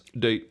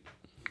Date.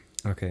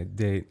 Okay,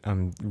 date.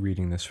 I'm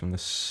reading this from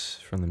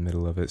the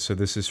middle of it. So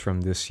this is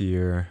from this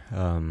year,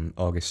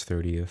 August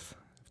 30th,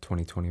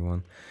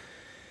 2021.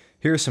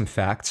 Here are some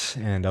facts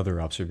and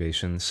other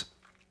observations.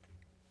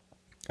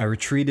 I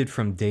retreated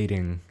from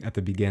dating at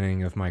the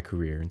beginning of my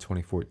career in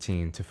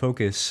 2014 to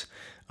focus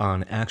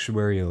on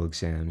actuarial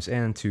exams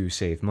and to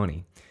save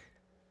money,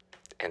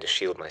 and to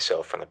shield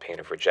myself from the pain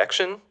of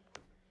rejection.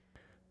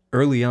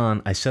 Early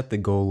on, I set the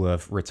goal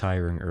of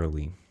retiring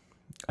early.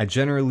 I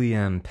generally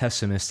am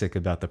pessimistic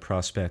about the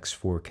prospects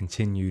for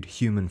continued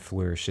human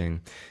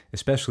flourishing,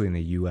 especially in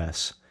the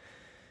US.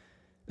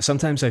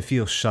 Sometimes I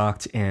feel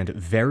shocked and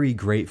very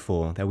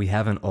grateful that we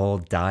haven't all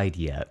died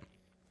yet.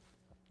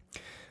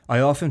 I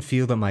often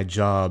feel that my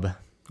job,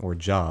 or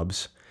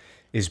jobs,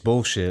 is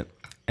bullshit,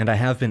 and I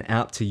have been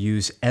apt to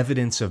use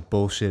evidence of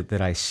bullshit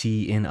that I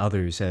see in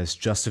others as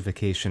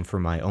justification for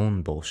my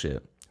own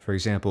bullshit. For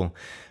example,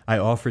 I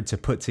offered to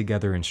put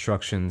together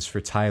instructions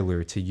for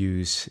Tyler to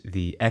use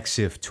the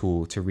EXIF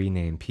tool to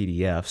rename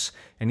PDFs,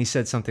 and he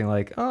said something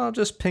like, "Oh,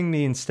 just ping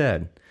me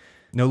instead."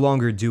 No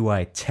longer do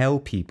I tell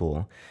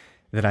people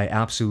that I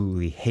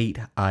absolutely hate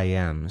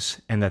IMs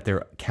and that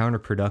they're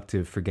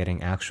counterproductive for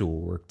getting actual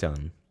work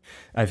done.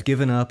 I've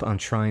given up on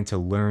trying to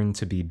learn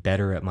to be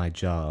better at my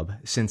job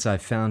since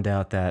I've found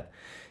out that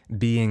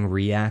being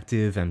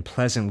reactive and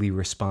pleasantly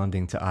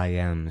responding to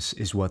IMs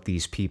is what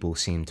these people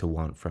seem to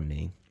want from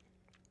me.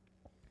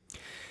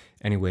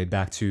 Anyway,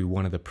 back to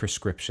one of the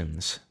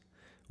prescriptions.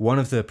 One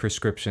of the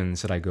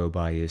prescriptions that I go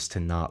by is to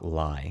not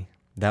lie.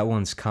 That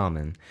one's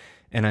common,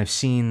 and I've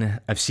seen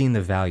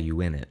the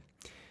value in it.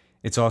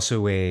 It's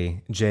also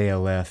a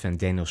JLF and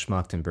Daniel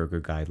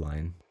Schmachtenberger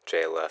guideline.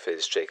 JLF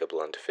is Jacob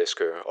Lund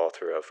Fisker,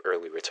 author of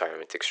Early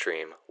Retirement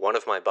Extreme, one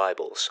of my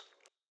Bibles.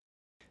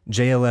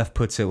 JLF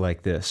puts it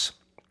like this: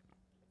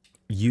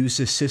 use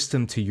the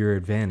system to your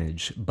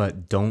advantage,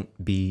 but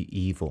don't be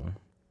evil.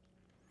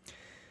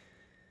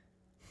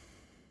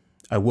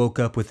 I woke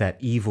up with that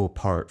evil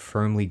part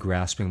firmly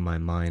grasping my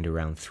mind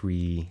around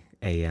 3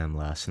 a.m.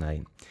 last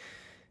night.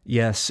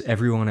 Yes,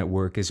 everyone at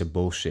work is a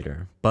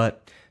bullshitter,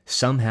 but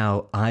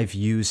somehow I've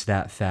used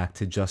that fact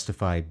to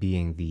justify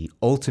being the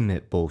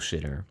ultimate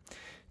bullshitter,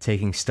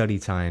 taking study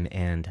time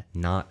and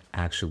not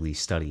actually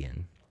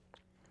studying.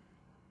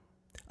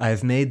 I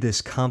have made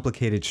this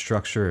complicated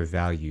structure of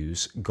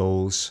values,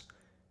 goals,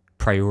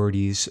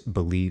 priorities,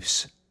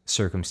 beliefs,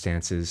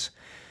 circumstances.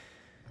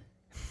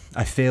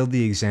 I failed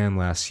the exam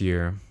last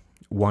year,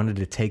 wanted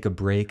to take a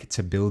break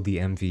to build the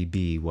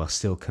MVB while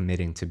still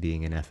committing to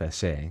being an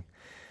FSA.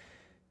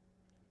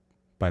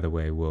 By the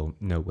way, we'll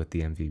note what the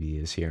MVB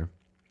is here.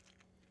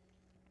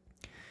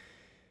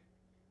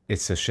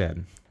 It's a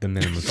shed, the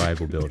minimum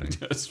viable building.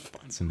 That's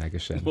fine. It's a mega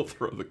shed. We'll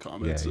throw the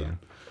comments in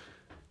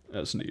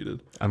as needed.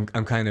 I'm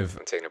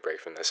taking a break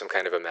from this. I'm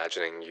kind of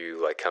imagining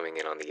you like coming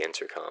in on the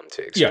intercom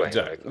to explain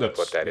like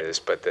what that is.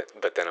 But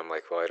then I'm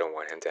like, well, I don't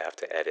want him to have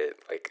to edit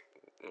like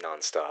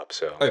nonstop.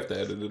 So I have to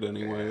edit it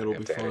anyway. It'll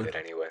be fine. Edit it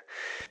anyway.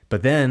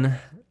 But then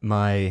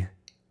my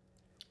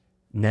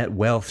net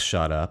wealth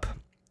shot up,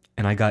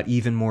 and I got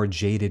even more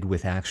jaded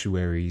with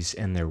actuaries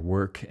and their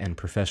work and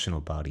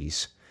professional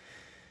bodies,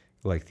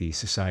 like the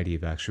Society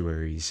of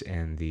Actuaries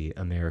and the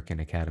American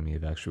Academy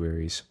of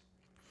Actuaries.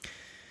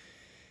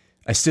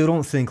 I still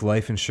don't think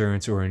life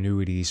insurance or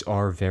annuities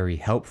are very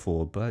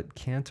helpful, but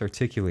can't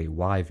articulate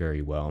why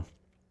very well.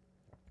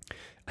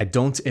 I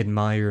don't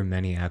admire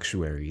many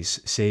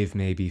actuaries, save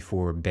maybe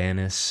for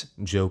Banis,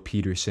 Joe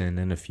Peterson,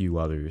 and a few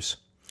others.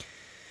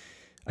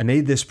 I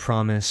made this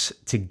promise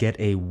to get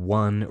a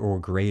 1 or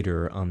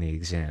greater on the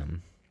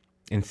exam.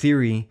 In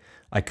theory,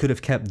 I could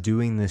have kept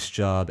doing this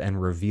job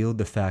and revealed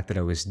the fact that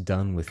I was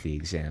done with the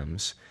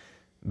exams,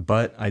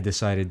 but I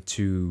decided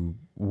to,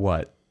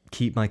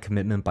 keep my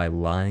commitment by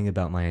lying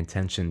about my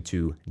intention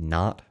to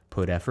not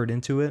put effort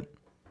into it?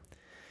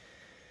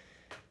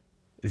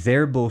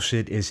 Their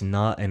bullshit is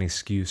not an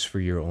excuse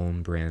for your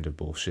own brand of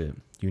bullshit.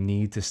 You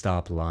need to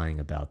stop lying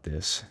about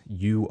this.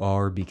 You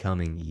are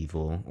becoming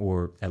evil,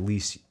 or at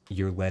least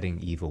you're letting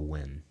evil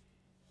win.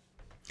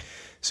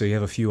 So you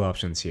have a few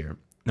options here.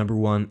 Number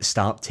 1,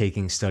 stop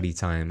taking study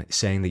time,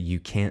 saying that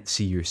you can't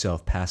see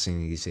yourself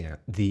passing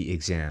the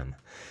exam.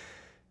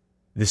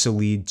 This will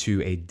lead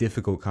to a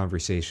difficult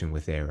conversation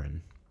with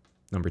Aaron.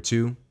 Number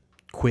 2,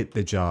 quit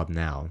the job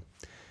now.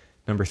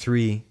 Number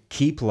 3,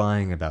 keep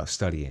lying about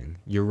studying.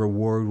 Your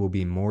reward will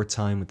be more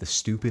time with the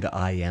stupid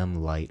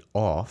IM light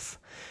off,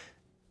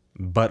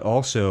 but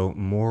also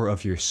more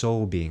of your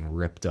soul being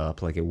ripped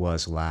up like it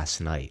was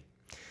last night.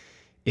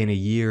 In a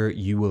year,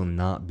 you will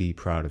not be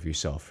proud of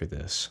yourself for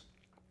this.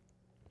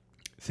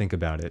 Think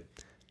about it.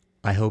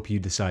 I hope you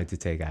decide to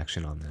take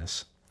action on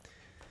this.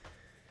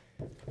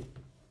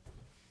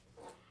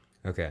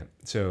 Okay,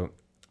 so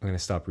I'm going to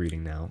stop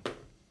reading now.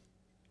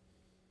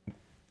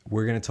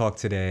 We're going to talk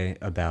today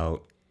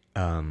about,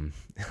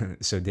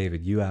 so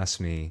David, you asked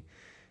me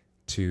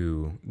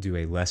to do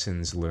a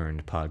lessons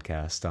learned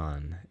podcast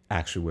on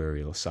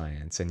actuarial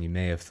science, and you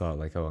may have thought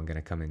like, oh, I'm going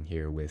to come in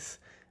here with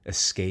a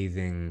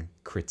scathing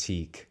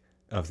critique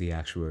of the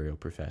actuarial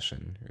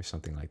profession or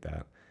something like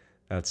that.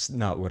 That's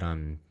not what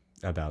I'm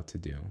about to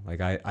do.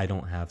 Like, I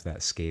don't have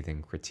that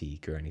scathing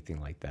critique or anything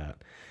like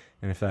that.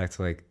 And in fact,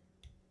 like,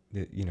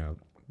 you know,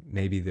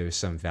 maybe there's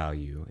some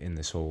value in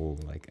this whole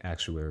like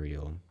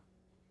actuarial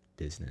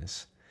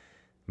business,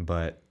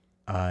 but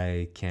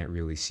I can't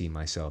really see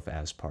myself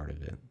as part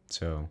of it.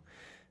 So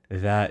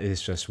that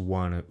is just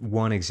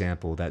one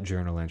example. That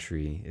journal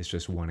entry is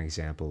just one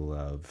example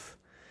of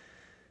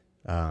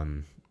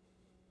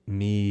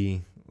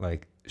me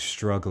like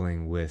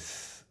struggling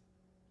with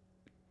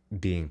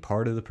being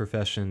part of the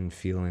profession,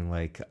 feeling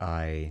like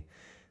I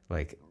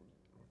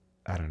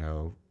don't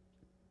know,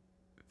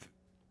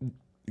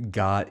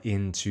 got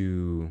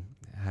into,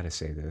 how to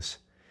say this,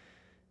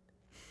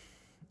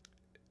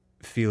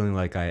 feeling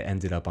like I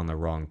ended up on the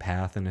wrong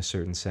path in a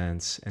certain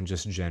sense, and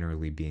just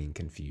generally being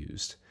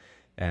confused.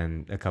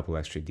 And a couple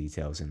extra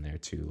details in there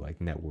too,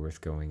 like net worth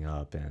going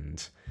up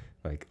and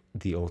like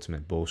the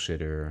ultimate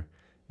bullshitter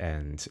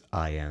and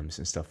IMs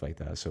and stuff like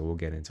that. So we'll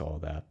get into all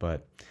that.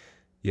 But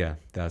yeah,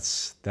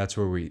 that's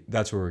where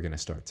we're gonna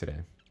start today.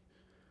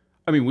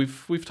 I mean,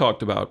 we've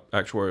talked about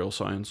actuarial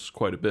science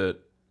quite a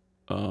bit.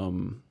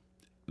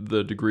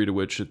 The degree to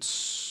which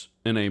it's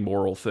an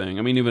amoral thing.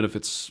 I mean, even if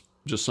it's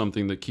just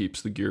something that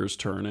keeps the gears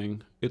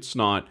turning, it's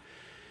not.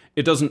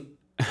 It doesn't.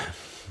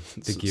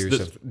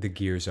 The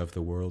gears of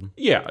the world.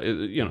 Yeah,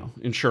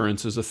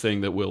 insurance is a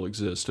thing that will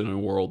exist in a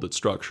world that's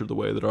structured the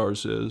way that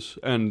ours is,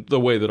 and the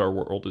way that our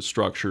world is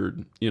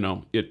structured.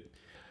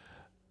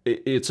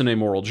 It's an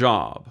amoral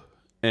job,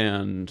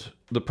 and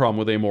the problem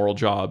with amoral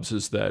jobs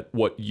is that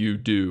what you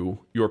do,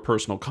 your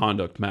personal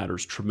conduct,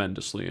 matters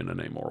tremendously in an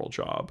amoral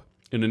job.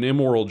 In an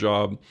immoral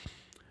job,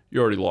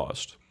 you already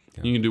lost.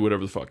 Yeah. You can do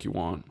whatever the fuck you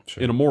want.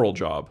 Sure. In a moral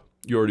job,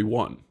 you already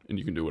won, and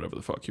you can do whatever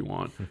the fuck you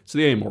want. It's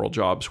the amoral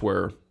jobs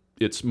where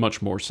it's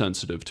much more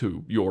sensitive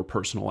to your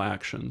personal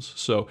actions.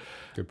 So,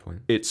 good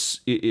point.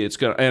 It's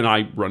gonna, and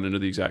I run into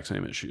the exact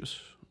same issues.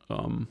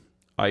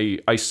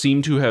 I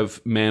seem to have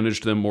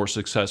managed them more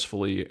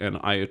successfully, and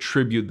I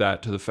attribute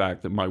that to the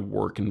fact that my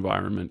work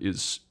environment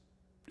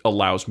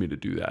allows me to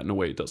do that in a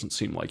way it doesn't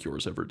seem like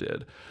yours ever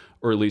did.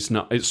 Or at least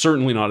not. It's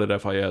certainly not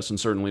at FIS, and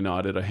certainly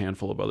not at a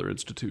handful of other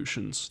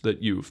institutions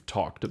that you've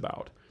talked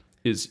about.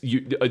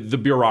 The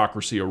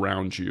bureaucracy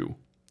around you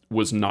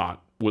was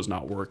not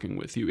working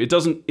with you. It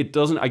doesn't.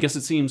 I guess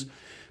it seems,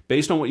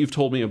 based on what you've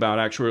told me about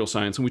actuarial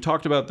science, and we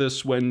talked about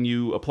this when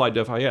you applied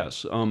to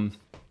FIS.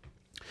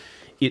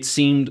 It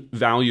seemed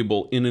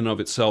valuable in and of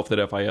itself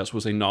that FIS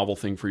was a novel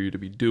thing for you to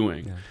be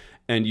doing. Yeah.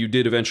 And you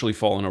did eventually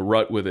fall in a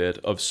rut with it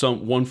of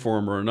one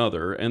form or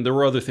another. And there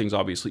were other things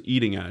obviously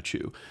eating at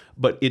you.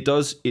 But it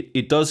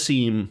does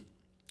seem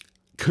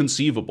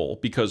conceivable,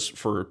 because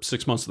for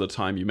 6 months of the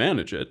time you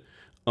manage it,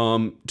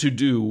 to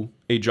do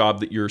a job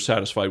that you're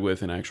satisfied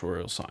with in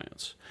actuarial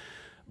science.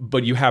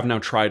 But you have now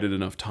tried it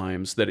enough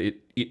times that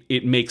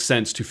it makes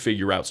sense to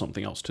figure out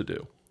something else to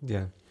do.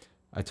 Yeah.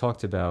 I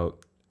talked about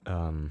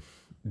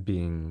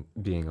being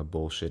a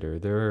bullshitter.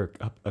 There are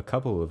a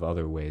couple of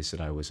other ways that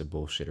I was a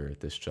bullshitter at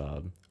this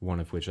job, one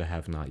of which I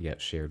have not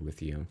yet shared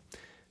with you.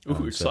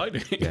 Ooh,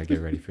 exciting. So, yeah, get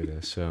ready for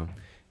this. So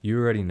you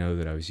already know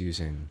that I was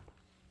using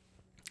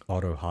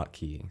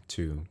AutoHotkey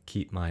to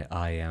keep my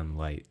IM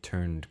light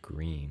turned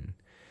green.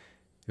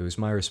 It was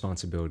my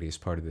responsibility as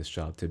part of this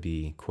job to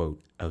be,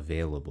 quote,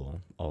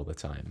 available all the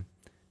time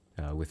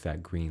with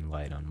that green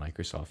light on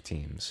Microsoft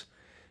Teams.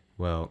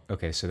 Well,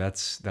 okay, so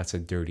that's a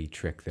dirty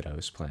trick that I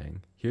was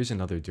playing. Here's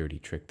another dirty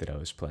trick that I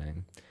was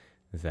playing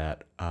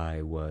that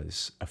I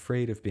was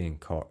afraid of being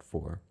caught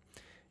for,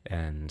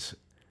 and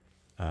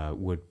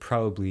would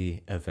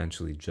probably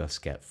eventually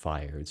just get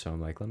fired. So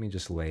I'm like, let me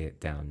just lay it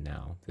down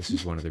now. This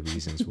is one of the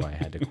reasons why I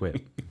had to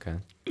quit, okay?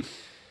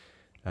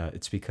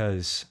 It's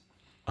because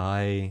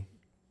I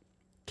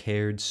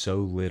cared so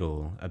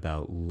little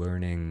about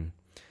learning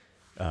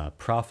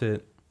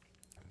Profit.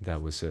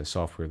 That was a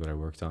software that I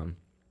worked on.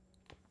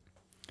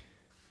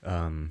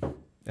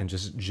 And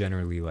just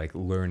generally like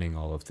learning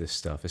all of this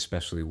stuff,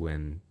 especially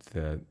when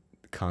the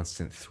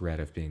constant threat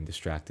of being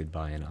distracted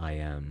by an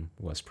IM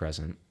was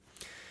present.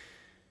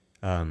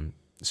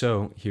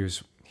 So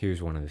here's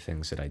one of the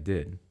things that I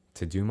did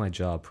to do my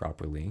job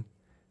properly.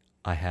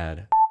 I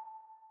had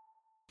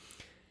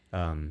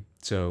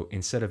so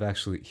instead of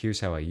here's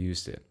how I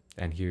used it,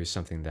 and here's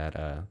something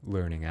that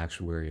learning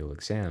actuarial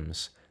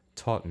exams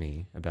taught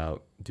me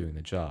about doing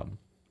the job.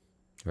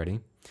 Ready?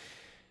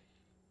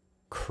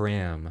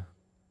 Cram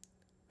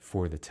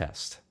for the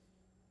test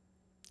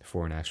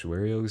for an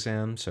actuarial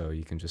exam, so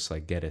you can just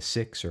like get a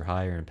 6 or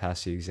higher and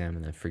pass the exam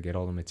and then forget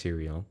all the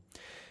material.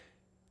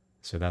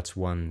 So that's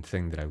one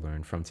thing that I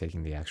learned from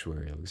taking the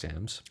actuarial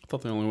exams. I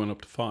thought they only went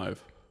up to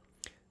 5.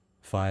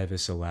 5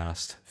 is the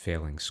last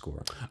failing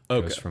score.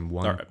 Okay. Goes from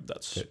 1. All right,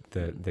 that's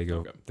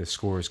the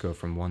scores go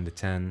from 1 to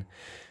 10.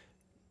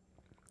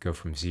 Go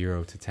from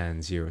 0 to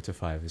 10. 0 to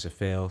 5 is a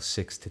fail.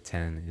 6 to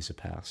 10 is a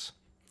pass.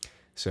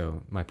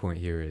 So my point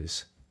here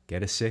is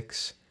get a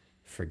 6,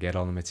 forget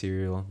all the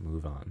material,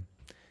 move on.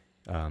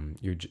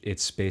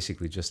 It's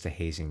basically just a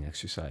hazing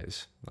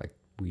exercise, like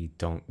we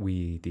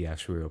the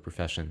actuarial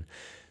profession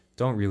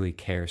don't really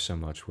care so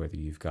much whether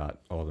you've got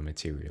all the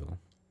material.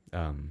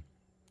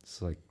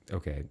 It's like,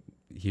 okay,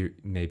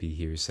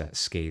 here's that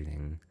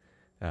scathing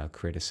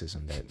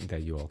criticism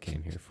that you all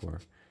came here for,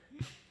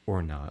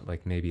 or not.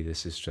 Like maybe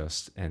this is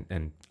just,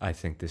 and I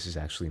think this is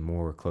actually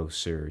more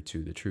closer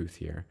to the truth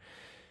here.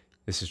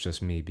 This is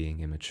just me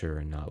being immature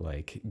and not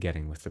like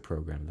getting with the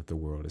program that the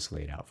world has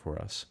laid out for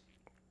us.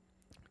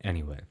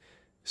 Anyway,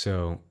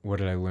 so what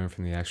did I learn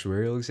from the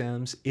actuarial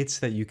exams? It's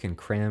that you can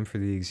cram for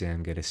the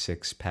exam, get a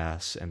 6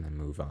 pass, and then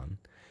move on.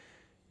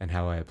 And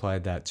how I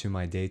applied that to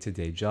my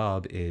day-to-day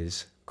job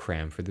is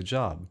cram for the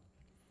job.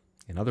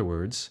 In other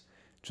words,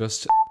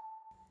 just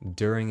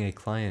during a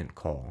client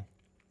call.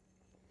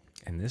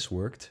 And this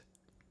worked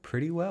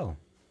pretty well.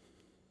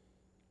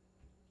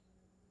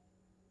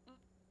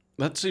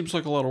 That seems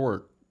like a lot of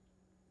work.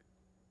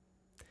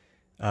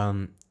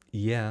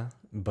 Yeah,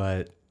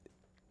 but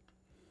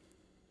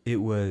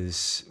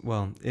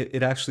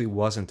it actually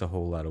wasn't a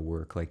whole lot of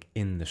work, like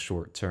in the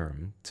short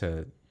term,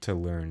 to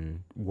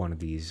learn one of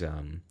these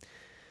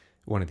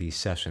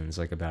sessions,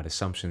 like about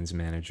Assumptions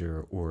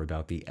Manager or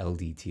about the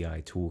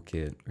LDTI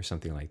toolkit or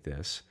something like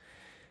this.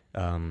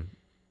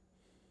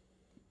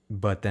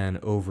 But then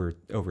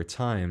over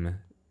time,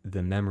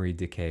 the memory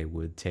decay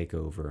would take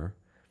over,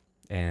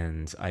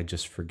 and I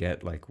just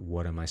forget, like,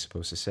 what am I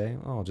supposed to say?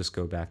 Oh, I'll just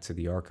go back to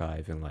the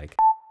archive and like.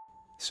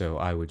 So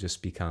I would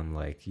just become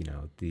like,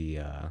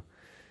 the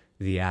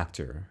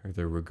actor or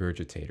the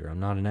regurgitator. I'm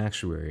not an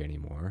actuary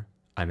anymore.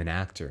 I'm an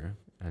actor.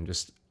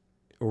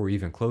 Or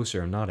even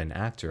closer, I'm not an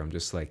actor. I'm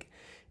just like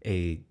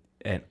an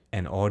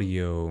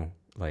audio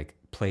like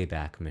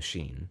playback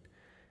machine.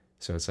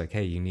 So it's like,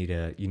 hey, you need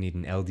an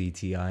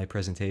LDTI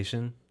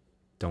presentation?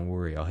 Don't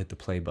worry, I'll hit the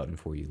play button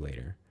for you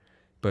later.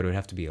 But it would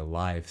have to be a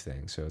live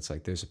thing. So it's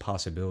like there's a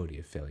possibility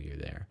of failure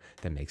there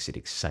that makes it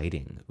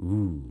exciting.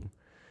 Ooh.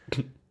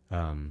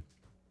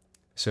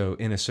 So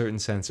in a certain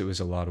sense, it was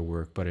a lot of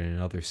work, but in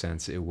another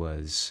sense, it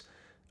was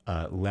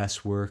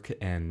less work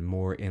and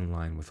more in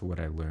line with what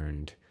I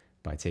learned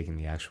by taking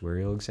the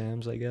actuarial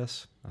exams, I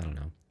guess. I don't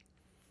know.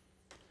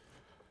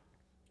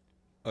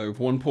 I have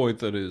one point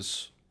that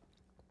is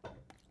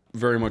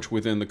very much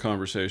within the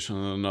conversation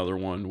and another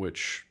one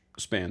which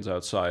spans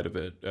outside of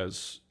it,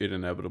 as it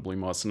inevitably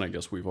must. And I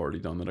guess we've already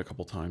done that a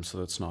couple times, so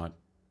that's not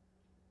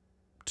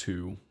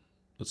too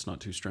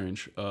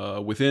strange.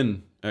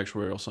 Within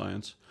actuarial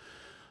science,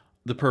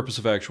 the purpose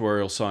of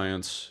actuarial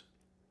science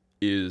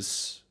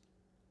is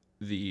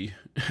the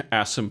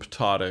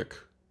asymptotic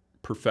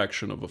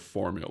perfection of a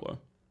formula.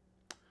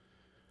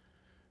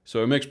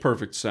 So it makes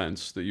perfect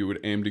sense that you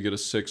would aim to get a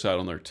 6 out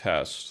on their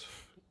test,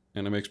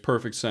 and it makes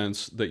perfect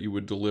sense that you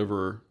would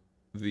deliver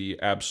the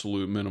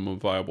absolute minimum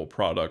viable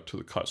product to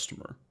the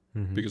customer,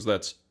 because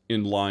that's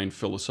in line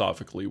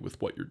philosophically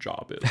with what your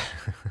job is.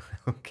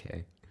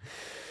 Okay.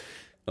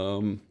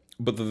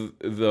 But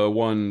the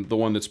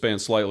one that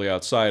spans slightly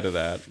outside of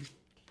that,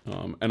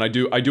 and I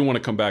do want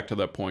to come back to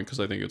that point because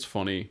I think it's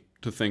funny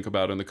to think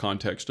about in the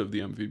context of the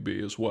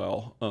MVB as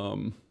well.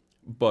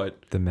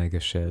 But the mega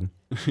shed,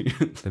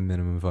 the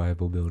minimum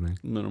viable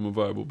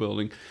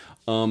building,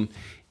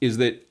 is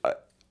that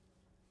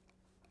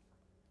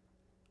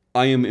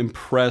I am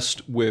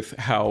impressed with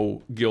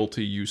how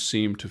guilty you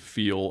seem to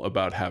feel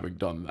about having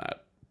done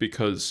that,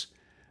 because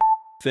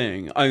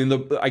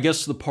I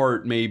guess the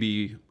part,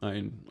 maybe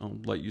I'll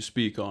let you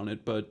speak on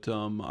it, but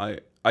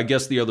I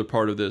guess the other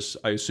part of this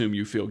I assume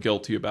you feel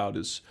guilty about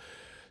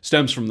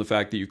stems from the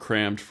fact that you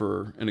crammed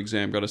for an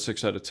exam, got a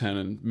 6 out of 10,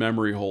 and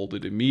memory hold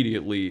it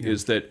immediately. Yeah.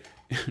 Is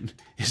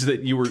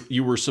that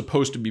you were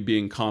supposed to be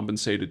being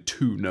compensated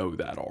to know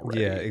that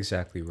already? Yeah,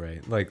 exactly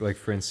right. Like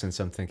for instance,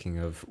 I'm thinking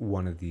of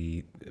one of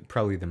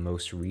probably the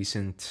most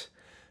recent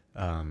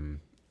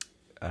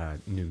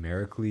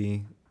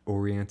numerically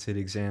oriented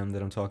exam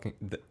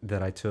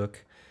that I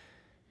took,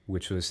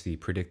 which was the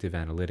predictive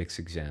analytics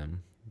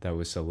exam. That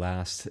was the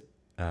last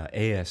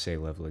ASA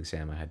level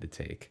exam I had to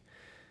take.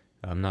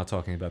 I'm not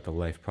talking about the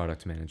life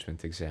product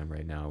management exam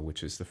right now,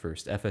 which is the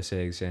first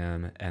FSA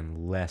exam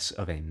and less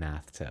of a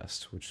math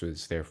test, which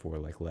was therefore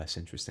like less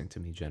interesting to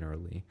me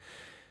generally.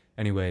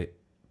 Anyway,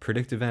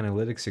 predictive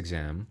analytics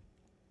exam,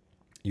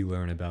 you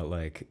learn about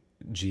like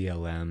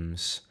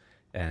GLMs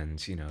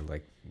and,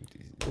 like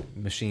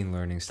machine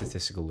learning,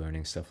 statistical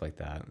learning, stuff like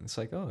that. And it's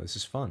like, oh, this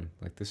is fun.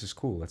 Like, this is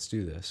cool. Let's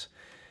do this.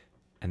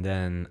 And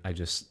then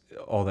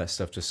all that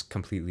stuff just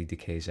completely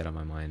decays out of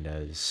my mind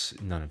as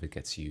none of it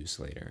gets used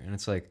later. And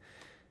it's like,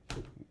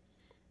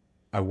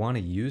 I want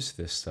to use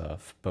this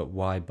stuff, but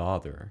why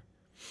bother?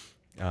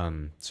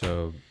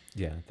 So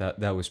yeah,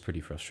 that was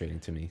pretty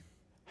frustrating to me.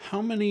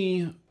 How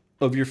many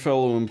of your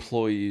fellow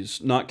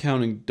employees, not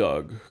counting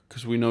Doug,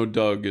 because we know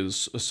Doug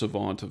is a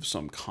savant of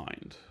some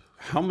kind,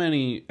 how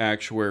many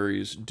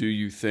actuaries do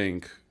you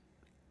think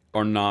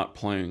are not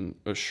playing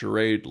a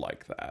charade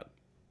like that?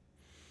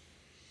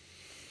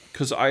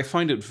 Because I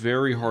find it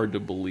very hard to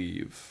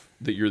believe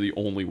that you're the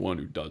only one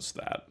who does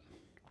that.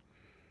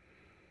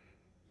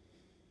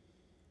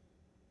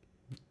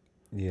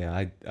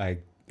 Yeah, I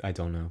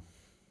don't know.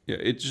 Yeah,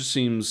 it just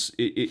seems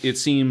it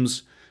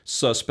seems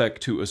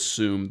suspect to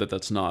assume that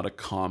that's not a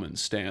common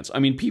stance. I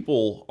mean,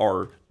 people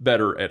are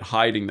better at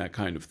hiding that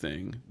kind of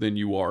thing than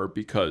you are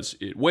because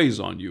it weighs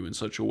on you in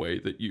such a way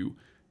that you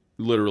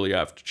literally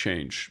have to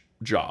change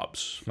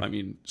jobs. I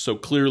mean, so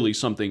clearly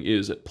something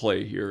is at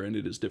play here, and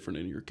it is different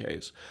in your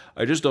case.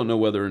 I just don't know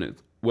whether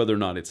or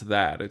not it's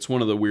that. It's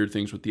one of the weird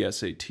things with the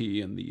SAT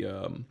and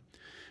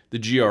the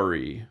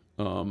GRE,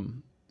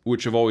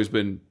 which have always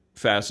been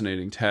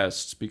fascinating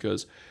tests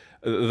because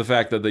the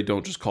fact that they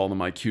don't just call them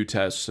IQ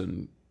tests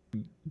and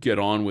get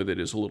on with it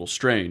is a little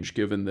strange,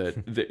 given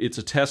that it's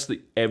a test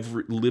that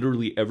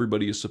literally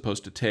everybody is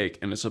supposed to take,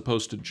 and it's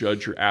supposed to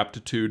judge your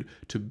aptitude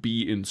to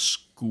be in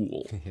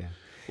school. Yeah.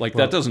 Like,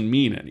 that doesn't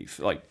mean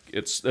anything. Like,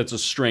 that's a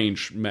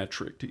strange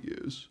metric to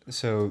use.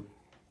 So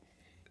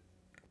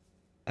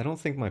I don't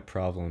think my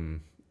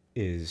problem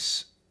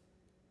is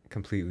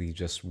completely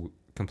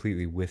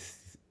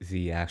with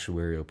the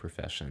actuarial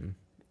profession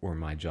or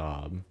my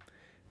job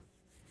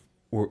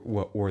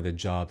or the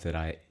job that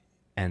I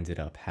ended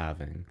up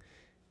having.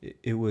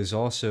 It was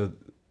also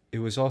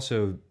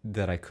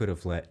that I could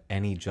have let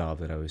any job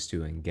that I was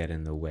doing get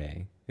in the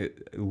way.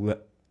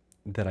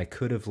 That I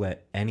could have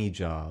let any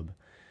job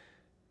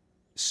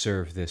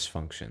serve this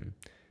function.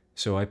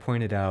 So I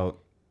pointed out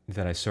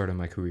that I started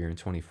my career in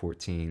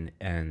 2014,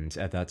 and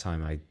at that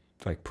time I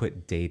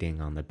put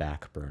dating on the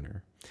back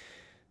burner.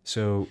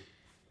 So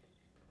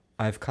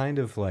I've kind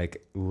of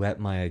let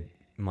my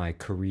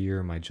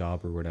career, my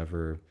job or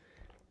whatever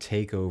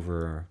take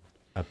over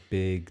a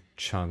big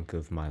chunk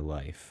of my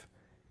life.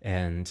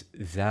 And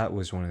that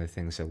was one of the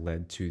things that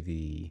led to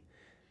the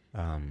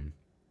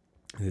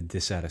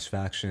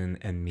dissatisfaction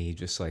and me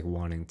just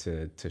wanting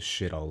to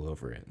shit all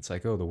over it. It's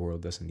oh, the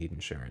world doesn't need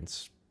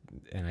insurance.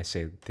 And I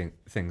say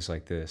things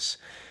like this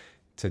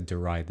to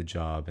deride the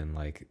job and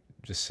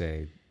just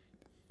say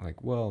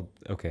well,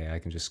 okay, I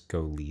can just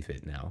go leave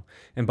it now.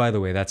 And by the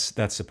way, that's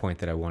the point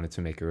that I wanted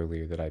to make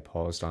earlier that I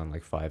paused on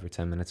 5 or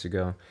 10 minutes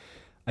ago.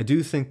 I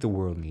do think the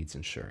world needs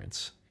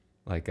insurance.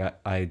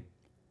 I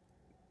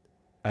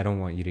don't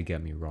want you to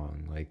get me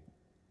wrong.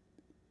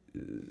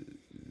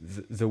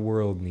 The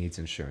world needs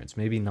insurance.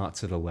 Maybe not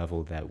to the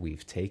level that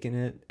we've taken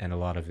it, and a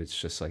lot of it's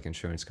just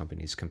insurance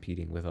companies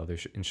competing with other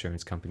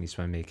insurance companies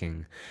by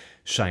making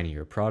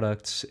shinier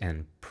products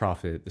and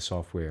profit. The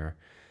software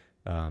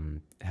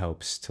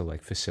helps to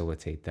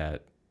facilitate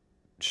that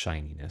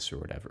shininess or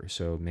whatever.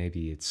 So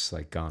maybe it's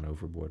gone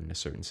overboard in a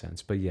certain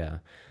sense. But yeah,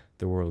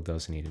 the world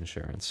does need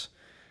insurance.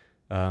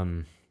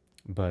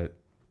 But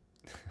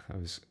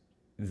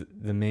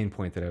the main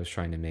point that I was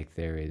trying to make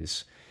there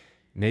is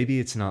maybe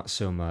it's not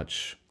so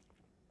much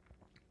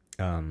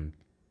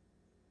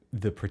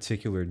the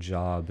particular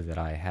job that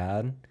I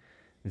had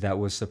that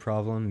was the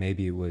problem.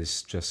 Maybe it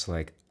was just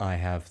I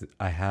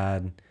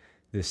had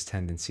this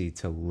tendency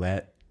to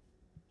let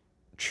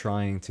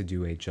trying to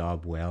do a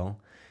job well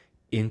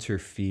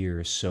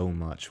interfere so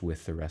much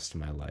with the rest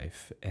of my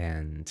life.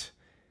 And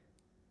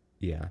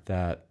yeah,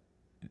 that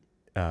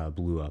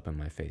blew up in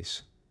my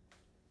face.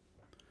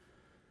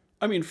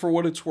 I mean, for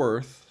what it's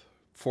worth,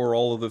 for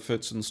all of the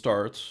fits and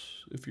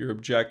starts, if your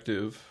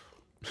objective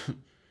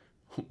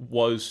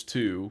was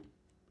to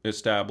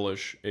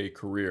establish a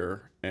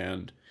career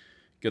and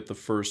get the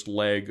first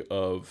leg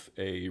of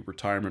a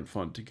retirement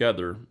fund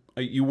together,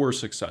 you were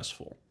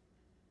successful.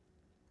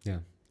 Yeah.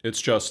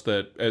 It's just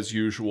that, as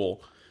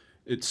usual,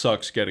 it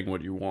sucks getting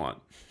what you want.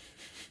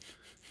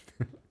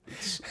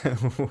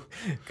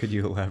 Could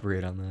you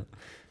elaborate on that?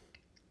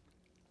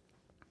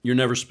 You're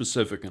never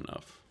specific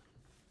enough.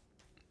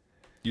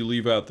 You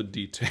leave out the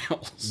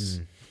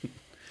details.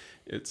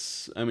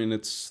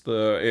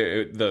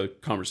 The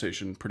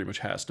conversation pretty much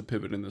has to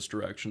pivot in this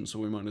direction, so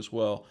we might as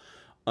well.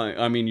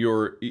 I mean,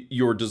 your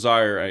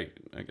desire,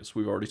 I guess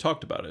we've already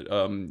talked about it.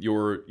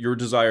 Your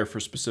desire for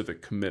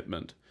specific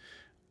commitment,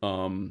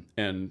 and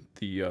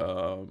is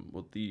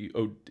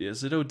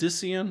it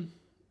Odyssean?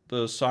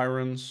 The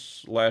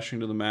sirens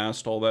lashing to the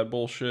mast, all that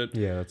bullshit.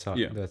 Yeah,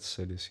 that's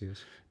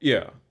Odysseus.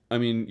 Yeah, I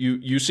mean,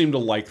 you seem to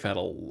like that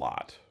a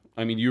lot.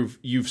 I mean,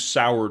 you've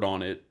soured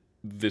on it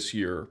this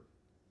year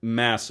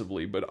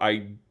massively, but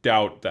I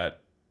doubt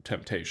that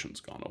temptation's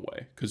gone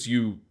away because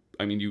you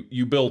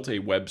built a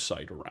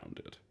website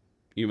around it,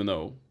 even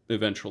though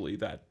eventually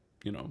that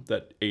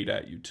ate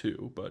at you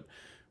too. But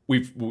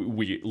we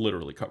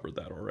literally covered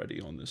that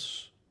already on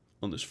this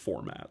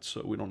format,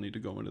 so we don't need to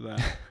go into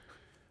that.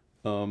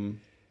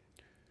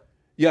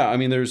 Yeah, I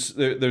mean,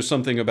 there's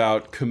something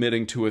about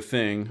committing to a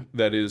thing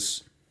that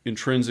is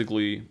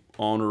intrinsically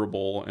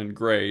honorable and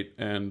great,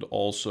 and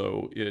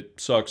also it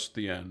sucks at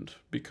the end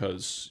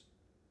because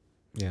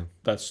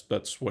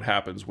that's what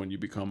happens when you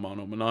become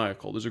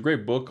monomaniacal. There's a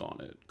great book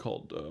on it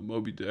called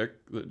Moby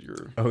Dick that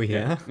you're... Oh,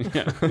 yeah?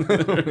 Yeah.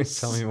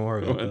 Tell me more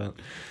about that.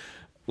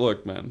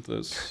 Look, man,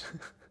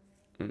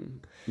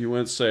 you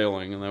went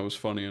sailing and that was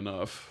funny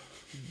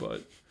enough,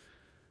 but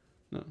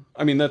no.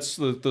 I mean, that's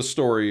the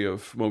story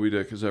of Moby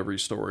Dick is every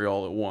story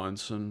all at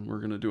once, and we're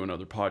going to do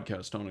another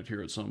podcast on it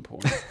here at some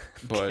point.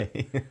 But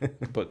Okay.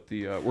 but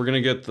we're going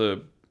to get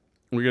the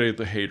We gotta get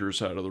the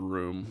haters out of the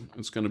room.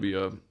 It's gonna be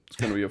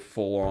a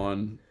full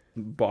on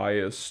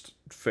biased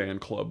fan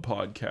club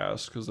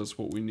podcast because that's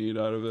what we need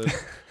out of it.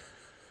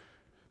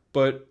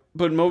 But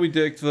Moby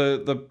Dick,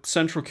 the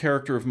central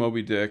character of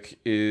Moby Dick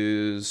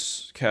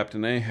is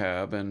Captain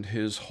Ahab and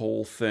his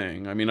whole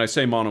thing. I mean, I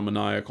say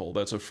monomaniacal.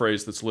 That's a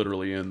phrase that's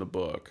literally in the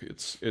book.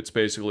 It's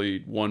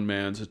basically one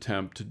man's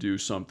attempt to do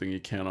something he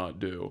cannot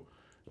do,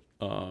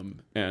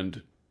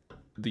 and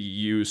the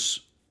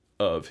use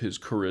of his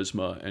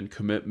charisma and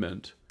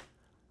commitment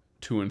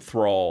to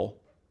enthrall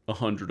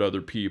 100 other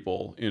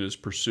people in his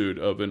pursuit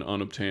of an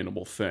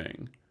unobtainable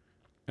thing,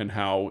 and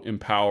how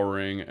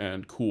empowering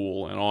and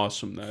cool and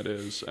awesome that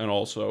is. And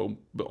also,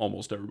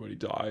 almost everybody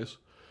dies.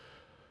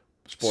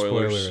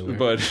 Spoilers. Spoiler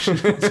But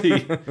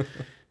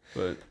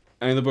but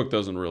I mean, the book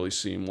doesn't really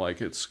seem like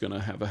it's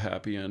gonna have a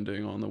happy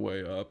ending on the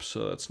way up,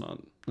 so it's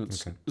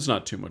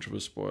not too much of a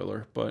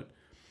spoiler. But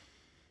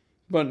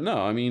no,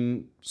 I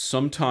mean,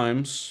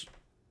 sometimes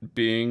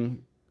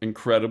being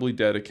incredibly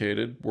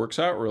dedicated works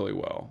out really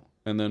well,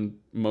 and then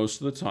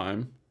most of the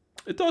time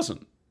it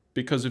doesn't,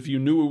 because if you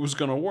knew it was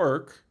going to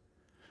work,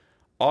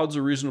 odds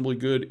are reasonably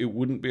good it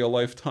wouldn't be a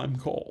lifetime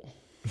goal.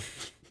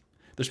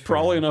 There's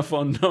probably enough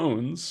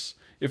unknowns.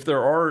 If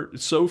there are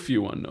so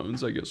few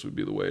unknowns, I guess would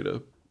be the way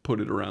to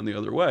put it around the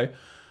other way,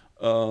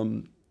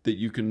 that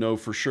you can know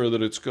for sure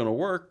that it's going to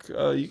work.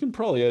 You can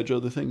probably edge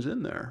other things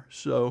in there.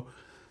 So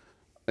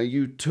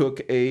you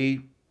took a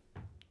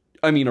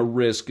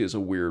risk is a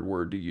weird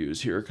word to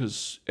use here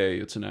because A,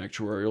 it's an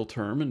actuarial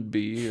term, and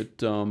B,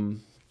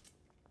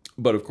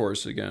 but of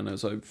course, again,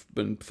 as I've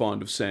been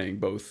fond of saying,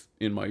 both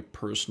in my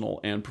personal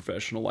and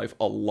professional life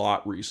a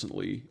lot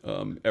recently,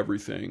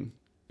 everything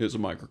is a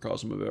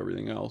microcosm of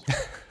everything else.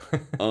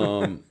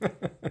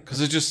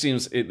 Because it just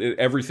seems,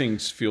 everything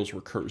feels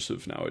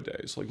recursive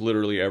nowadays. Like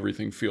literally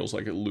everything feels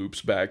like it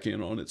loops back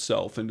in on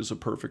itself and is a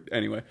perfect,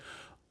 anyway.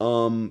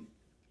 No,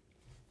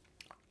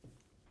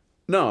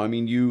 I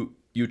mean, you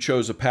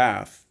chose a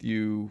path.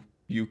 You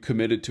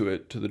committed to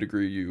it to the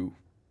degree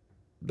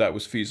that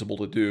was feasible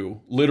to do,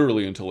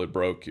 literally until it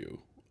broke you.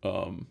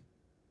 And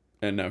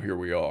now here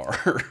we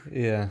are.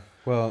 Yeah.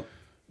 Well,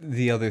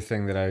 the other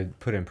thing that I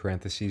put in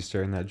parentheses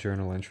during that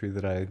journal entry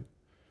that I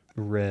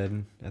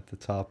read at the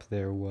top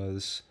there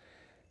was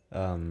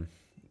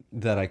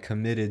that I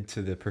committed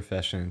to the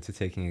profession, to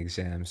taking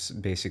exams,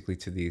 basically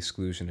to the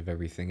exclusion of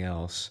everything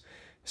else,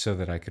 so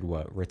that I could,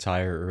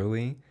 retire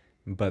early.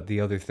 But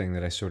the other thing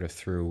that I sort of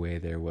threw away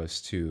there was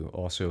to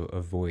also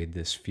avoid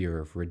this fear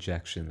of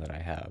rejection that I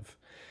have.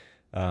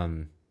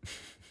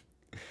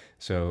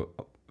 So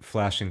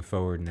flashing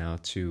forward now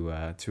to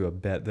a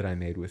bet that I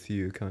made with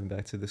you, coming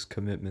back to this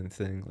commitment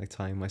thing, like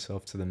tying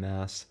myself to the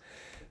mast.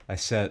 I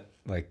set,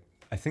 I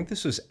think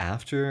this was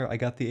after I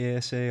got the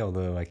ASA,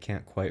 although I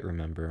can't quite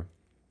remember.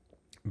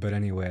 But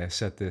anyway, I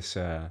set this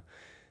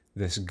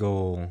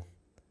goal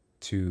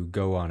to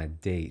go on a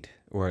date,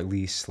 or at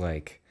least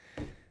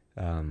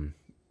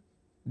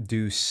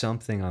do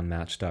something on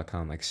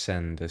Match.com, like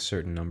send a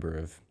certain number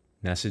of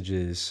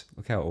messages.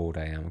 Look how old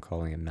I am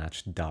calling it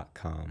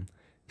Match.com.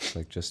 It's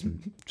like just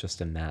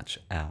a match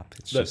app.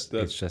 It's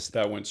just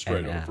that went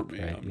straight over app, me.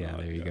 Right? Yeah,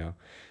 there you go.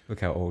 Look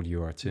how old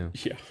you are too.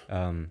 Yeah.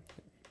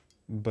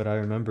 But I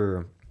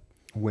remember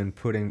when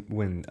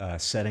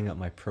setting up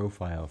my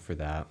profile for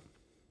that,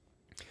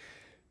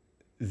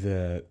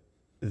 the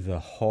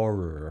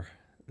horror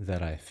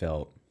that I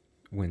felt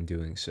when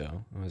doing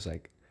so. I was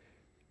like,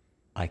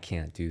 I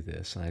can't do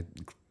this. And I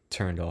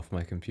turned off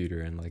my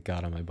computer and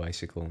got on my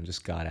bicycle and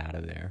just got out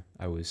of there.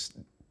 I was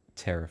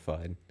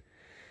terrified.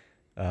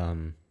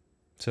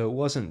 So it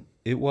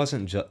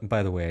wasn't just,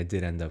 by the way, I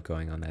did end up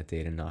going on that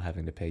date and not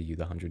having to pay you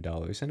the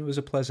 $100, and it was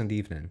a pleasant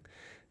evening.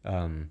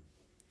 And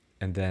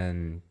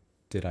then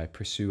did I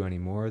pursue any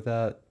more of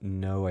that?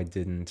 No, I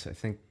didn't. I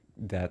think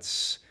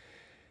that's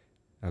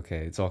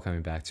okay. It's all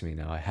coming back to me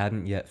now. I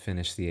hadn't yet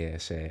finished the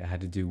ASA. I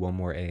had to do one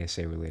more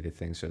ASA related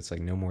thing. So it's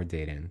no more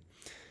dating.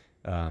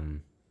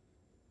 And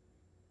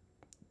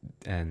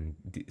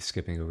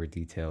skipping over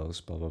details,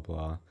 blah, blah,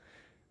 blah.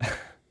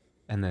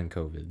 And then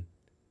COVID.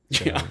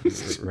 So, yeah.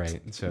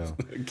 Right. So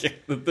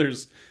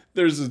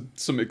there's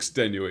some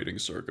extenuating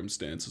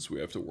circumstances we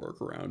have to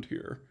work around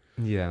here.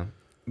 Yeah.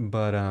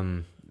 But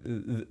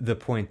the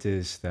point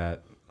is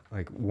that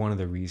one of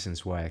the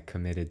reasons why I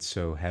committed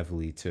so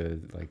heavily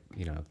to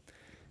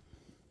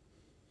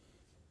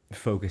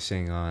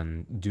focusing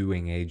on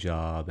doing a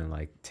job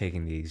and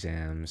taking the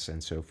exams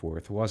and so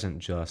forth wasn't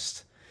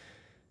just,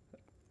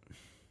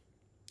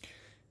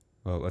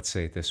 well, let's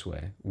say it this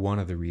way. One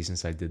of the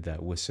reasons I did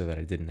that was so that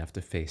I didn't have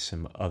to face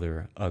some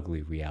other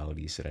ugly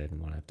realities that I didn't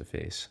want to have to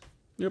face.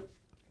 Yep.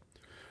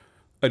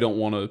 I don't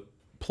want to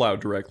plow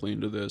directly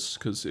into this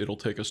because it'll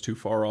take us too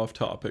far off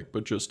topic,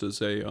 but just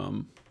as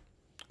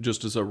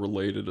a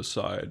related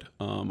aside,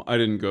 I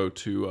didn't go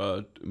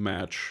to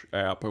Match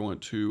app. I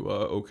went to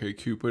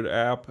OkCupid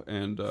app,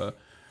 and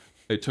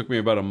it took me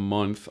about a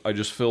month. I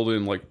just filled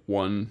in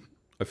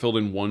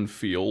one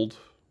field,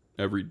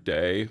 every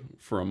day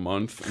for a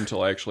month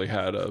until I actually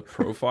had a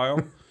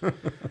profile.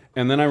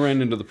 And then I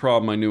ran into the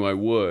problem I knew I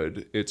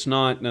would. It's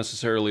not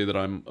necessarily that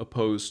I'm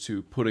opposed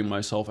to putting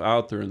myself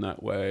out there in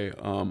that way.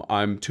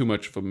 I'm too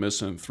much of a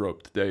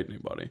misanthrope to date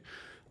anybody.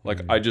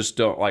 Like, I just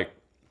don't like,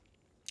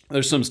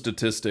 there's some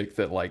statistic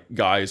that like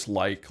guys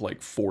like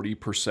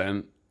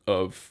 40%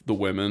 of the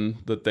women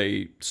that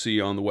they see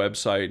on the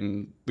website,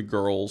 and the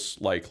girls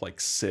like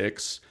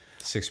 6%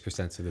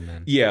 of the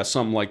men. Yeah,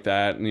 something like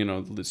that. And, you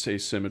know, let's say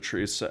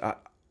symmetry.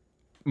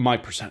 My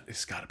percent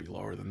has got to be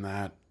lower than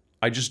that.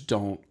 I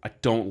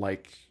don't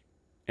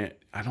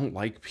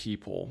like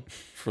people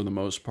for the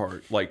most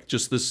part. Like,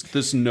 just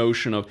this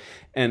notion of,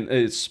 and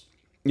it's,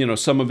 you know,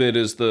 some of it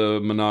is the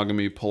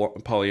monogamy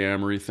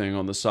polyamory thing.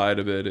 On the side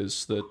of it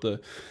is that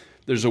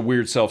there's a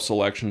weird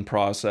self-selection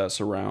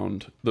process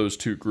around those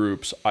two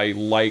groups. I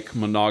like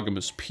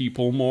monogamous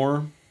people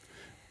more,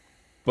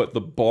 but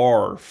the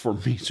bar for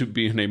me to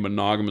be in a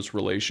monogamous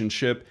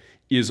relationship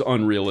is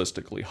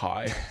unrealistically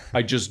high.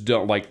 I just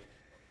don't like,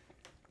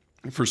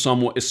 for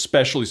someone,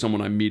 especially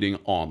someone I'm meeting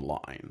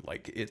online,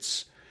 like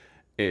it's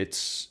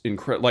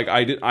incredible. Like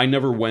I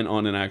never went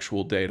on an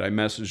actual date. I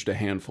messaged a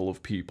handful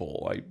of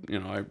people. I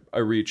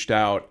reached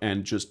out,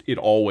 and just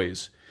it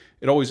wasn't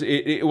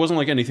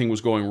like anything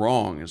was going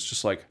wrong. It's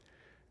just like,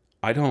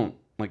 I don't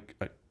want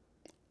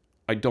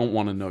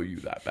to know you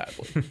that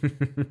badly.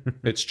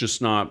 It's just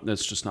not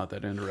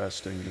that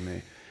interesting to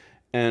me.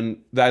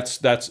 And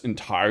that's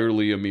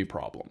entirely a me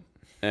problem.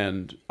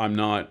 And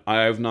I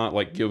have not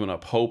like given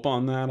up hope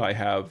on that. I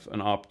have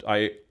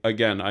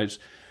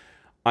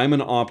I'm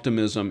an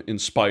optimism in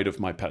spite of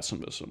my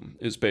pessimism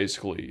is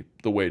basically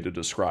the way to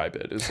describe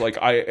it. It's like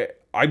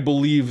I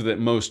believe that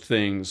most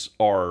things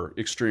are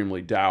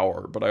extremely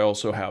dour, but I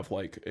also have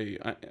like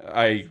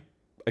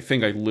I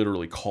think I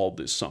literally called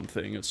this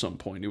something at some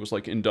point. It was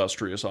like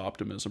industrious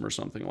optimism or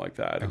something like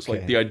that. It's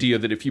like the idea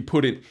that if you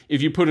put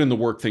in the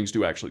work, things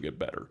do actually get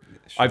better.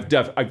 Sure. I've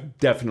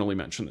definitely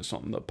mentioned this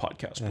on the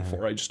podcast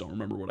before. I just don't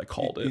remember what I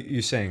called it.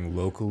 You're saying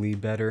locally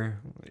better?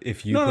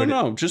 If you in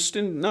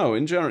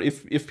general.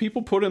 If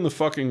people put in the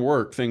fucking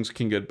work, things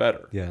can get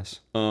better.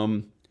 Yes.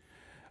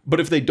 But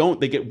if they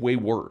don't, they get way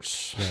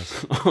worse.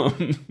 Yes.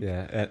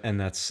 Yeah, and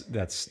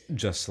that's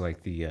just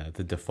like the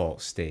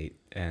default state,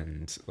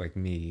 and like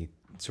me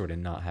sort of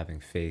not having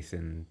faith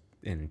in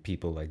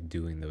people like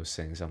doing those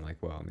things. I'm like,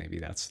 well, maybe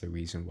that's the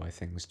reason why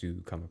things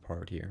do come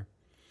apart here.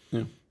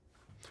 Yeah.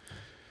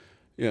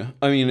 Yeah.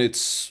 I mean, I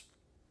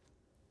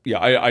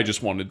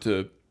just wanted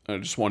you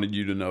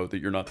to know that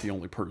you're not the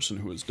only person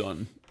who has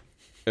done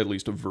at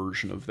least a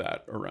version of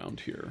that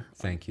around here.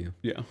 Thank you.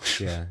 Yeah.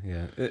 Yeah.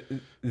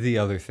 The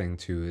other thing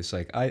too is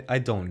like, I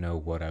don't know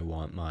what I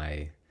want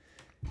my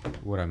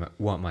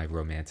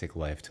romantic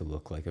life to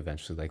look like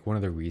eventually. Like, one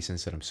of the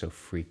reasons that I'm so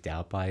freaked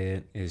out by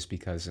it is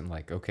because I'm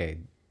like, okay,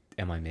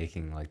 am I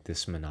making like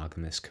this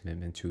monogamous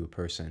commitment to a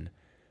person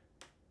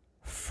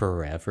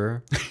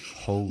forever?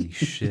 Holy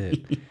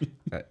shit.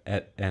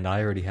 And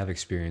I already have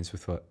experience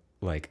with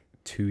like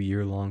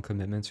 2-year-long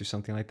commitments or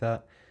something like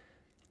that.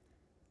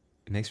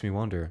 It makes me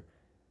wonder,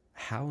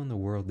 how in the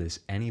world does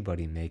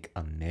anybody make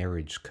a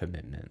marriage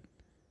commitment?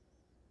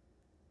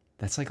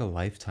 That's like a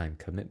lifetime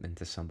commitment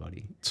to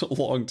somebody. It's a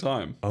long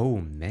time. Oh,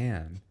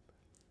 man.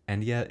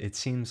 And yet it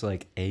seems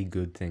like a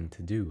good thing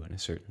to do in a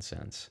certain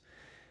sense.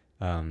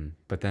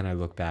 But then I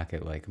look back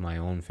at like my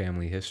own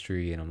family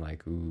history, and I'm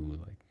like, ooh,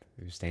 like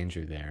there's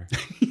danger there.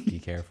 Be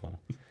careful.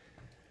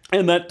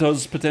 And that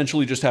does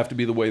potentially just have to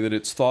be the way that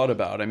it's thought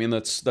about. I mean,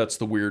 that's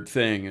the weird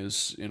thing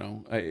is, you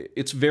know,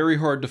 it's very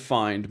hard to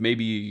find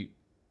maybe,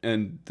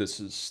 and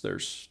there's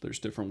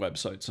different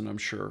websites, and I'm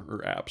sure,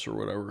 or apps or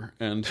whatever.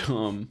 And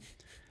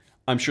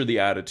I'm sure the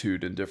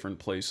attitude in different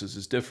places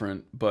is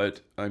different,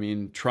 but I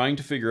mean, trying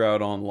to figure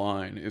out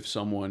online if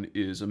someone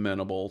is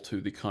amenable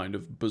to the kind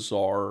of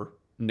bizarre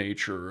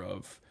nature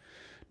of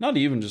not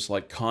even just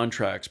like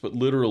contracts, but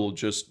literal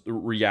just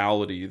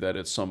reality that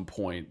at some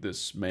point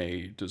this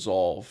may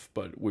dissolve,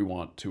 but we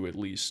want to at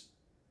least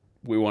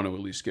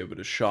give it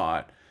a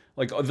shot.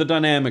 Like, the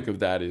dynamic of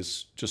that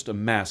is just a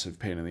massive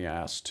pain in the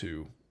ass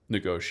to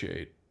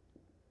negotiate,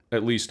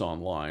 at least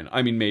online.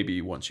 I mean,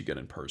 maybe once you get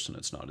in person,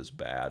 it's not as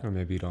bad. Or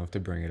maybe you don't have to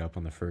bring it up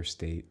on the first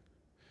date.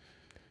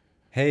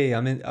 Hey,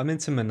 I'm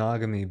into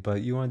monogamy,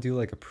 but you want to do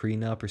like a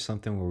prenup or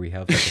something where we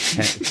have like a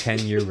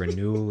 10-year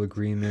renewal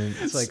agreement?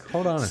 It's like,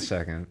 hold on a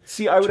second.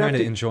 See, I would trying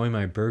to enjoy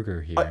my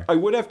burger here. I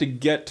would have to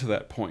get to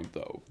that point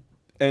though,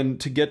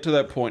 and to get to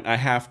that point, I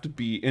have to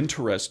be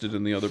interested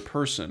in the other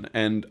person,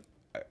 and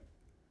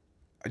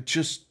I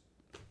didn't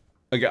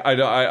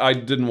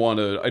want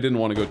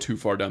to go too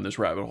far down this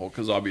rabbit hole,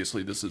 because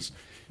obviously this is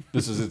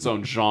its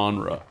own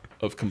genre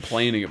of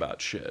complaining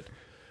about shit,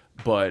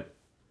 but.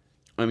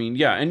 I mean,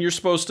 yeah, and you're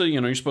supposed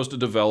to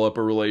develop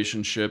a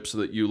relationship so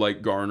that you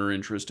like garner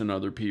interest in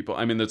other people.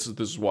 I mean, this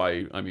is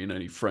why, I mean,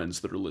 any friends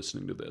that are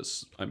listening to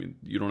this, I mean,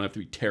 you don't have to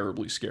be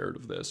terribly scared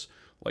of this.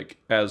 Like,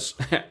 as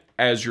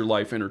your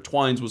life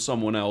intertwines with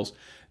someone else,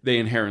 they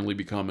inherently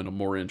become a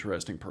more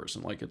interesting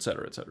person, like, et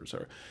cetera, et cetera, et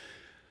cetera.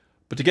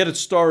 But to get it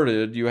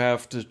started, you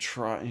have to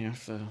try. You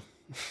have to.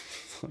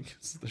 Like,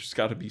 there's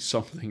got to be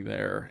something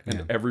there,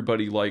 and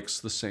everybody likes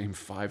the same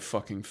 5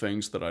 fucking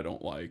things that I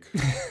don't like.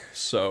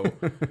 So,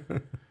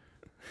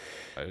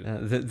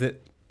 the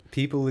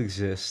people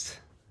exist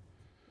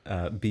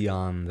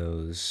beyond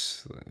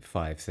those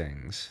 5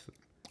 things.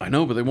 I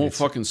know, but they won't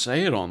fucking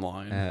say it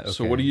online. Okay.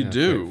 So what do you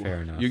do?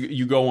 Fair enough.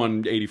 You go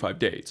on 85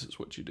 dates is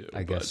what you do.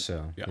 I guess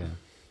so. Yeah.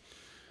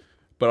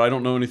 But I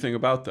don't know anything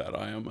about that.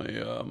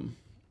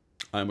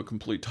 I'm a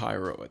complete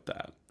tyro at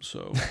that.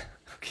 So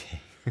Okay.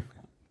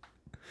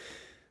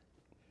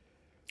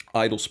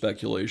 Idle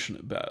speculation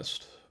at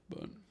best.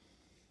 But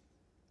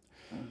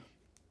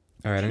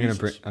all right,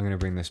 I'm gonna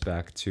bring this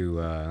back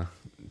to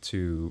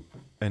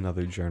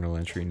another journal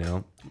entry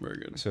now. Very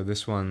good. So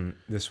this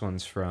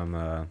one's from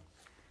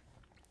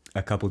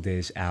a couple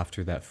days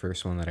after that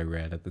first one that I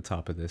read at the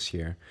top of this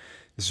here.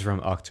 This is from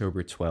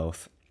October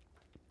 12th.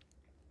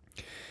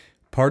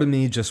 Part of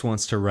me just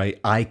wants to write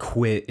 "I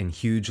quit" in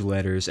huge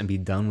letters and be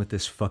done with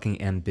this fucking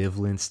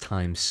ambivalence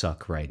time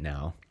suck right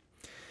now.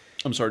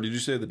 I'm sorry, did you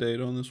say the date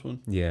on this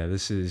one? Yeah,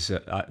 this is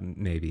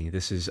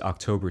this is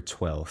October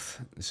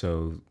 12th,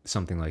 so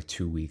something like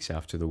 2 weeks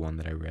after the one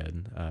that I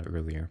read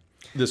earlier.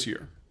 This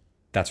year.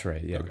 That's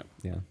right, yeah. Okay.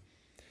 Yeah.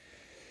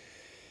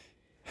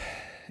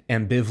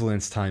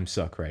 Ambivalence time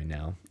suck right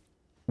now.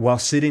 While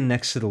sitting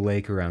next to the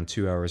lake around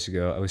 2 hours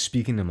ago, I was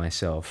speaking to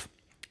myself.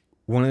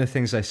 One of the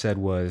things I said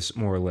was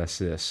more or less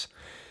this.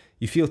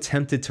 You feel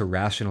tempted to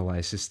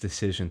rationalize this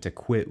decision to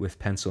quit with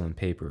pencil and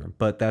paper,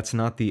 but that's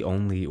not the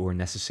only or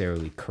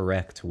necessarily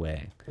correct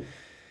way.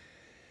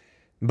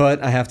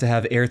 But I have to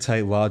have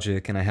airtight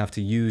logic, and I have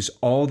to use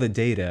all the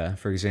data,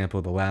 for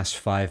example, the last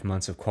 5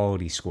 months of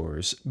quality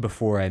scores,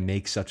 before I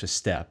make such a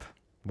step.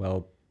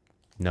 Well,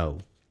 no.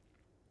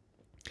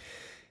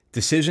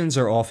 Decisions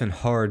are often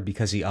hard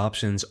because the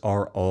options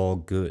are all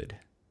good.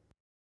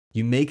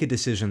 You make a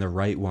decision the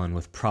right one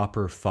with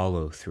proper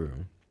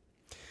follow-through.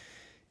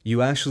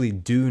 You actually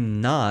do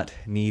not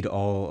need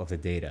all of the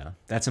data.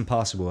 That's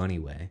impossible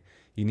anyway.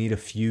 You need a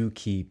few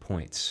key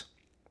points.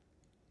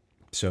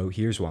 So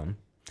here's one.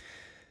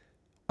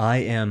 I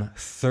am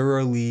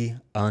thoroughly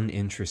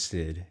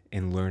uninterested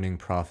in learning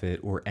Prophet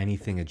or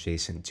anything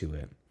adjacent to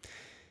it.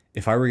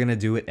 If I were going to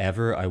do it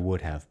ever, I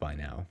would have by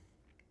now.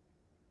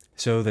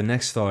 So the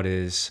next thought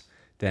is,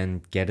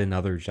 then get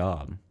another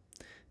job.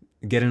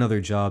 Get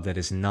another job that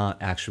is not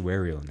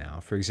actuarial now.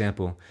 For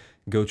example,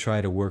 go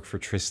try to work for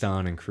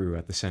Tristan and crew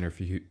at the Center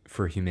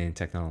for Humane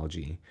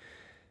Technology.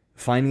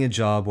 Finding a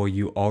job while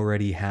you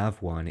already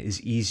have one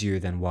is easier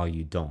than while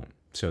you don't,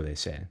 so they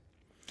say.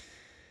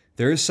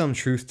 There is some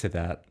truth to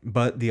that,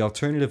 but the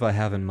alternative I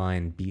have in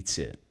mind beats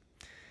it.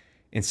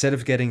 Instead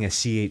of getting a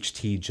CHT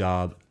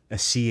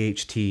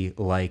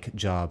like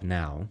job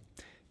now,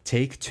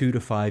 take 2 to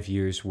 5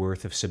 years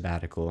worth of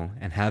sabbatical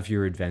and have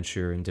your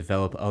adventure and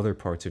develop other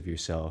parts of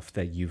yourself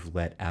that you've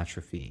let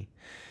atrophy.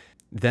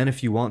 Then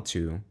if you want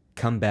to,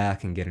 come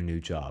back and get a new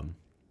job.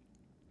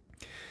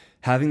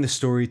 Having the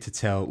story to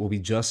tell will be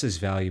just as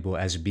valuable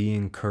as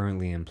being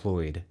currently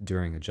employed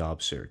during a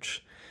job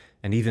search.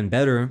 And even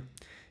better,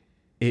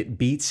 it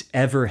beats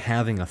ever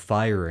having a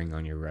firing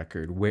on your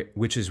record,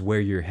 which is where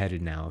you're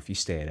headed now if you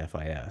stay at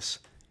FIS.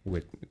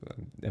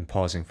 And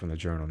pausing from the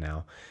journal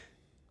now,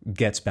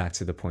 gets back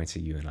to the points that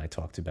you and I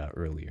talked about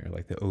earlier,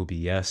 like the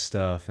OBS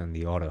stuff and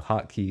the auto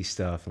hotkey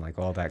stuff and like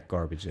all that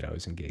garbage that I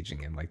was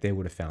engaging in. Like they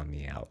would have found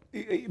me out.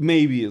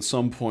 Maybe at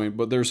some point,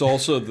 but there's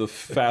also the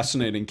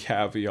fascinating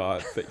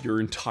caveat that your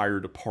entire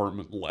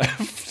department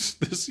left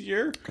this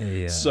year.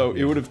 Yeah, so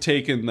it would have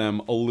taken them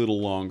a little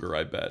longer,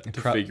 I bet,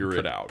 to figure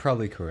it out.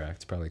 Probably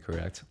correct.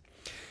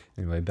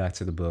 Anyway, back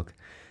to the book.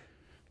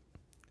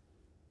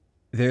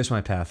 There's my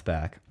path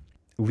back.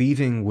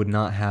 Leaving would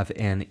not have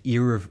an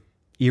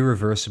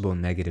irreversible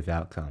negative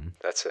outcome.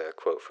 That's a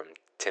quote from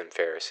Tim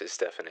Ferriss's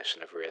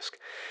definition of risk.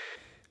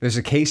 There's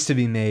a case to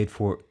be made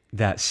for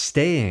that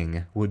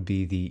staying would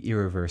be the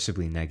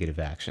irreversibly negative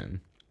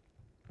action.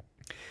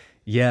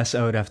 Yes,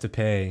 I would have to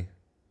pay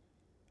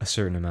a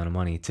certain amount of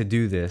money to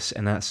do this,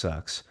 and that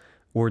sucks.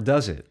 Or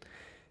does it?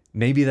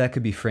 Maybe that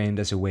could be framed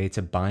as a way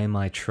to buy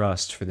my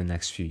trust for the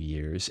next few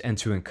years and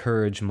to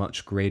encourage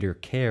much greater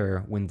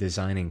care when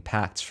designing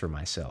pacts for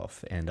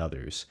myself and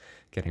others.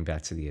 Getting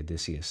back to the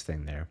Odysseus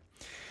thing there.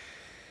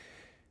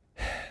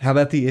 How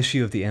about the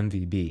issue of the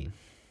MVB?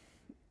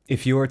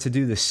 If you are to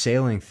do the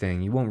sailing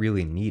thing, you won't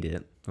really need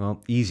it.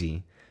 Well,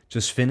 easy.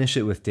 Just finish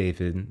it with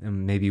David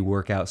and maybe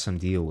work out some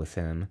deal with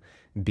him,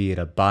 be it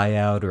a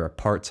buyout or a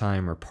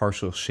part-time or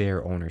partial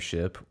share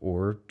ownership,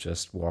 or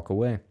just walk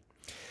away.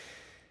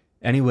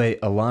 Anyway,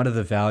 a lot of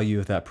the value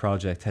of that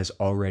project has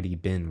already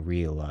been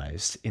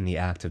realized in the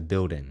act of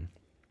building.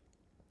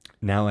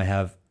 Now I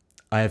have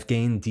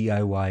gained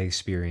DIY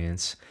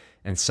experience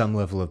and some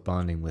level of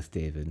bonding with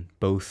David,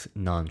 both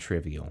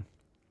non-trivial.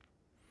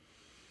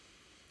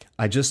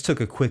 I just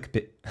took a quick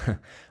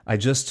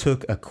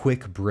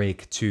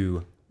break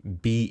to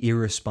be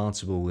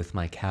irresponsible with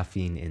my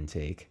caffeine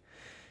intake,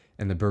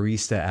 and the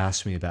barista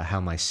asked me about how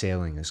my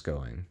sailing is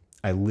going.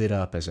 I lit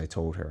up as I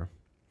told her.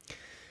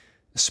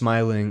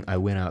 Smiling, I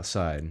went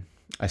outside.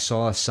 I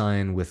saw a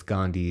sign with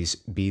Gandhi's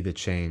 "Be the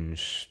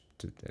Change,"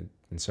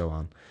 and so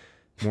on.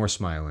 More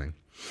smiling.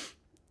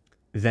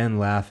 Then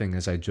laughing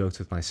as I joked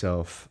with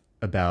myself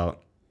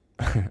about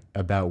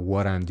about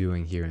what I'm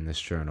doing here in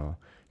this journal,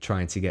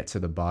 trying to get to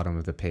the bottom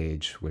of the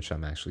page, which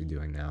I'm actually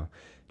doing now,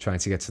 trying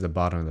to get to the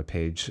bottom of the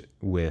page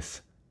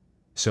with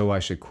 "So I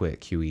should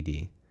quit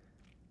QED."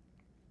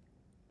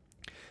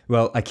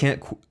 Well, I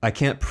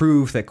can't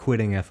prove that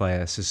quitting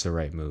FIS is the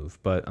right move,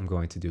 but I'm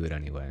going to do it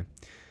anyway.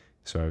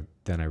 So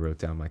then I wrote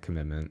down my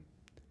commitment.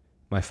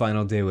 My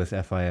final day with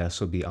FIS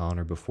will be on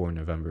or before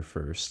November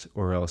 1st,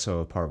 or else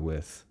I'll part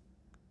with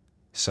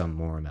some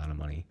more amount of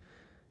money.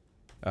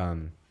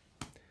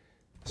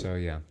 So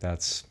yeah,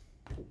 that's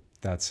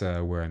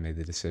where I made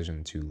the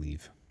decision to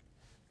leave.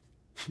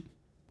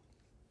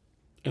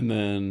 And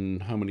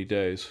then how many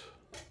days?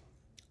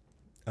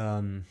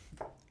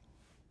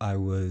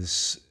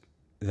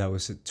 That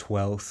was the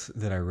 12th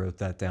that I wrote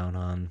that down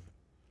on.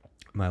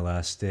 My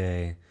last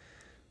day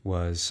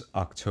was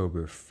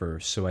October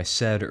 1st. So I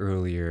said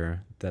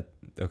earlier that,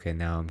 okay,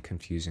 now I'm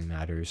confusing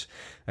matters.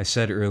 I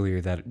said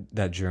earlier that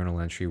that journal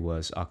entry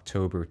was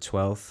October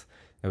 12th.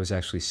 It was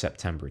actually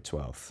September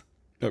 12th.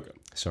 Okay.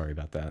 Sorry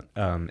about that.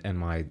 And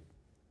my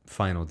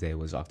final day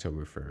was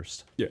October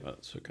 1st. Yeah,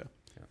 that's okay.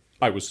 Yeah.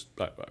 I was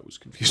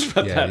confused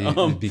about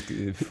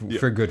that.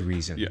 For good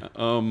reason. Yeah.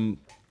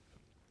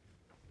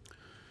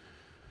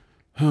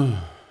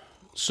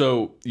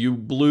 So you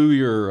blew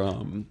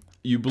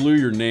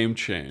your name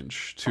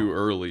change too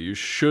early. You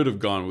should have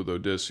gone with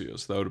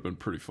Odysseus. That would have been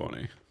pretty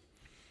funny.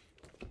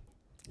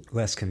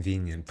 Less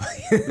convenient,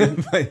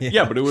 but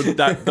yeah,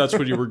 but that's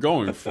what you were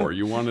going for.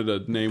 You wanted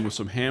a name with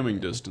some hamming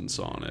distance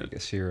on it. I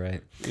guess you're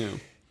right.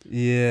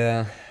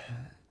 Yeah.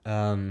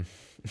 Yeah.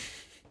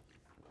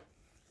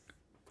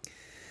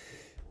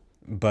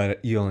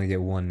 But you only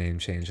get one name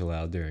change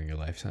allowed during your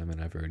lifetime,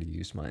 and I've already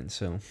used mine,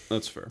 so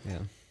that's fair. Yeah.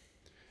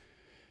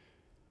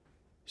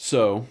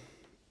 So,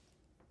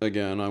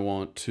 again, I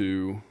want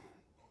to,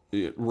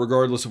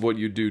 regardless of what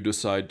you do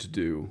decide to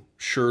do,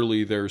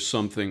 surely there's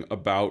something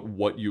about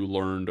what you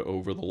learned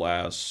over the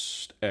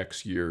last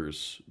X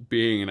years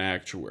being an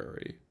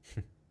actuary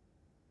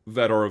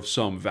that are of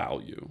some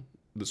value.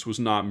 This was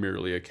not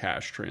merely a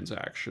cash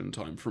transaction,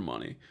 time for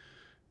money.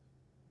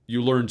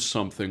 You learned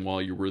something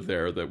while you were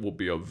there that will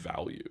be of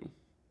value.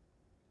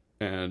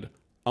 And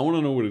I want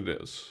to know what it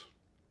is.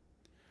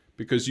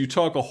 Because you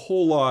talk a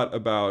whole lot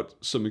about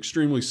some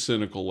extremely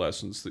cynical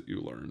lessons that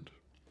you learned.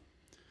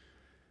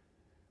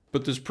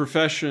 But this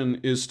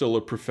profession is still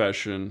a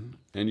profession,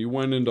 and you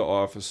went into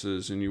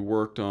offices, and you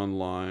worked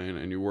online,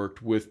 and you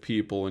worked with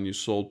people, and you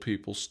sold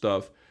people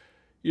stuff.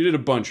 You did a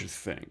bunch of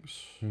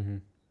things. Mm-hmm.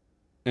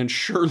 And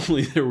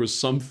surely there was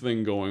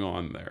something going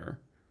on there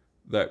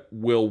that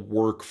will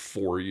work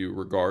for you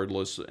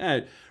regardless.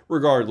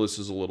 Regardless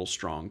is a little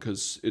strong,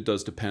 because it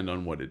does depend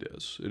on what it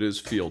is. It is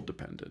field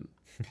dependent.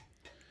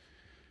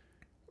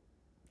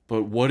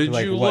 But what did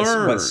you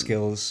learn? What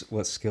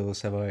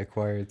skills have I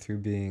acquired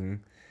through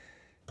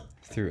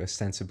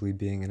ostensibly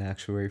being an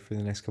actuary for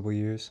the next couple of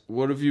years?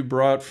 What have you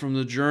brought from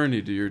the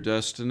journey to your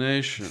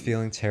destination?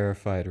 Feeling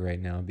terrified right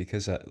now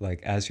because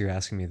as you're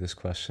asking me this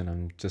question,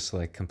 I'm just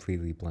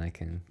completely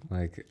blanking.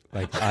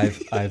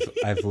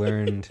 I've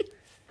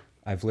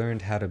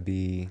learned how to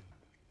be,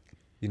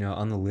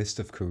 on the list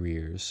of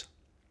careers,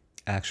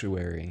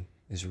 actuary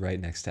is right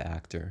next to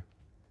actor,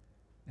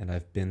 and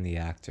I've been the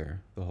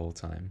actor the whole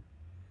time.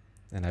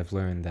 And I've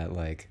learned that,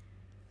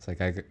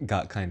 I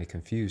got kind of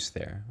confused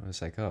there. I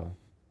was like, oh,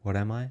 what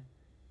am I?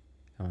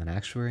 I'm an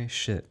actuary?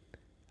 Shit. I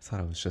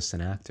thought I was just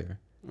an actor.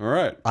 All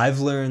right.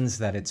 I've learned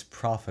that it's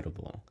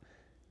profitable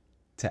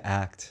to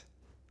act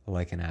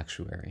like an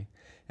actuary.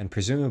 And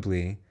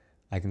presumably,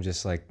 I can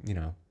just,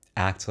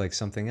 act like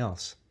something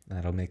else.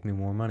 That'll make me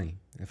more money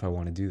if I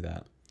want to do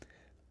that.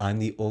 I'm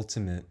the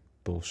ultimate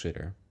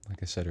bullshitter, like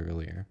I said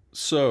earlier.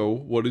 So,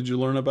 what did you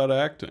learn about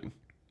acting?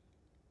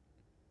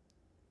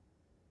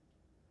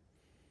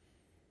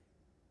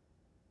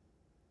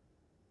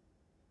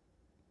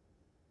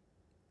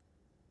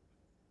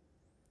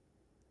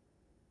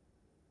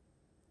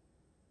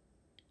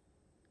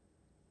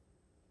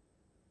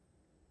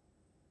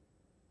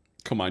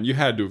 Come on, you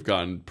had to have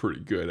gotten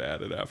pretty good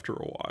at it after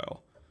a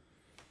while.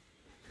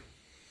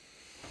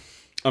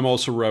 I'm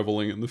also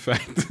reveling in the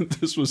fact that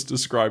this was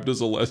described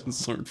as a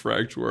lessons learned for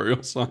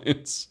actuarial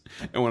science.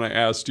 And when I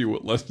asked you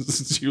what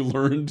lessons you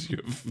learned, you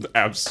have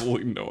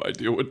absolutely no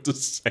idea what to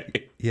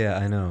say. Yeah,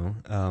 I know.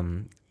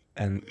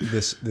 And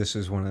this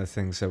is one of the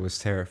things that was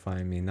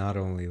terrifying me, not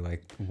only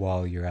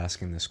while you're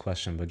asking this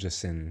question, but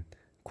just in,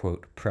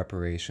 quote,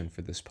 preparation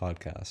for this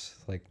podcast.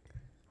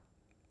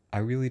 I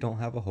really don't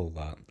have a whole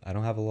lot. I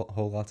don't have a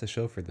whole lot to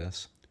show for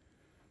this.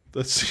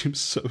 That seems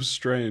so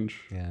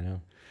strange. Yeah, I know.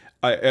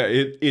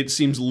 It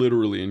seems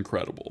literally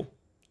incredible.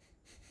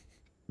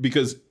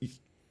 Because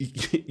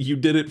you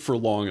did it for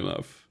long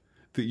enough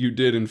that you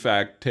did, in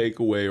fact, take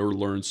away or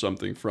learn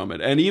something from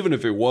it. And even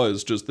if it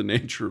was just the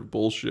nature of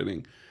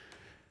bullshitting,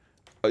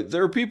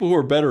 there are people who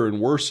are better and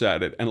worse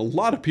at it, and a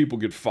lot of people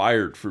get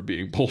fired for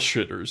being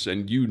bullshitters,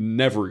 and you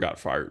never got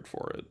fired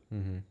for it.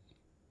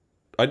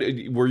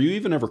 Were you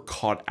even ever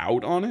caught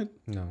out on it?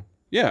 No.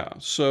 Yeah,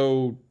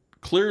 so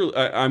clearly,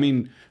 I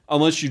mean,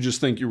 unless you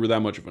just think you were that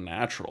much of a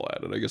natural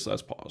at it, I guess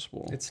that's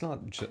possible. It's not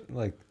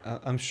like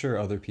I'm sure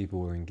other people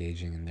were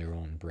engaging in their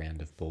own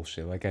brand of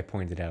bullshit. Like I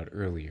pointed out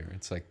earlier,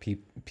 it's like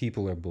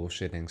people are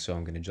bullshitting, so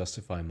I'm going to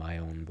justify my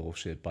own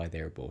bullshit by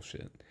their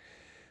bullshit.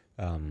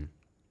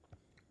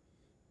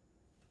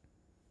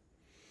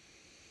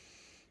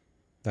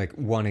 Like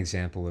one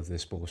example of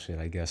this bullshit,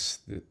 I guess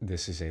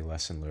this is a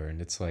lesson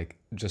learned. It's like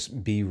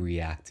just be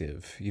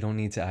reactive. You don't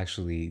need to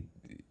actually,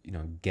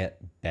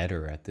 get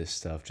better at this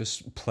stuff.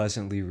 Just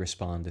pleasantly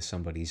respond to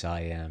somebody's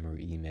IM or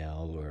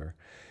email or,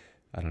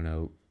 I don't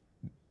know.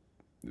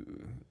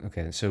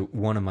 Okay, so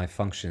one of my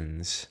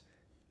functions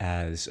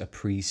as a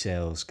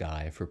pre-sales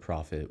guy for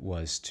Profit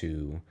was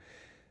to,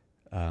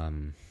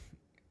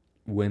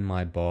 when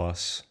my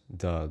boss,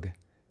 Doug,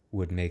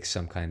 would make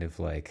some kind of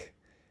like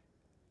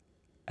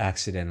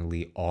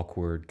accidentally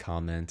awkward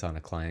comment on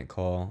a client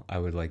call, I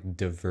would like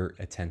divert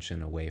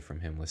attention away from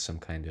him with some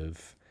kind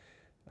of,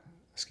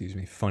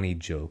 funny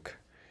joke,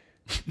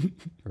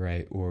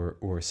 right?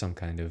 Or some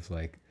kind of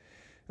like,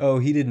 oh,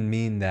 he didn't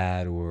mean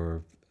that,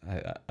 or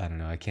I don't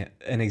know. I can't.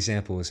 An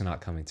example is not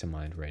coming to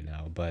mind right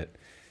now, but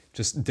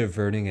just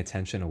diverting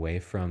attention away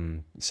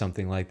from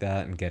something like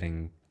that and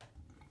getting,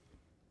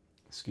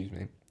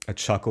 a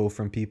chuckle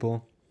from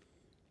people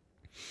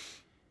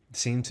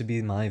seemed to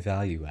be my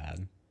value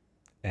add.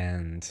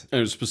 And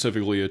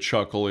specifically a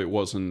chuckle, it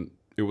wasn't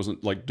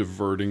like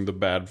diverting the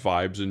bad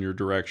vibes in your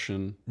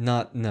direction.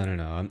 No.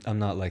 I'm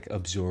not like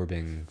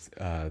absorbing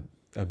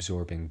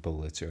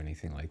bullets or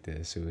anything like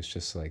this. It was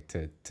just like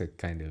to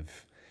kind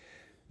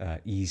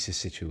of ease the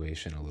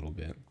situation a little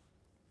bit.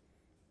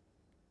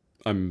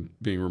 I'm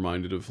being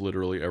reminded of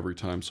literally every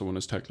time someone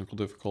has technical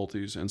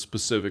difficulties, and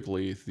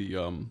specifically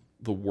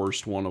the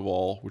worst one of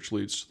all, which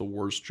leads to the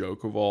worst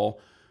joke of all,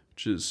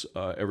 which is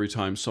every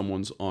time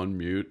someone's on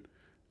mute.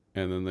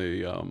 And then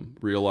they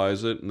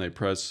realize it, and they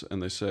press, and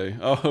they say,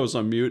 "Oh, I was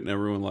on mute," and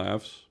everyone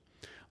laughs.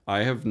 I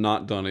have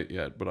not done it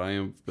yet, but I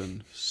have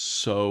been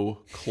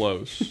so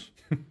close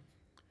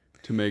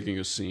to making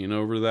a scene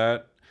over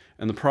that.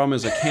 And the problem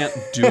is I can't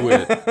do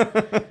it.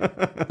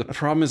 The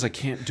problem is I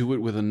can't do it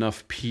with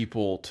enough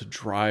people to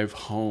drive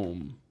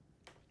home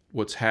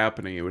what's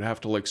happening. It would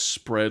have to like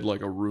spread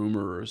like a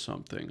rumor or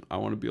something. I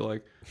want to be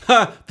like,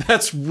 "Ha,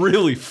 that's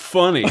really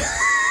funny."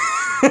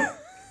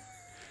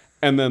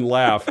 And then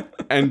laugh.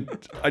 And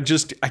I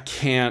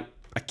can't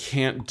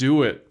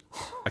do it.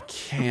 I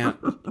can't.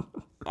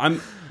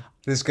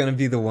 There's gonna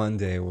be the one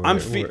day where I'm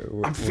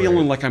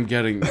feeling like I'm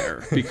getting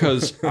there,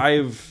 because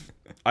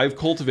I've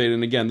cultivated,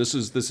 and again, this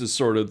is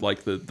sort of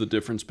like the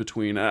difference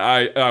between,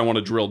 I want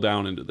to drill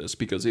down into this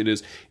because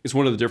it's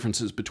one of the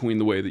differences between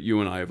the way that you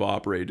and I have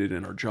operated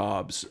in our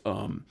jobs,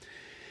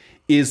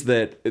 is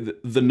that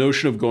the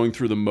notion of going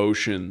through the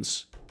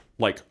motions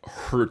like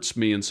hurts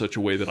me in such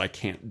a way that I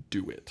can't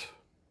do it.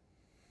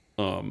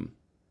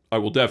 I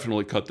will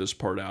definitely cut this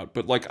part out,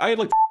 but like I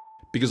like,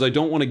 because I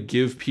don't want to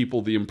give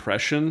people the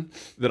impression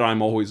that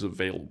I'm always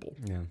available.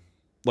 Yeah.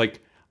 Like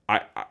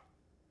I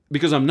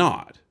because I'm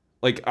not.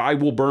 Like I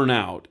will burn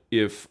out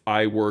if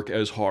I work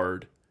as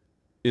hard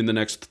in the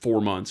next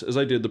 4 months as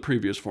I did the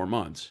previous 4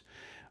 months.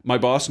 My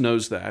boss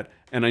knows that,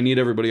 and I need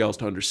everybody else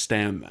to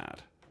understand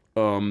that.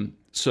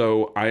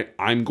 So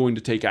I'm going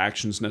to take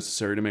actions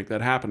necessary to make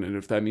that happen, and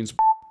if that means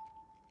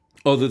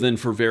other than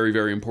for very,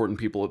 very important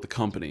people at the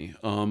company.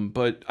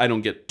 But I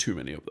don't get too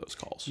many of those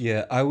calls.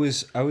 Yeah, I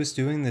was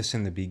doing this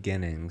in the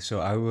beginning,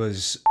 so I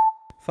was,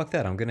 fuck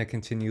that, I'm going to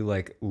continue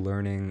like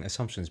learning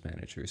Assumptions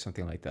Manager or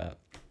something like that.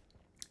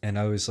 And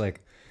I was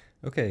like,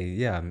 okay,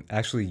 yeah, I'm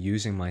actually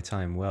using my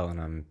time well, and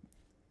I'm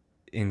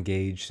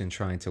engaged in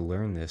trying to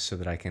learn this so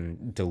that I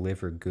can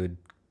deliver good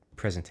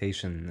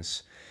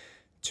presentations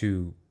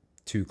to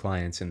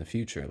clients in the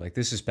future. Like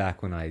this is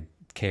back when I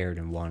cared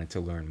and wanted to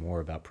learn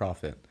more about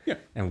Profit,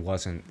 and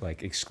wasn't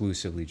like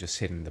exclusively just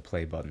hitting the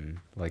play button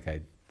like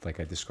I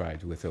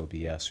described with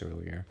OBS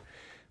earlier.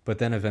 But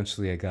then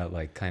eventually I got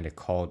like kind of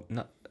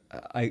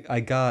I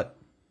got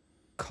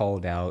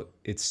called out.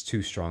 It's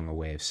too strong a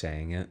way of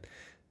saying it,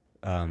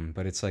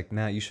 but it's like,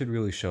 Matt, you should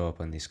really show up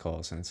on these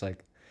calls. And it's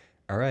like,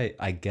 all right,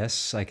 I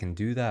guess I can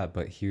do that,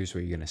 but here's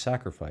what you're going to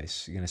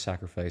sacrifice. You're going to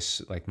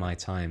sacrifice like my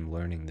time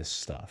learning this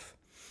stuff.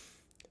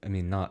 I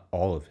mean, not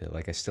all of it.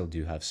 Like I still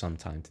do have some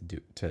time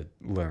to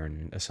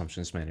learn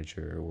Assumptions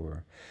Manager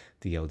or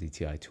the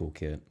LDTI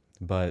toolkit.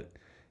 But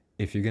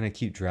if you're going to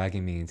keep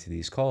dragging me into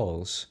these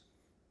calls,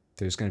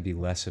 there's going to be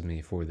less of me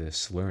for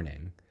this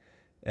learning.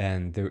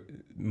 And there,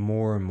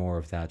 more and more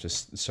of that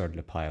just started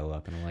to pile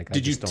up. And I'm like,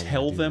 did you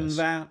tell them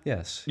that?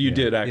 Yes. You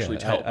did actually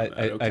tell them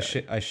that.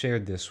 Okay. I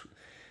shared this.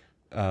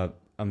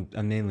 I'm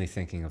mainly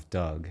thinking of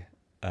Doug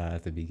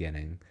at the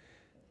beginning.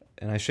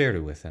 And I shared it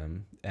with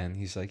him, and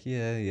he's like,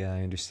 yeah,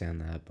 I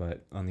understand that.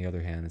 But on the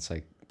other hand, it's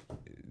like,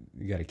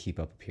 you got to keep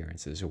up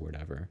appearances or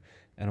whatever.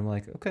 And I'm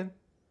like, okay,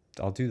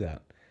 I'll do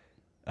that.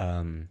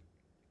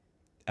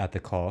 at the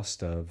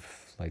cost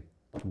of like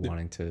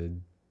wanting to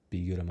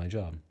be good at my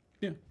job.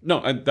 Yeah.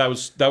 No, and that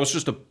was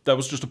just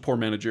a poor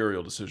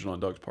managerial decision on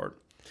Doug's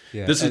part.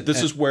 Yeah, This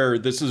is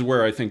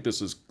where I think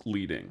this is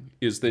leading,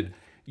 is that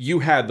you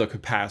had the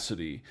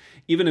capacity,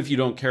 even if you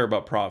don't care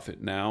about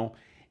profit now,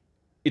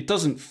 it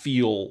doesn't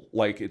feel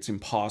like it's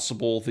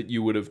impossible that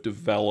you would have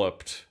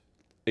developed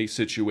a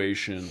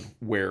situation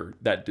where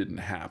that didn't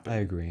happen. I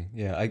agree.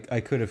 Yeah, I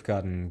could have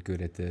gotten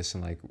good at this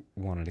and like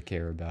wanted to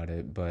care about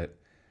it, but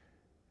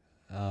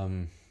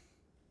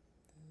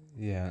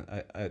yeah,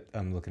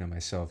 I'm looking at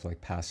myself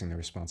like passing the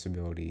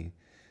responsibility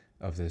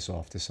of this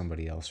off to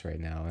somebody else right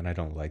now, and I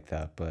don't like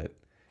that, but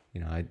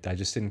you know, I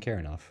just didn't care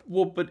enough.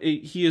 Well, but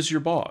he is your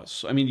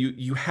boss. I mean,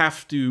 you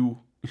have to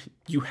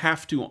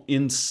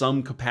in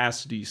some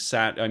capacity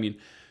I mean,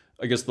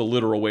 I guess the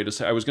literal way to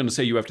say, I was going to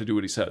say you have to do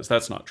what he says.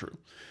 That's not true.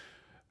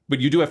 But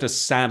you do have to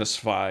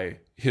satisfy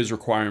his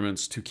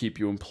requirements to keep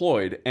you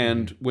employed.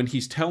 And when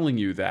he's telling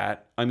you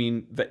that, I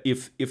mean, that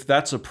if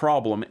that's a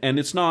problem, and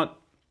it's not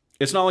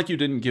like you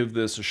didn't give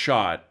this a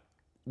shot,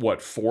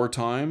 4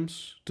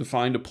 times to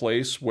find a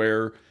place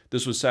where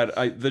this was sad.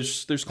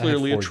 There's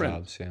clearly a trend.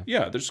 Jobs, yeah.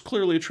 Yeah, there's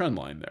clearly a trend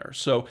line there.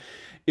 So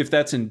if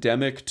that's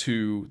endemic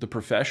to the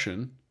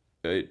profession,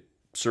 it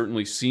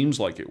certainly seems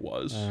like it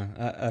was.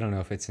 I don't know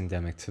if it's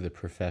endemic to the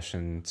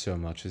profession so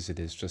much as it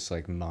is just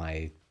like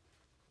my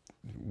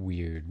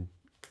weird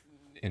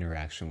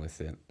interaction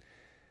with it.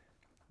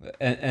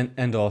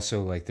 And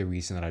also like the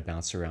reason that I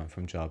bounce around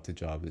from job to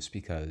job is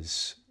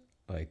because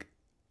like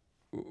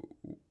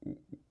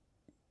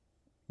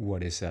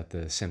what is that,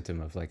 the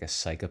symptom of like a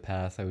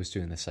psychopath? I was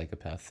doing the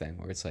psychopath thing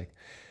where it's like,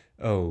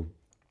 oh,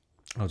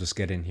 I'll just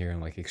get in here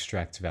and like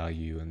extract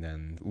value and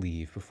then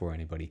leave before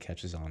anybody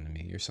catches on to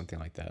me or something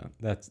like that.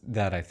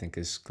 That I think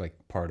is like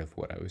part of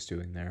what I was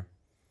doing there.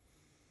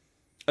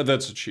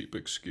 That's a cheap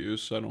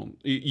excuse. I don't.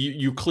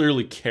 You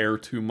clearly care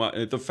too much.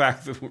 The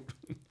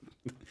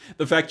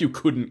fact you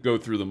couldn't go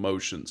through the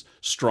motions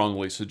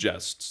strongly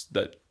suggests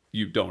that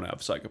you don't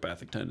have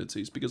psychopathic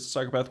tendencies, because the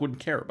psychopath wouldn't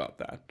care about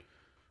that.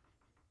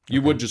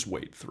 You would just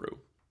wade through.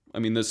 I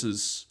mean, this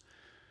is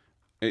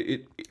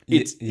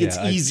it's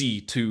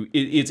easy to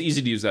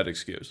use that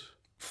excuse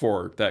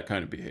for that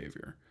kind of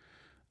behavior.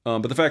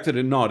 But the fact that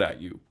it gnawed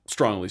at you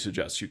strongly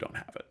suggests you don't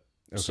have it.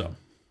 Okay. So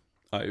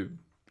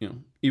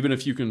even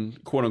if you can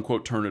quote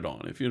unquote turn it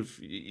on, if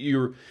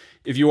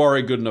you are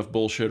a good enough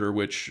bullshitter,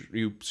 which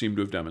you seem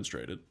to have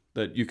demonstrated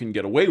that you can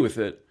get away with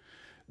it,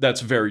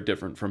 that's very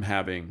different from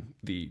having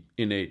the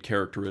innate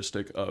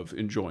characteristic of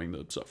enjoying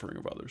the suffering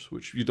of others,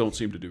 which you don't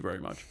seem to do very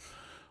much.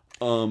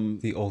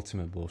 The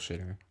ultimate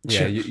bullshitter.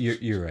 Yeah,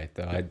 you're right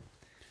though. Yeah.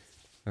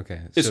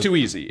 Okay, it's too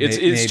easy.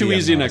 It's too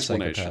easy an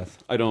explanation.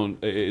 I don't.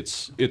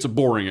 It's a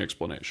boring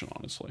explanation,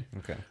 honestly.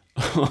 Okay.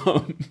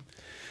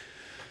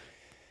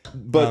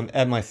 But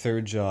at my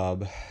third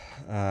job,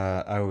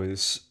 I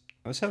was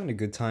having a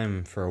good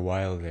time for a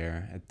while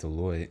there at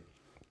Deloitte,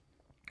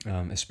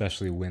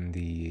 especially when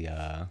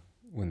the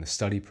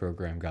study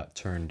program got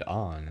turned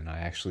on and I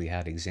actually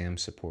had exam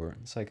support.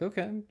 It's like,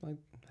 okay, I'm like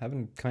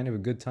having kind of a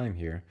good time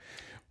here.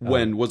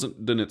 When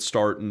didn't it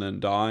start and then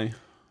die?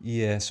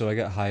 Yeah, so I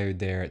got hired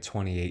there at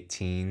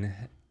 2018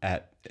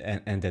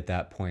 and at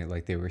that point,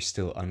 like they were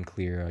still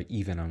unclear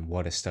even on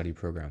what a study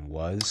program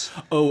was.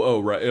 Oh,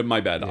 right. My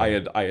bad. Yeah.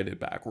 I had it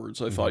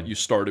backwards. I thought you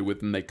started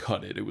with and they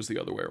cut it. It was the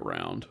other way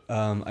around.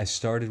 I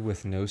started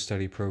with no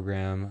study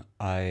program.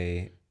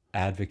 I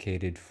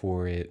advocated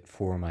for it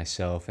for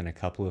myself and a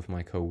couple of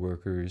my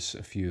coworkers,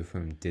 a few of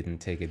whom didn't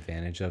take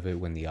advantage of it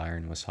when the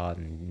iron was hot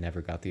and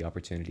never got the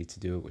opportunity to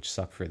do it, which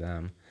sucked for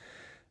them.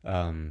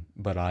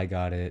 But I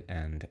got it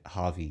and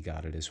Javi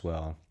got it as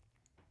well.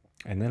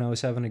 And then I was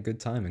having a good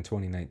time in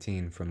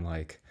 2019 from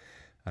like,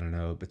 I don't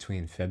know,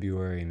 between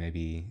February,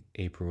 maybe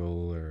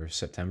April or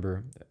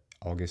September,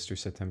 August or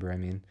September, I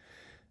mean.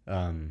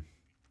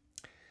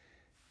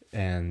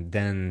 And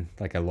then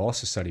like I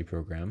lost a study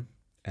program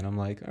and I'm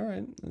like, all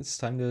right, it's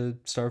time to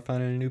start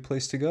finding a new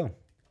place to go.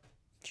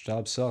 This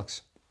job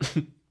sucks.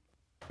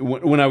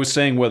 When I was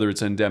saying whether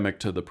it's endemic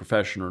to the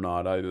profession or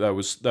not,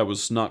 that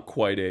was not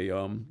quite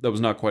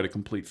a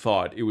complete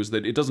thought. It was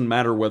that it doesn't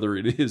matter whether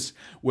it is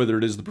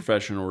the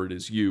profession or it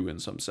is you in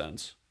some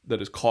sense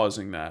that is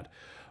causing that.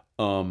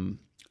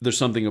 There's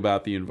something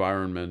about the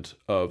environment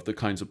of the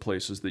kinds of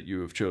places that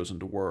you have chosen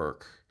to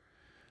work,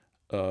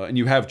 and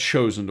you have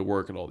chosen to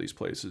work at all these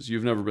places.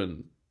 You've never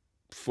been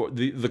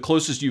the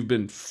closest you've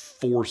been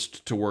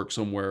forced to work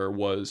somewhere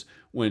was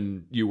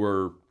when you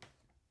were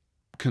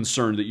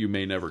concerned that you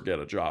may never get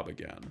a job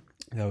again.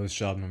 That was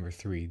job number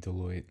 3,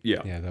 Deloitte.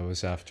 Yeah, that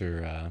was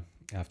after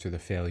the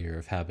failure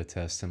of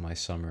Habitest and my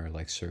summer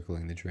like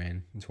circling the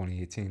drain in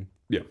 2018.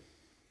 Yeah.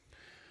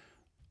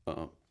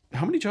 How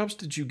many jobs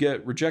did you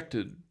get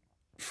rejected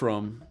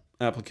from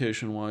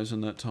application-wise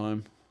in that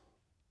time?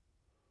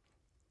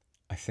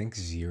 I think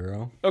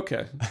 0.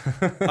 Okay.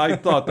 I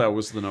thought that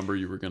was the number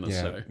you were going to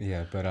say.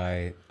 Yeah, but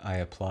I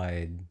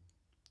applied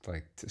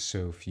like to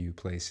so few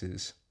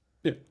places.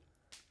 Yeah.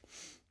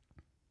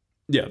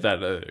 Yeah,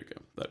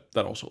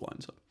 that also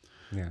lines up.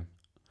 Yeah.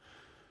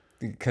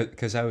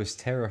 Because I was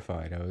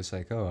terrified. I was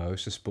like, oh, I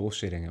was just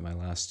bullshitting at my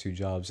last two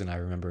jobs, and I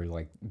remember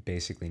like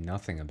basically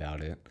nothing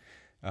about it.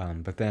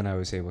 But then I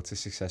was able to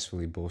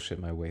successfully bullshit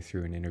my way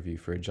through an interview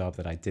for a job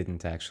that I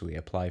didn't actually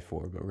apply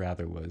for, but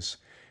rather was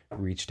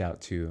reached out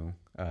to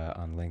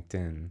on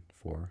LinkedIn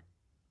for.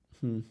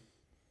 Hmm.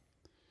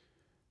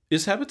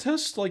 Is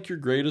Habitus like your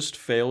greatest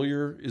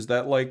failure? Is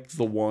that like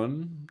the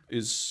one?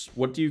 Is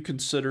what do you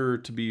consider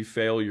to be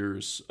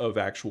failures of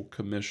actual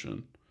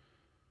commission?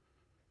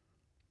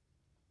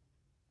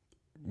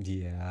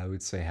 Yeah, I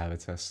would say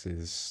Habitus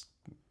is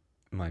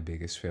my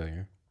biggest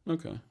failure.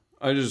 Okay.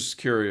 I just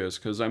curious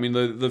because I mean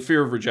the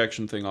fear of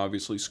rejection thing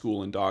obviously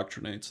school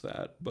indoctrinates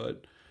that,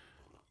 but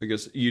I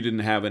guess you didn't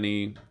have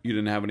any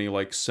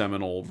like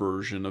seminal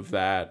version of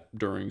that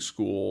during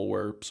school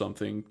where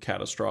something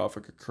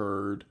catastrophic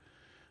occurred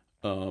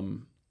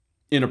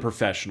in a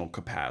professional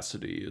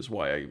capacity is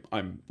why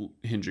I'm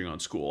hinging on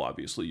school.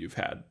 Obviously, you've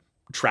had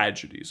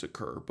tragedies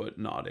occur, but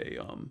not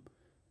a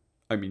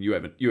I mean, you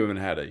haven't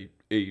had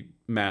a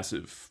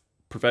massive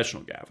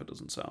professional gaffe. It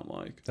doesn't sound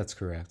like. That's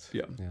correct.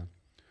 Yeah, Yeah.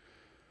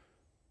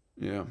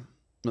 yeah.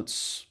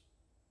 That's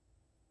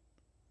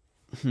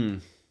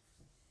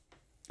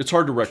it's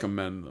hard to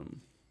recommend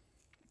them,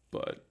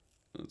 but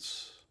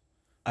it's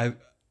I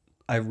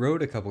I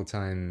wrote a couple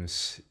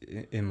times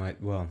in my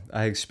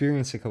I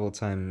experienced a couple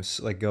times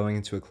like going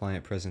into a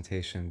client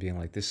presentation being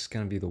like this is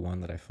going to be the one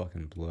that I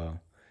fucking blow.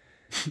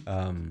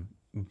 Um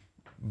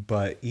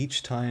but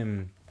each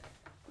time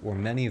or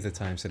many of the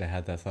times that I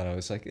had that thought I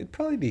was like it'd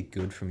probably be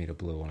good for me to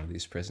blow one of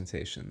these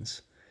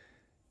presentations.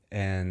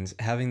 And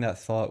having that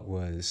thought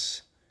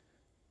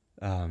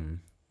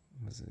um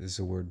is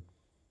the word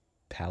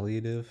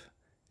palliative?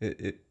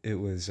 It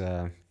was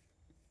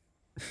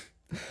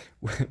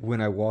when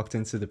I walked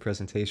into the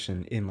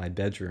presentation in my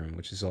bedroom,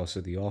 which is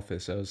also the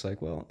office, I was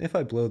like, well, if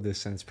I blow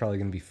this, then it's probably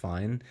going to be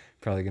fine,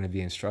 probably going to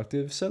be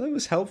instructive. So that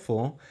was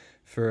helpful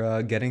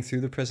for getting through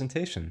the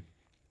presentation.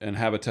 and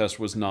Habitus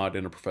was not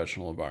in a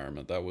professional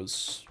environment. That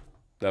was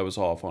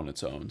off on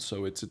its own.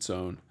 So it's its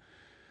own.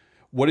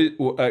 What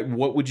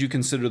would you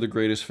consider the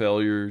greatest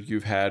failure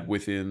you've had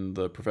within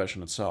the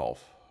profession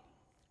itself?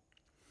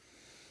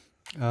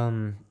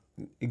 Um,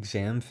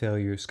 Exam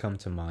failures come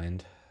to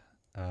mind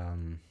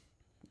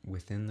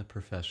within the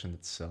profession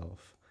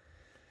itself.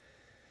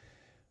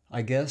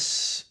 I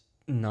guess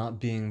not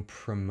being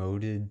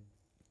promoted,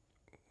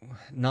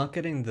 not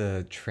getting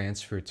the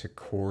transfer to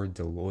core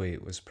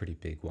Deloitte was a pretty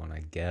big one, I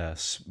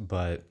guess.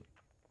 But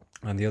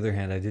on the other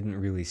hand, I didn't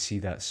really see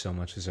that so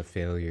much as a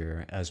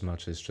failure as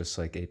much as just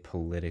like a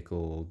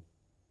political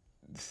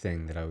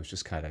thing that I was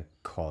just kind of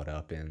caught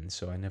up in.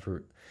 So I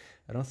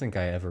don't think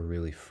I ever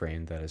really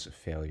framed that as a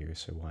failure.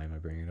 So why am I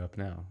bringing it up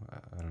now?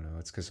 I don't know.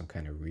 It's because I'm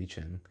kind of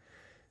reaching.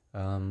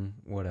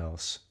 What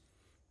else?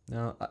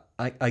 No,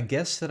 I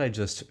guess that I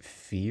just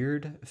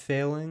feared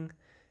failing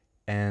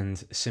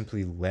and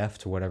simply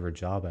left whatever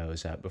job I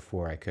was at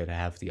before I could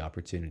have the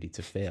opportunity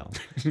to fail.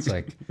 It's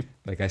like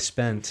I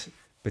spent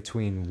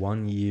between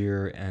 1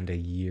 year and a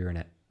year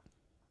and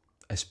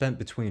I spent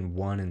between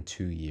 1 and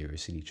 2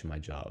 years at each of my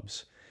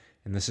jobs.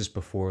 And this is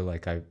before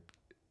like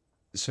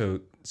so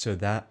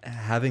that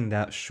having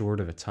that short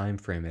of a time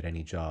frame at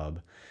any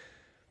job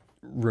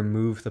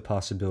remove the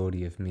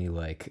possibility of me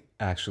like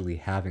actually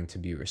having to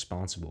be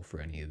responsible for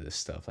any of this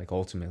stuff, like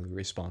ultimately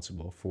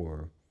responsible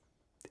for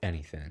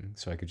anything.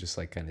 So I could just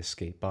like kind of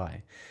skate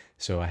by.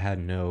 So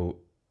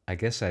I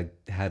guess I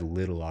had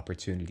little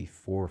opportunity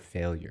for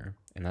failure,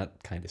 and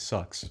that kind of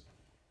sucks.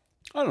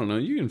 I don't know.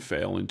 You can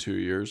fail in 2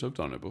 years. I've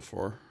done it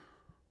before.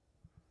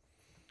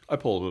 I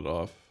pulled it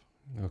off.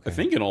 Okay. I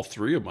think in all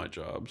three of my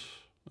jobs,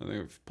 I think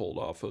I've pulled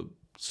off a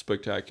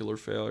spectacular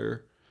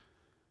failure.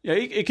 Yeah,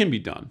 it can be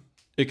done.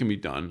 It can be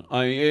done.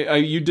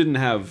 You didn't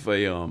have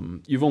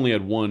you've only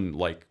had one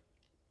like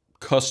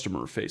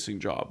customer facing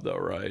job though,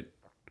 right?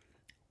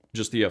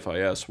 Just the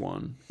FIS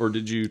one, or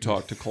did you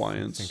talk to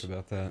clients? Think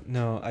about that.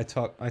 No, I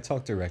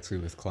talk directly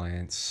with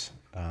clients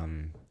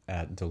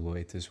at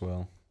Deloitte as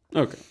well.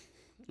 Okay,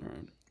 all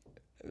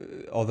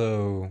right.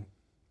 Although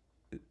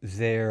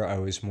there I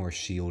was more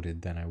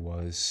shielded than I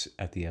was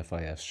at the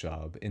FIS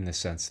job in the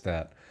sense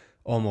that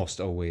almost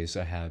always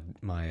I had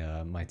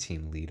my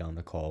team lead on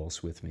the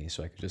calls with me,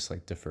 so I could just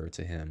like defer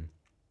to him.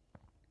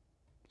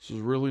 This is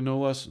really no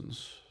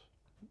lessons.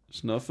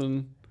 It's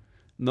nothing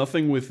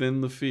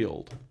within the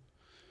field.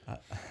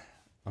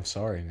 I'm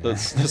sorry, man.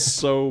 That's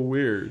so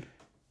weird.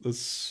 That's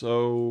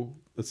so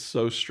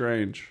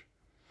strange.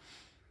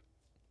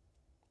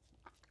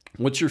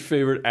 What's your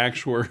favorite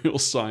actuarial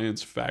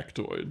science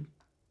factoid?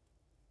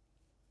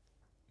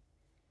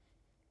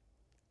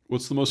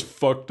 What's the most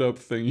fucked up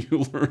thing you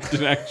learned in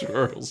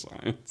actuarial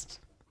science?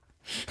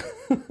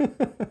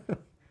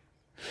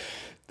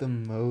 The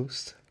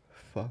most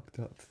fucked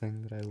up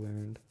thing that I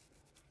learned.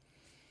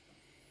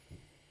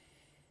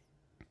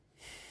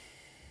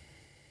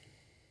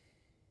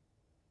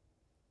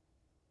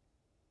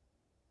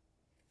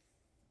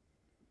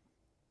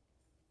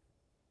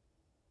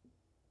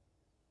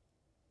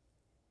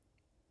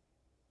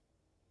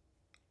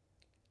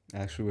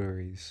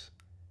 Actuaries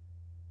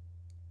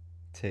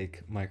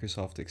take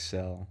Microsoft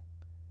Excel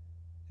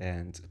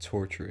and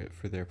torture it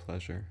for their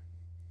pleasure.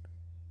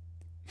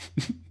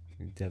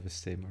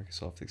 Devastate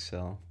Microsoft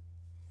Excel.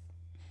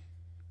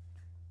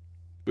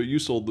 But you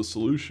sold the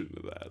solution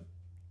to that.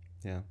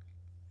 Yeah.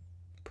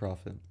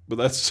 Profit. But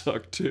that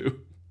sucked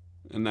too.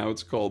 And now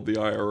it's called the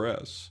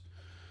IRS.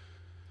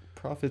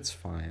 Profit's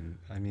fine.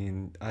 I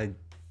mean,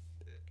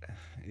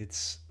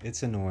 it's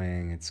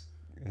annoying.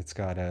 It's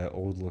got a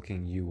old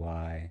looking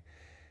UI.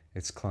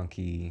 It's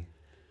clunky.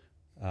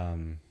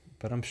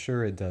 But I'm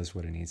sure it does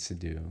what it needs to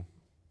do.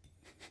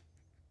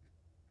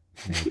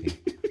 Maybe.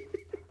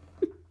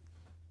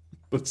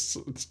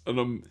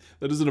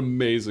 That is an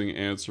amazing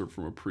answer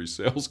from a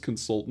pre-sales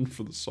consultant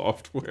for the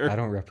software. I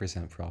don't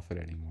represent Profit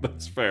anymore.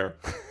 That's fair.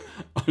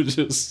 I'm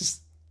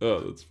just...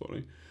 Oh, that's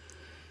funny.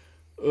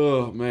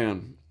 Oh,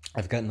 man.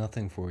 I've got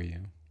nothing for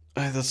you.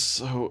 That's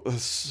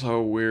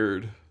so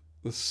weird.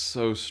 That's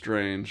so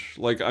strange.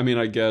 Like, I mean,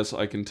 I guess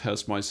I can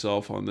test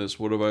myself on this.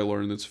 What have I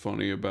learned that's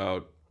funny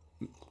about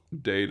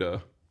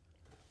data?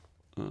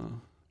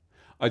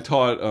 I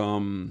taught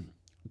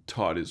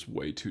is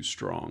way too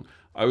strong.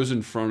 I was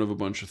in front of a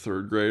bunch of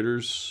third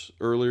graders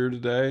earlier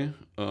today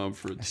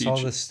for a I saw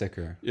this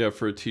sticker. Yeah,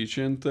 for a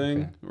teach-in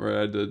thing where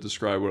I had to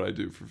describe what I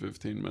do for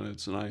 15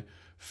 minutes, and I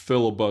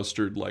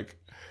filibustered like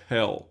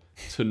hell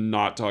to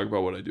not talk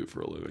about what I do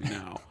for a living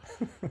now.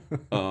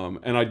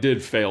 And I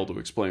did fail to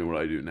explain what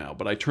I do now,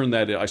 but I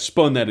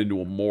spun that into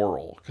a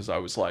moral because I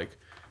was like,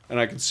 and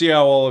I can see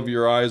how all of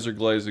your eyes are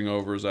glazing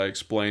over as I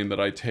explain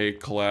that I take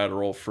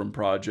collateral from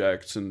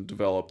projects and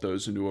develop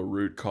those into a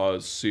root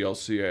cause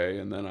CLCA,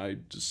 and then I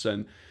just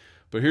send.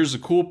 But here's the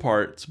cool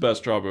part: it's the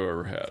best job I've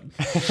ever had.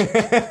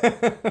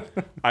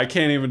 I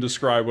can't even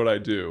describe what I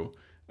do,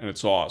 and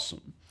it's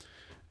awesome.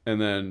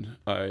 And then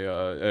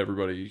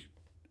everybody,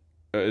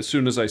 as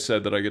soon as I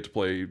said that I get to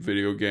play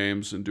video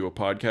games and do a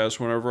podcast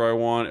whenever I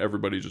want,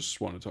 everybody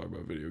just wanted to talk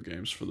about video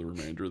games for the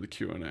remainder of the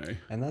Q&A.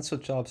 And that's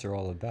what jobs are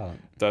all about.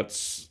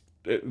 That's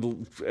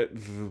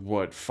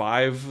what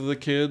 5 of the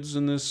kids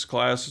in this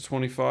class of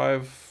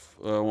 25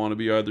 want to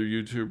be either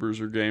YouTubers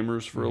or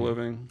gamers for a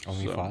living.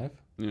 Only 5?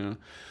 Yeah.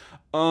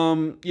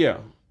 Yeah.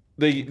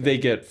 They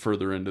get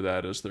further into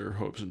that as their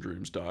hopes and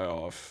dreams die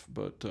off.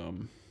 But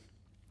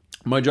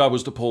my job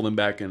was to pull them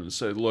back in and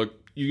say, look,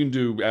 you can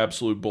do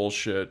absolute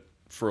bullshit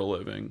for a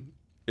living.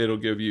 It'll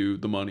give you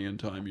the money and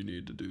time you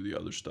need to do the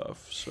other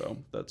stuff. So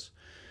that's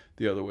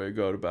the other way to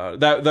go about it.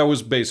 That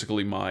was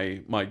basically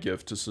my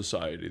gift to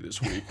society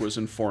this week, was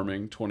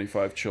informing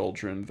 25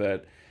 children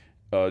that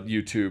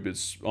YouTube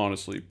is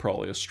honestly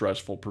probably a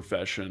stressful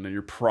profession, and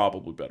you're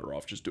probably better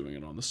off just doing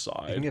it on the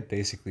side. You can get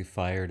basically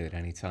fired at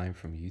any time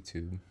from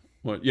YouTube.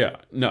 Well, yeah,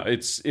 no,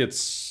 it's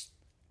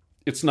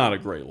not a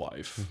great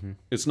life. Mm-hmm.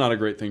 It's not a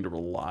great thing to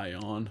rely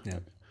on. Yeah.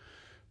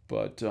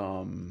 But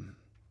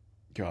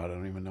God, I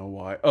don't even know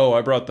why. Oh,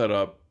 I brought that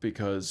up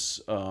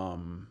because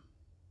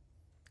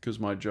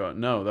my job.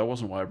 No, that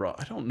wasn't why I brought.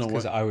 I don't know.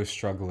 Because I was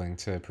struggling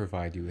to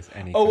provide you with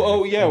any.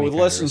 With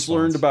lessons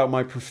learned about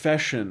my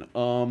profession.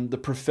 The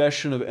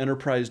profession of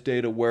enterprise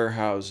data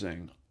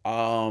warehousing.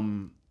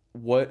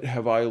 What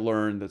have I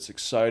learned that's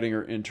exciting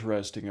or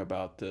interesting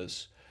about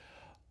this?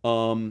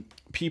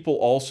 People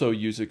also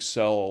use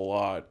Excel a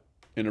lot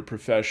in a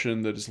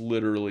profession that is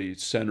literally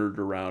centered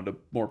around a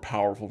more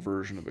powerful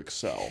version of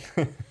Excel.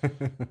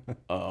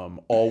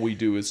 All we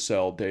do is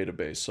sell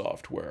database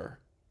software,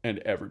 and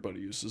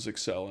everybody uses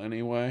Excel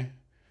anyway.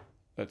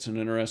 That's an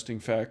interesting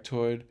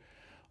factoid.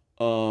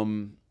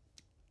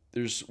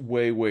 There's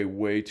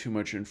way too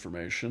much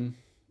information,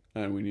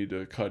 and we need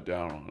to cut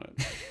down on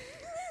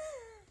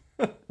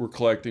it. We're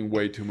collecting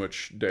way too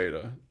much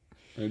data.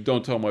 And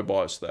don't tell my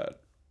boss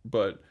that,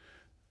 but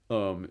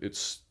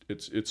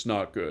it's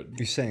not good.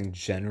 You're saying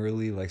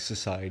generally, like,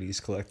 society's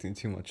collecting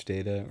too much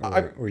data,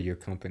 or your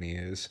company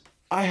is?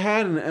 I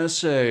had an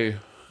essay,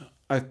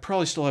 I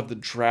probably still have the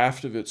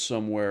draft of it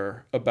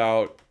somewhere,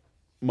 about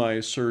my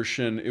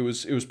assertion. It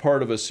was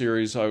part of a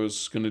series I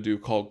was going to do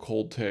called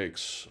Cold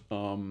Takes.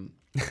 One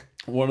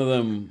of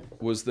them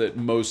was that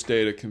most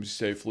data can be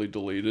safely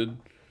deleted.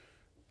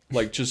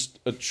 Like, just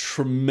a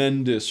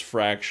tremendous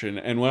fraction.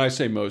 And when I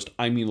say most,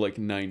 I mean like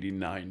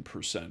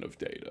 99% of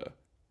data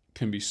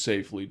can be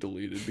safely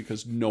deleted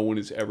because no one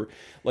is ever,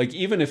 like,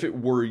 even if it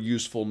were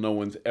useful, no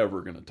one's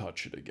ever going to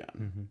touch it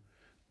again.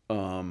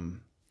 Mm-hmm.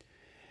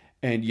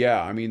 And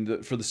yeah, I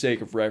mean, for the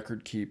sake of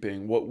record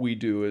keeping, what we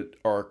do at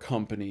our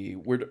company,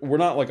 we're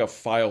not like a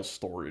file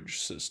storage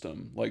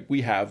system. Like,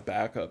 we have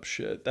backup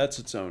shit. That's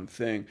its own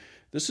thing.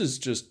 This is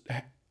just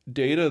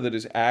data that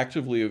is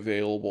actively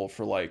available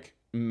for like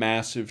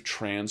massive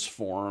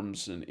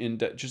transforms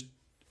and just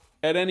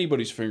at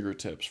anybody's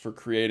fingertips for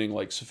creating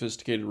like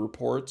sophisticated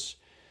reports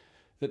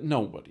that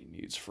nobody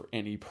needs for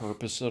any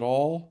purpose at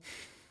all.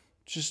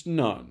 Just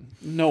none.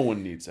 No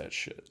one needs that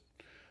shit.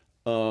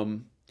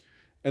 And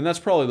that's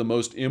probably the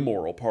most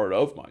immoral part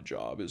of my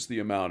job, is the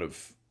amount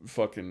of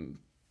fucking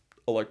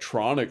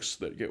electronics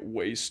that get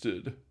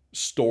wasted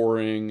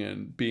storing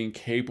and being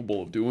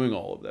capable of doing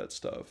all of that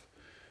stuff.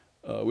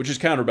 which is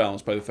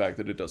counterbalanced by the fact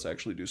that it does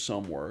actually do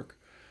some work.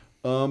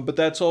 But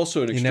that's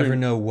also an You extreme... never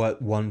know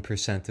what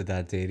 1% of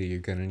that data you're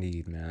gonna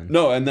need, man.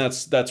 No, and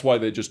that's why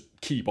they just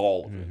keep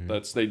all of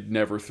it. They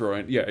never throw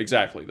in. Yeah,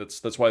 exactly.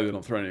 That's why they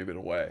don't throw any of it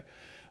away.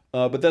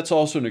 But that's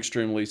also an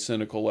extremely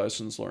cynical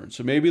lessons learned.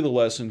 So maybe the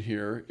lesson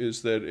here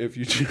is that if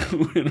you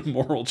do an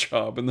immoral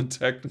job in the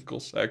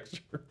technical sector,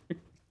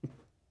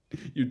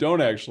 you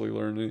don't actually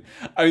learn anything.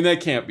 I mean,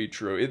 that can't be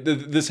true.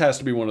 This has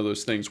to be one of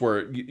those things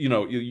where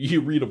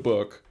you read a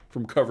book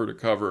from cover to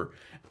cover,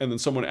 and then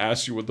someone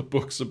asks you what the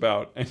book's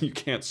about, and you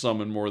can't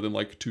summon more than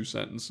like 2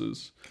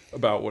 sentences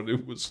about what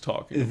it was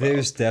talking about.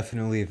 There's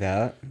definitely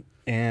that.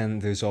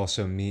 And there's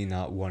also me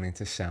not wanting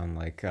to sound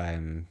like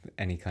I'm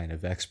any kind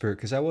of expert,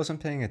 because I wasn't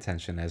paying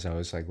attention as I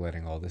was like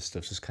letting all this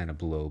stuff just kind of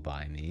blow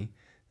by me.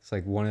 It's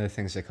like one of the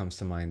things that comes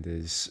to mind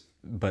is,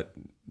 but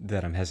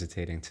that I'm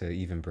hesitating to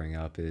even bring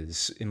up,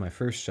 is in my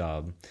first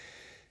job,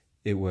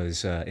 it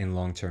was in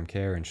long-term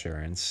care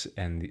insurance,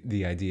 and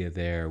the idea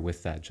there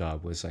with that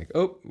job was like,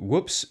 oh,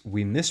 whoops,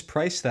 we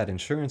mispriced that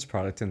insurance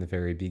product in the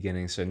very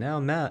beginning, so now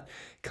Matt,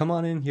 come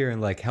on in here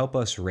and like help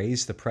us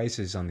raise the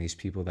prices on these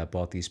people that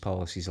bought these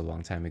policies a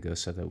long time ago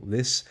so that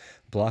this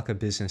block of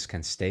business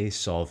can stay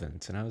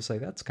solvent. And I was like,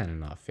 that's kind of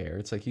not fair.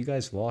 It's like, you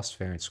guys lost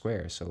fair and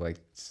square, so like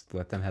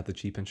let them have the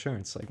cheap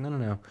insurance. Like,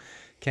 no,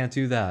 can't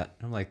do that.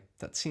 I'm like,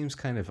 that seems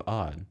kind of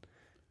odd.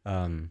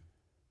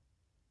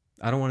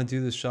 I don't want to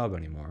do this job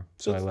anymore,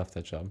 so I left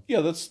that job. Yeah,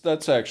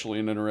 that's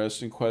actually an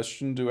interesting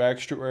question. Do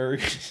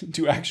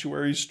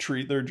actuaries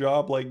treat their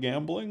job like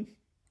gambling?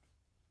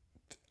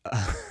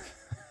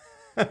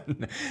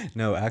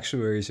 No,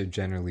 actuaries are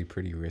generally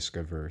pretty risk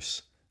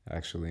averse,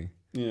 actually.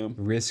 Yeah.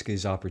 Risk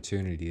is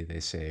opportunity,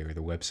 they say, or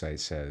the website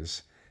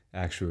says.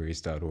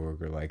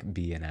 Actuaries.org or like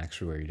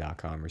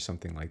beanactuary.com or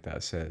something like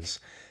that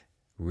says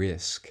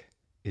risk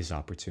is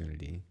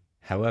opportunity.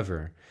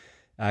 However,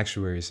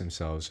 actuaries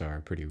themselves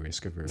are pretty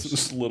risk averse. There's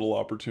this little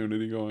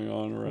opportunity going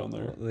on around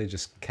there. They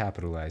just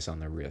capitalize on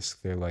the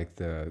risk. They're like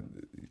for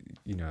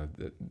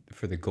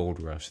the gold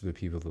rush,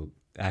 the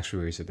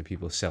actuaries are the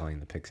people selling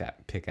the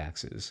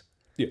pickaxes.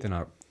 Yeah. They're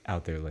not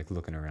out there like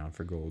looking around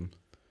for gold.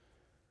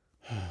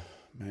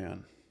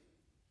 Man.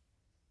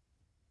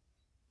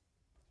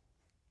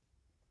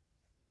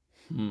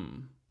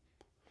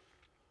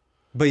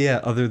 But yeah,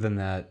 other than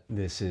that,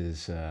 this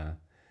is...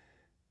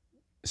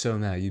 So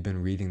Matt, you've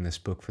been reading this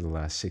book for the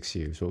last 6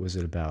 years. What was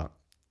it about?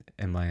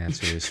 And my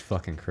answer is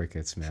fucking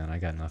crickets, man. I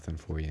got nothing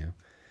for you.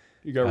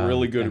 You got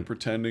really good at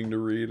pretending to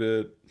read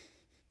it.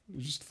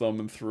 Just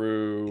thumbing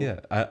through.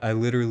 Yeah, I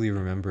literally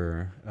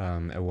remember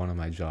at one of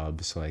my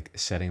jobs, like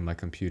setting my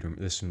computer.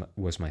 This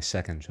was my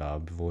second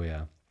job,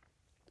 Voya.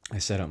 I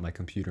set up my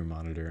computer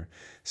monitor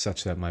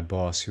such that my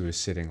boss, who was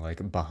sitting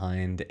like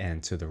behind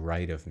and to the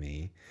right of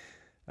me,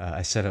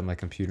 I set up my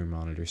computer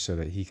monitor so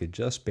that he could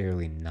just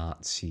barely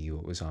not see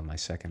what was on my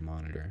second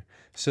monitor,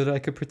 so that I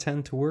could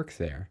pretend to work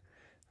there.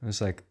 I was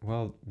like,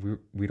 well,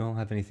 we don't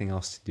have anything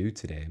else to do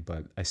today,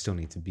 but I still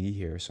need to be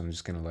here, so I'm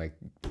just going to, like,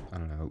 I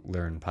don't know,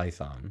 learn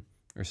Python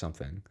or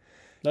something.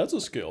 That's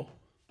a skill.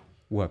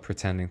 What,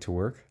 pretending to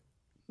work?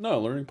 No,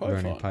 learning Python.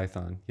 Learning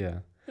Python, yeah.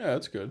 Yeah,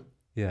 that's good.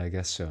 Yeah, I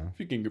guess so.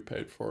 If you can get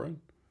paid for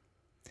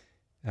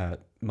it.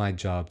 My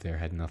job there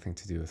had nothing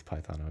to do with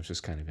Python. I was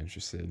just kind of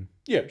interested.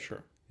 Yeah,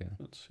 sure.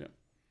 Yeah.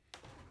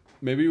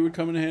 Maybe it would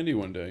come in handy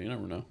one day. You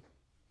never know.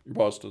 Your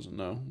boss doesn't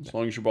know. As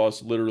long as your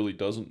boss literally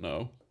doesn't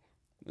know,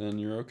 then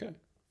you're okay.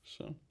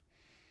 So.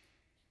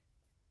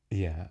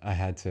 Yeah, I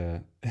had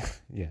to.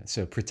 Yeah,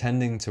 so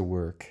pretending to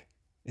work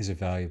is a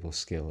valuable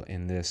skill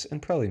in this and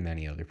probably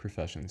many other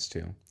professions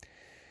too.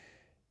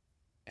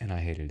 And I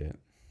hated it.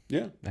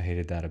 Yeah. I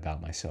hated that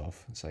about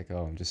myself. It's like,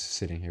 oh, I'm just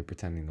sitting here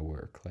pretending to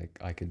work. Like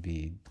I could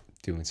be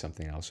doing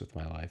something else with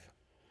my life.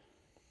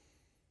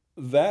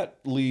 That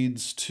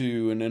leads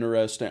to an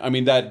interesting... I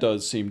mean, that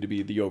does seem to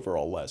be the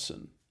overall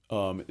lesson,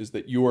 is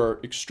that you are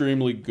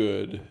extremely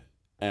good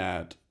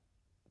at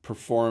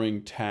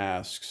performing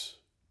tasks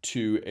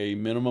to a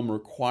minimum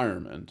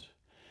requirement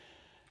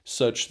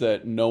such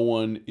that no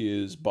one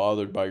is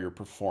bothered by your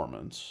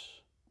performance.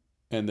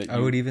 And that I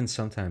would even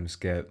sometimes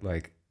get,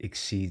 like,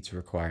 exceeds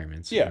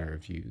requirements in my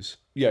reviews.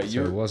 Yeah,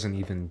 so it wasn't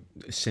even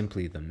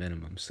simply the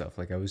minimum stuff.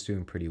 Like, I was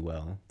doing pretty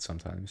well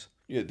sometimes.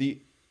 Yeah,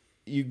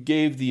 you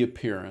gave the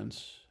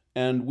appearance,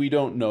 and we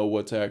don't know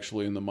what's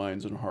actually in the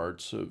minds and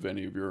hearts of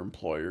any of your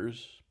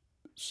employers.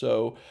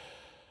 So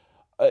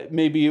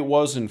maybe it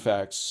was, in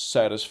fact,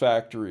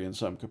 satisfactory in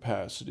some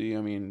capacity.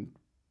 I mean,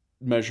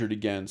 measured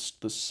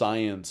against the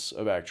science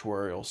of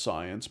actuarial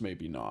science,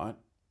 maybe not.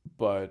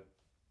 But,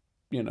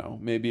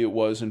 maybe it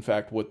was, in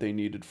fact, what they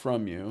needed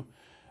from you.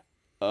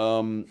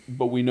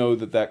 But we know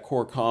that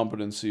core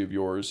competency of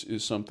yours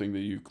is something that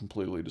you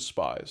completely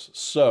despise.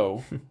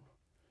 So...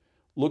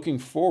 Looking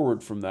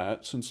forward from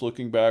that, since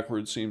looking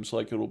backward seems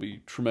like it'll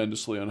be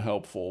tremendously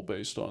unhelpful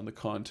based on the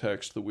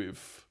context that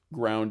we've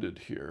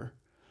grounded here.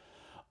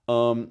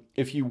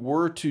 If you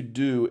were to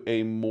do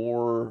a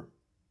more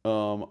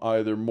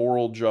either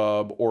moral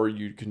job, or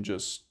you can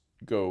just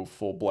go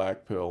full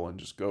black pill and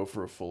just go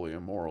for a fully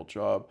immoral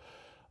job,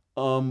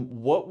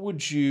 What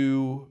would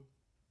you?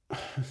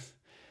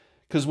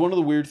 Because one of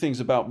the weird things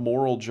about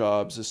moral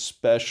jobs,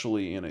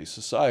 especially in a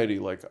society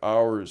like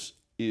ours,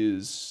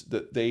 is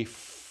that they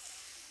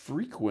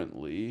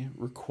frequently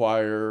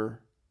require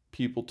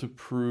people to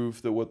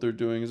prove that what they're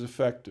doing is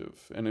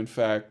effective. And in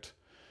fact,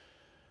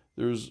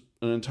 there's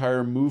an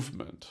entire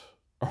movement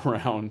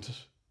around,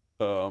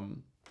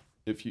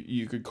 if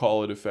you could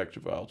call it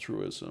effective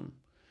altruism.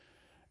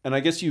 And I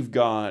guess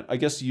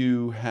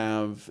you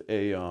have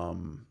a,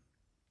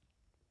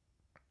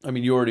 I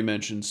mean, you already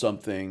mentioned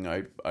something.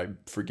 I'm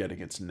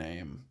forgetting its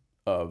name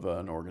of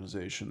an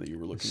organization that you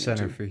were looking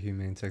Center into. for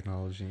Humane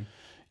Technology.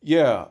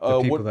 Yeah,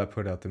 The people that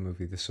put out the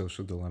movie The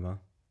Social Dilemma.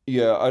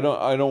 yeah, I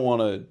don't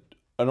want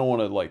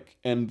to like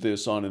end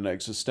this on an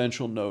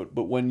existential note,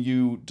 but when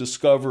you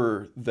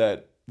discover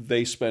that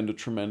they spend a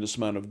tremendous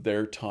amount of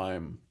their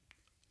time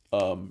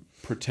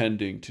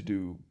pretending to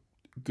do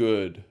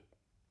good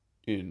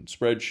in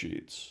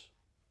spreadsheets,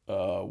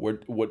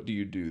 what do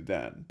you do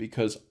then?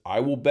 Because I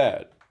will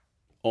bet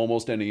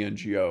almost any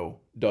NGO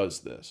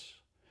does this,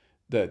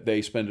 that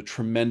they spend a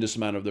tremendous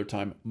amount of their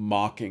time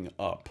mocking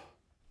up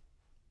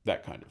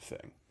that kind of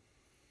thing.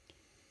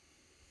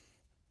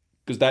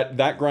 Because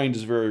that grind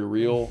is very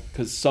real,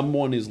 because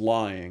someone is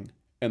lying.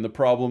 And the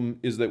problem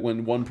is that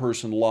when one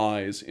person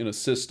lies in a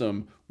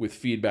system with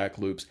feedback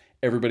loops,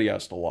 everybody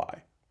has to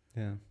lie.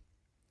 Yeah.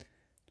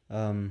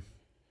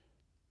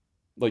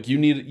 Like you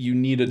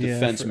need a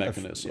defense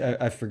mechanism.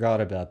 I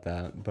forgot about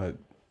that, but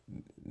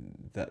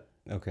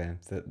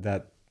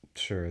that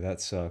sure, that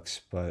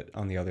sucks. But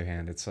on the other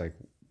hand, it's like,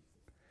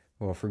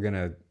 well, if we're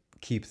gonna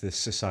keep this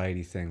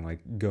society thing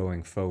like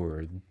going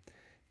forward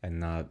and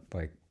not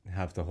like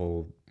have the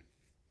whole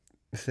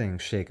thing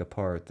shake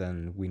apart,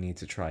 then we need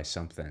to try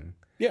something.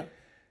 Yeah.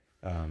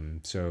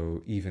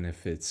 So even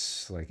if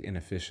it's like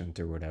inefficient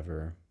or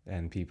whatever,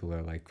 and people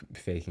are like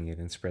faking it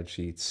in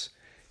spreadsheets,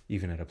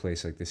 even at a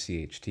place like the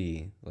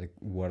CHT, like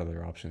what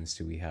other options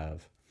do we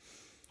have?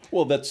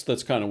 Well,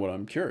 that's kind of what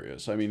I'm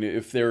curious. I mean,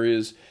 if there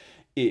is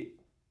it,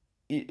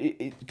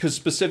 because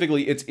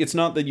specifically, it's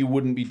not that you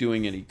wouldn't be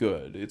doing any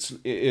good.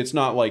 It's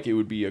not like it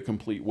would be a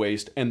complete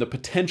waste, and the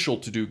potential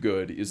to do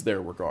good is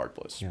there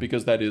regardless,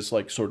 because that is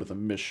like sort of the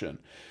mission.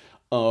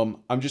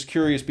 I'm just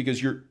curious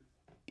because you're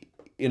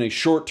in a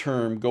short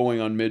term, going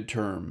on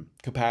midterm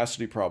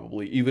capacity,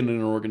 probably even in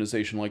an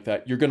organization like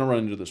that, you're going to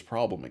run into this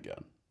problem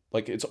again.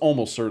 Like it's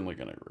almost certainly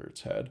going to rear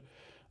its head,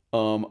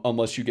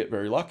 unless you get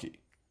very lucky,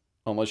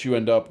 unless you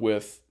end up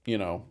with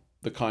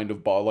the kind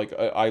of boss, like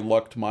I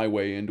lucked my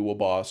way into a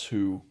boss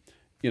who,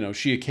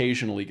 she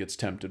occasionally gets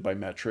tempted by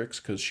metrics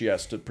because she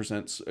has to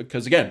present,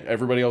 because again,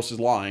 everybody else is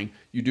lying.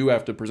 You do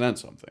have to present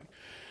something.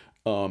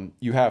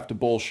 You have to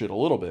bullshit a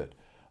little bit.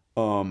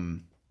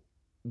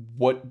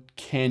 What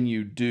can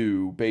you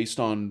do based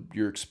on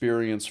your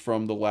experience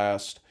from the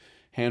last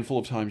handful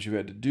of times you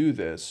had to do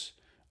this?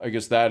 I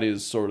guess that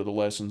is sort of the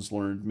lessons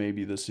learned.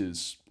 Maybe this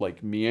is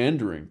like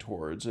meandering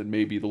towards, and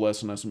maybe the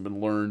lesson hasn't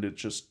been learned. It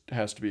just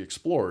has to be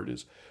explored.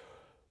 Is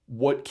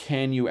what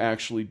can you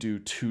actually do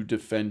to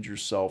defend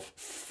yourself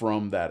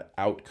from that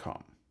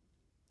outcome?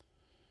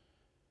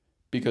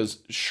 Because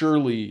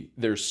surely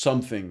there's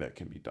something that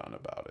can be done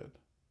about it.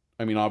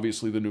 I mean,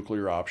 obviously the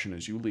nuclear option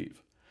is you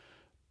leave,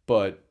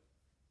 but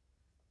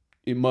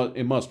it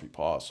must be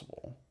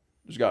possible.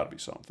 There's got to be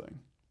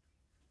something.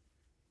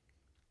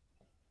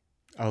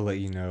 I'll let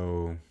you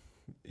know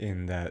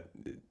in that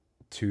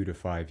 2 to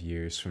 5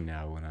 years from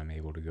now when I'm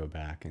able to go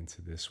back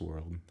into this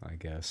world, I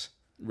guess.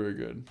 Very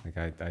good. Like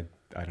I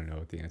don't know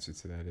what the answer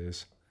to that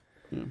is.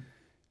 Yeah.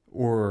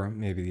 Or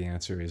maybe the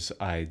answer is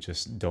I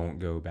just don't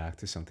go back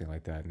to something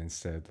like that and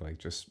instead like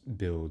just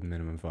build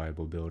minimum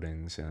viable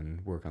buildings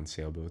and work on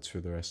sailboats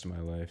for the rest of my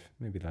life.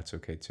 Maybe that's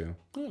okay too.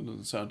 Well, it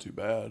doesn't sound too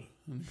bad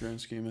in the grand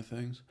scheme of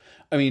things.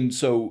 I mean,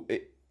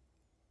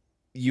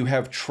 you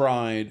have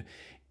tried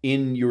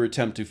in your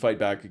attempt to fight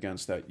back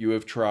against that. You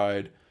have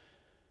tried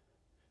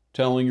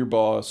telling your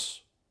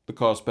boss the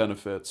cost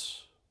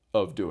benefits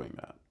of doing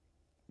that.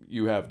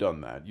 You have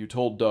done that. You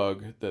told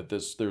Doug that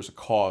there's a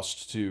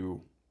cost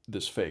to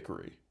this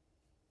fakery,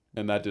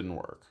 and that didn't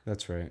work.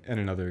 That's right. And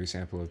another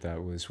example of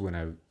that was when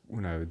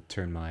I would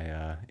turn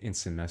my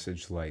instant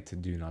message light to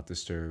do not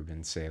disturb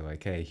and say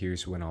like, hey,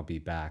 here's when I'll be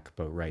back,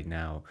 but right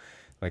now,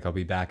 like I'll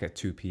be back at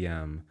 2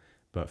 p.m.,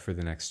 but for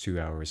the next 2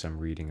 hours I'm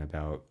reading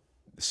about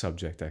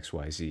subject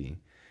XYZ,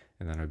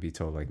 and then I'd be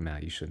told like,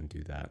 Matt, you shouldn't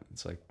do that.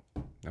 It's like,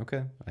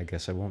 okay, I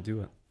guess I won't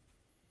do it.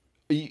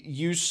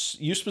 You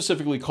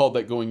specifically called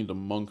that going into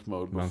monk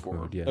mode before.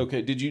 Monk mode, yeah.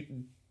 Okay,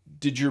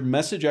 did your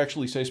message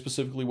actually say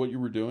specifically what you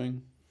were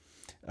doing?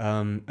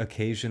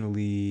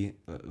 Occasionally,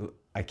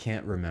 I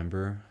can't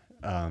remember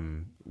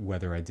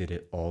whether I did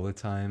it all the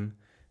time,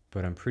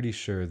 but I'm pretty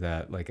sure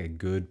that like a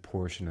good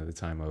portion of the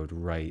time I would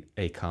write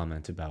a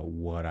comment about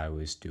what I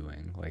was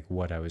doing, like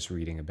what I was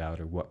reading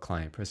about or what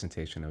client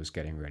presentation I was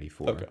getting ready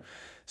for. Okay.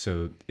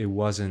 So it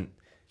wasn't,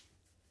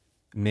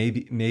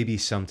 maybe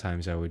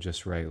sometimes I would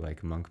just write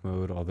like monk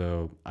mode,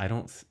 although I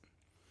don't,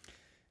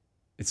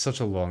 it's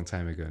such a long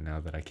time ago now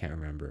that I can't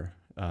remember.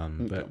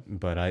 Okay.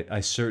 But I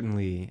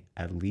certainly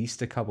at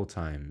least a couple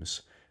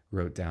times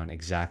wrote down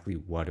exactly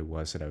what it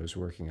was that I was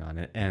working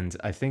on. And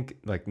I think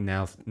like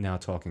now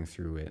talking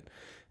through it,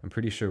 I'm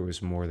pretty sure it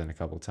was more than a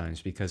couple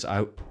times, because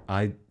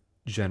I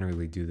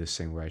generally do this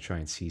thing where I try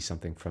and see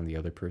something from the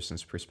other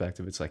person's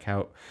perspective. It's like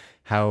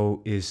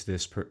how is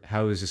this going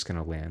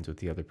to land with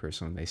the other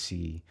person when they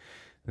see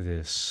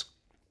this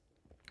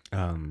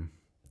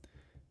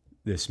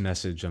this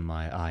message on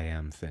my I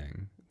am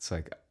thing. It's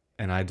like,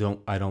 and I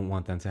don't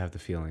want them to have the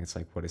feeling it's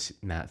like, what does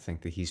Matt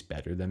think, that he's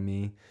better than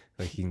me?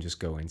 Like he can just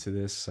go into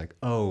this it's like,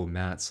 oh,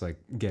 Matt's like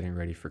getting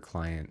ready for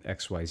client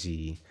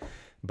XYZ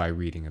by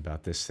reading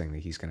about this thing that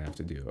he's going to have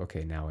to do.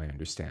 Okay, now I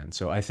understand.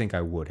 So I think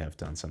I would have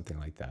done something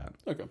like that.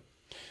 Okay.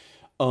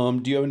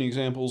 Do you have any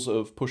examples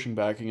of pushing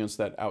back against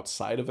that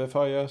outside of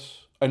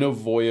FIS? I know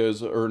Voya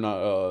is, or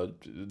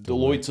not,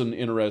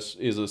 Deloitte's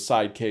is a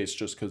side case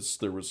just because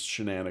there was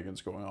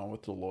shenanigans going on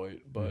with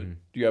Deloitte. But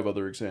do you have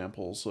other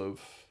examples of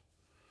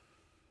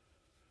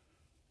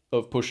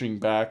pushing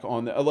back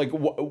on that? Like,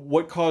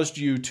 what caused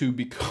you to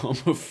become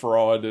a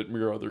fraud at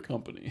your other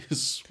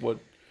companies? What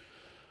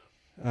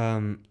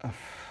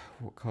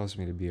caused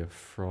me to be a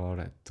fraud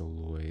at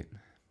Deloitte?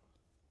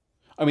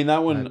 I mean,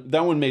 that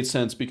one made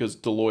sense because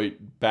Deloitte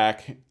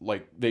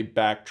they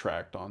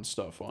backtracked on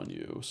stuff on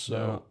you.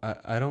 So no,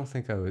 I don't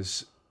think I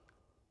was.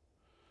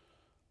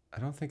 I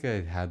don't think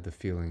I had the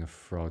feeling of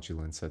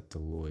fraudulence at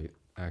Deloitte,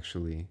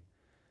 actually.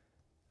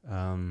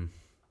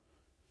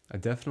 I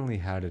definitely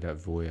had it at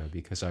Voya,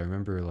 because I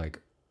remember like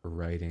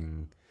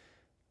writing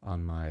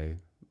on my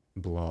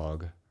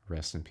blog,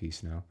 rest in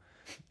peace now,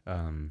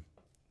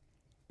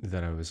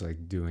 that I was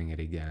like doing it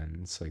again.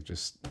 It's like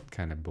just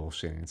kind of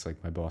bullshitting. It's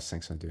like my boss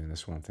thinks I'm doing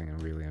this one thing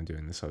and really I'm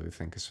doing this other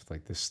thing, because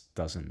like this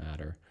doesn't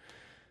matter.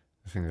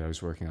 The thing that I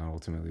was working on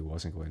ultimately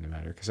wasn't going to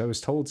matter, because I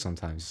was told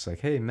sometimes it's like,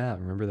 hey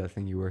Matt, remember that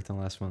thing you worked on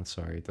last month?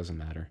 Sorry, it doesn't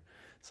matter.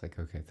 It's like,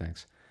 okay,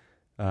 thanks.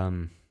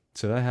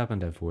 So that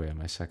happened at Voya,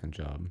 my second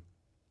job,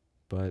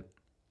 but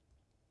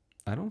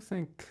I don't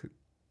think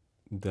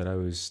that I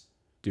was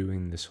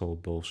doing this whole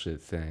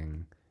bullshit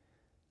thing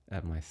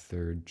at my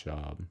third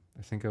job.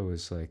 I think I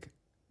was like,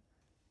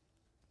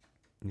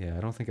 yeah,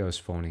 I don't think I was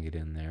phoning it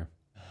in there.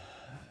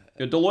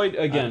 Yeah,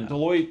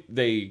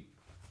 Deloitte,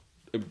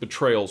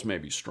 betrayals may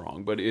be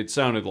strong, but it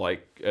sounded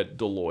like at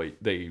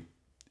Deloitte,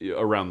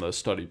 around the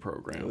study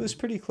program. It was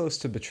pretty close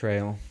to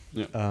betrayal.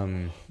 Yeah.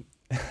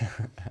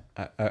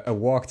 I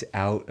walked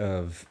out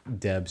of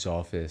Deb's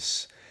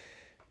office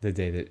the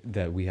day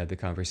that we had the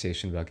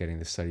conversation about getting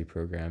the study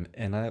program,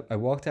 and I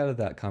walked out of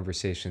that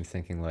conversation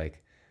thinking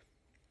like,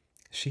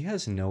 she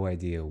has no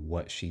idea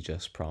what she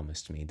just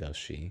promised me, does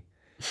she?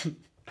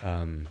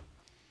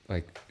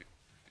 Like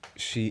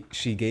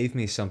she gave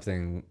me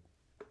something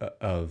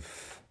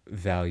of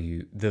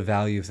value. The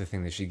value of the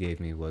thing that she gave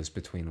me was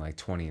between like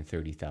 $20,000 and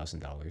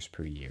 $30,000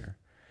 per year,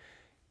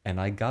 and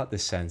I got the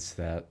sense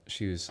that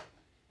she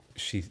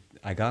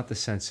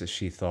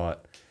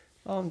thought,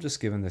 oh, I'm just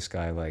giving this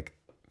guy like,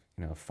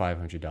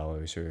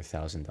 $500 or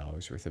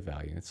 $1,000 worth of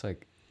value. It's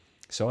like,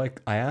 so I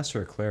asked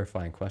her a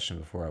clarifying question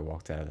before I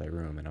walked out of that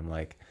room, and I'm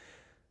like,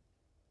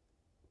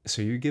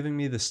 so you're giving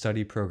me the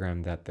study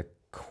program that the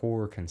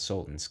core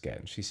consultants get?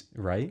 And she's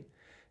right.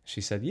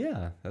 She said,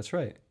 yeah, that's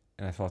right.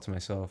 And I thought to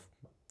myself,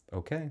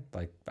 okay,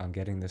 like I'm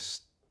getting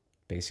this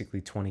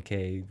basically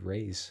 $20K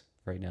raise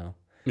right now.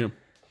 Yeah.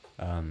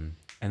 And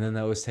then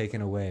that was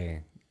taken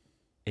away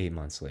 8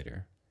 months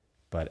later.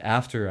 But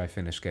after I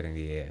finished getting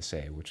the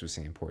ASA, which was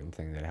the important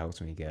thing that helped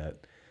me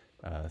get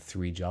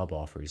 3 job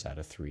offers out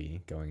of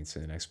 3 going into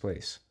the next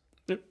place.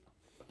 Yep.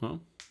 Well,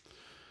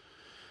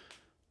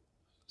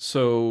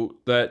 so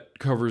that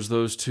covers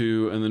those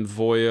two, and then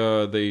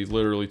Voya, they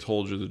literally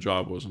told you the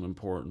job wasn't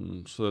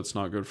important, so that's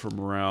not good for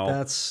morale.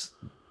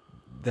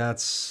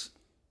 That's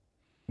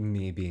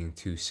me being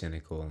too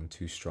cynical and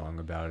too strong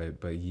about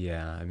it. But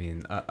yeah, I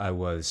mean, I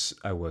was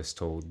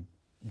told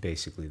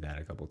basically that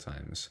a couple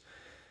times.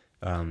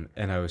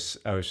 And I was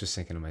just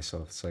thinking to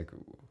myself, it's like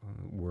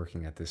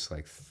working at this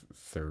like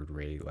third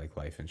rate like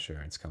life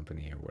insurance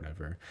company or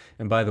whatever.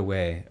 And by the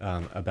way,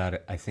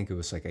 I think it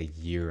was like a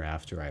year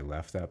after I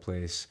left that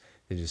place,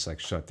 they just like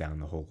shut down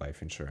the whole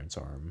life insurance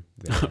arm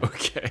there.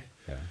 Okay.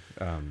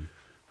 Yeah.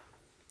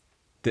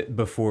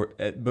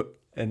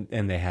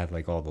 And they had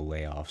like all the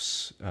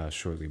layoffs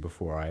shortly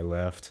before I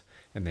left,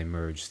 and they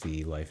merged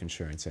the life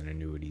insurance and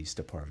annuities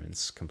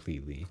departments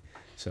completely.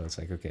 So it's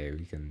like, okay,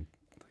 we can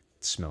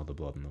smell the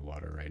blood in the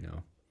water right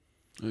now.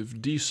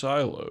 They've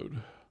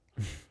de-siloed.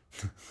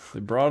 They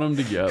brought them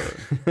together.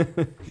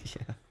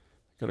 Yeah.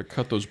 Got to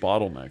cut those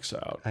bottlenecks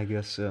out. I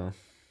guess so.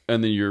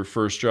 And then your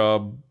first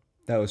job?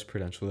 That was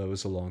Prudential. That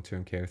was a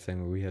long-term care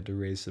thing where we had to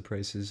raise the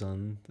prices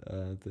on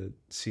the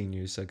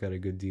seniors that got a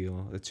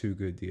too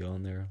good deal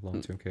on their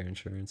long-term care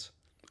insurance.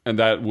 And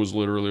that was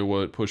literally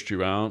what pushed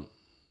you out?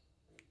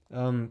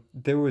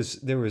 There was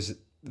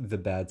the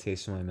bad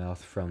taste in my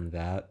mouth from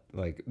that,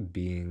 like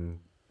being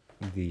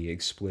the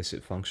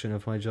explicit function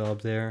of my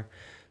job there,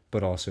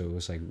 but also it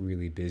was like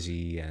really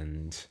busy,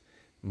 and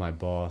my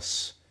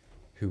boss,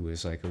 who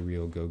was like a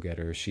real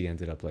go-getter. She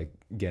ended up like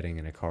getting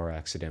in a car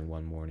accident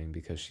one morning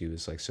because she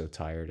was like so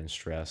tired and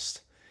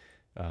stressed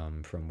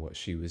from what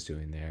she was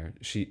doing there.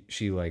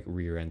 She like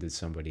rear-ended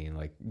somebody and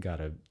like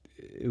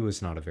it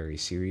was not a very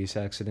serious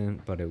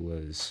accident, but it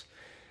was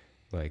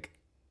like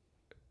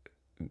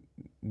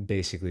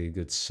basically a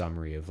good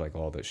summary of like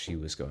all that she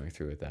was going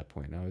through at that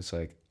point. And I was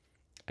like,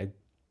 I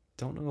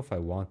don't know if I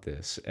want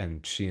this.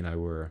 And she and I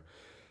were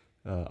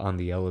on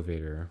the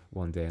elevator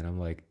one day, and I'm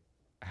like,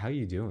 how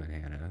you doing,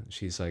 Hannah?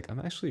 She's like, I'm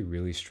actually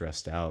really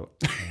stressed out,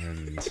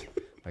 and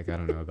like, I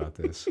don't know about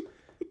this.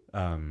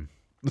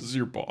 This is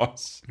your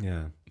boss.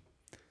 Yeah.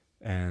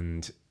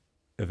 And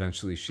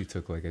eventually she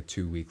took like a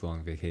 2-week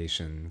long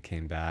vacation,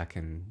 came back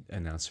and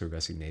announced her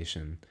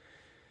resignation.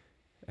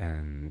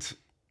 And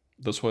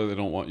that's why they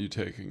don't want you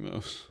taking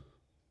those.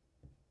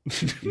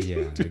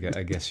 Yeah,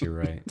 I guess you're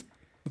right.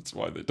 That's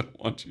why they don't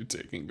want you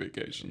taking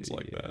vacations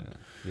like that.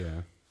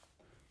 Yeah.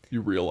 You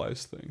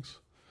realize things.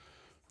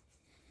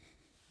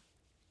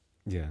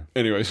 Yeah.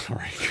 Anyway,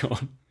 sorry, go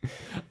on.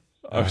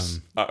 I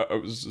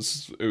was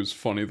just, it was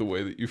funny the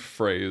way that you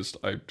phrased.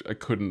 I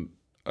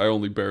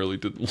only barely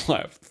didn't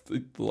laugh.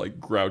 The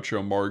like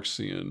Groucho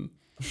Marxian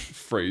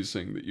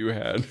phrasing that you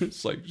had.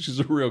 It's like,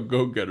 she's a real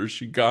go-getter.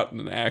 She got in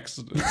an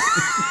accident.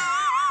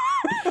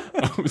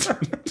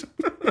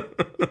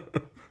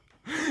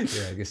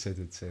 Yeah, I guess I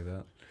did say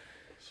that.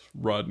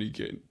 Rodney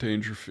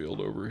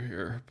Dangerfield over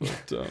here,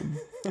 but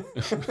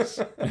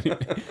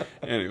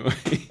anyway.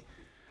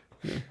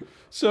 Yeah.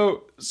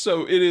 So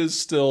it is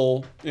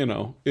still,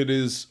 it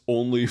is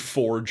only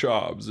 4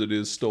 jobs. It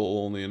is still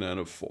only an N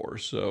of 4.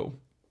 So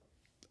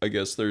I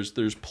guess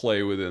there's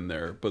play within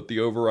there, but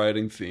the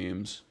overriding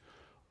themes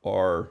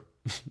are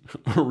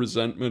a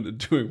resentment at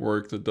doing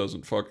work that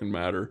doesn't fucking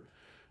matter.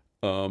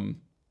 Not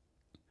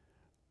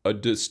a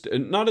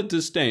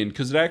disdain,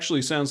 because it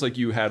actually sounds like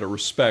you had a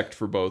respect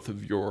for both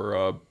of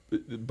your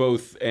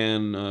both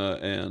Anne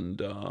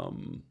and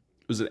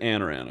was it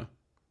Anne or Anna?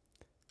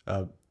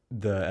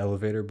 The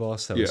elevator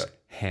boss, that was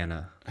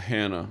Hannah.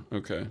 Hannah,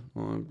 okay.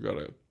 Well, I've got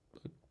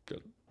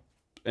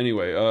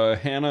anyway,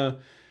 Hannah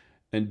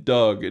and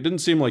Doug. It didn't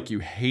seem like you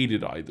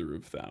hated either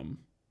of them.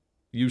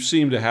 You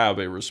seem to have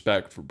a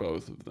respect for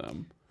both of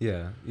them.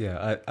 Yeah.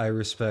 I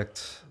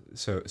respect.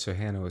 So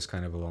Hannah was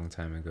kind of a long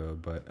time ago,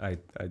 but I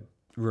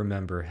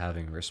remember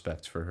having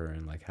respect for her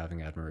and like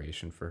having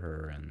admiration for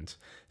her and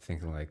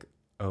thinking like,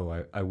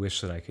 oh, I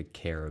wish that I could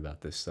care about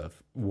this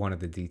stuff. One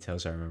of the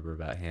details I remember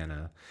about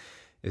Hannah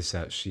is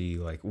that she,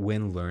 like,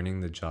 when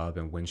learning the job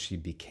and when she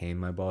became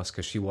my boss,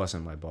 because she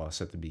wasn't my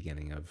boss at the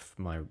beginning of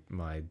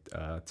my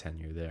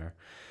tenure there,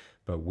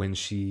 but when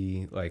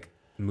she like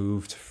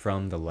moved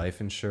from the life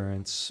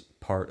insurance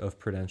part of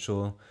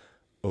Prudential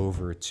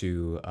over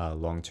to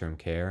long-term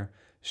care,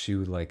 she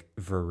would like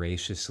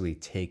voraciously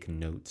take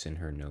notes in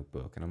her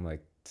notebook, and I'm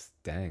like,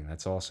 dang,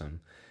 that's awesome.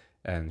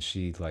 And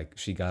she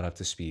got up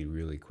to speed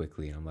really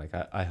quickly, and I'm like,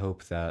 I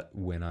hope that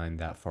when I'm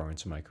that far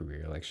into my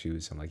career, like she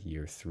was in like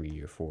year 3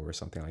 or 4 or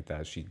something like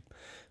that, she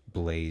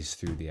blazed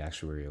through the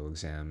actuarial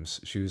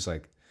exams. She was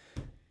like,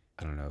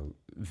 I don't know,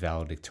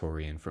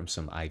 valedictorian from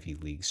some Ivy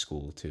League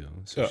school too,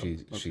 so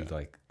she'd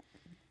like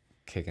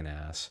kicking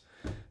ass.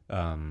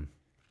 I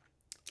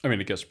mean,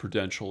 I guess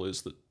Prudential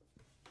is the.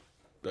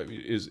 I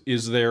mean,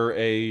 is there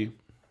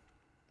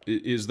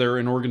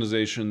an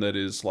organization that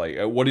is like,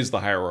 what is the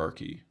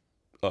hierarchy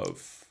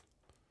of?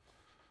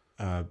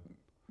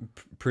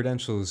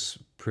 Prudential's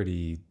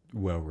pretty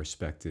well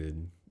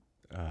respected,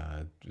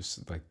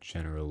 just like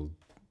general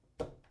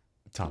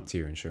top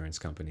tier insurance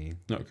company.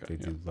 Okay, they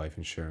do life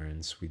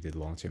insurance. We did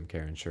long term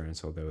care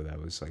insurance, although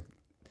that was like,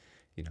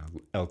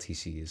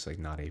 LTC is like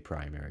not a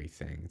primary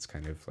thing. It's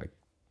kind of like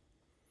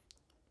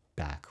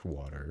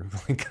backwater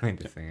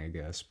kind of thing, I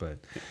guess.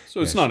 But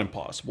so it's not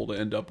impossible to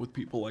end up with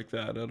people like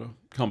that at a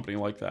company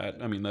like that.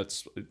 I mean,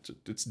 it's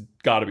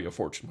got to be a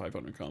Fortune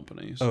 500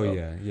 company. So. Oh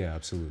yeah,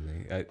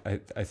 absolutely.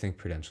 I think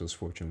Prudential's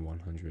Fortune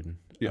 100.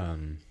 Yeah.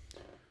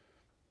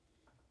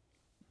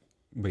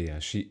 But yeah,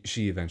 she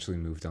eventually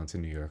moved on to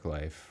New York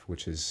Life,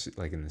 which is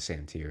like in the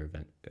same tier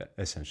event,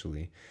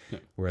 essentially. Yeah.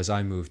 Whereas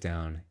I moved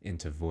down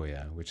into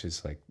Voya, which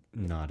is like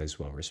not as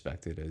well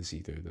respected as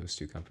either of those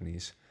two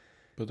companies.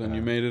 But then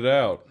you made it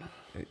out.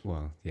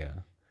 Well, yeah.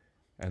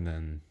 And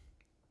then,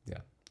 yeah.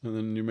 And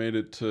then you made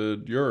it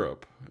to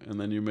Europe. And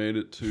then you made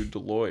it to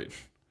Deloitte.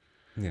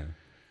 Yeah.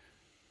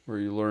 Where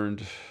you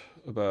learned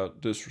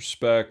about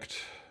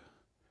disrespect.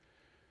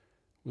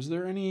 Was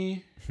there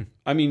any...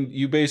 I mean,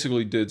 you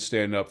basically did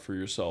stand up for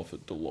yourself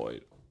at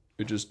Deloitte.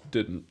 It just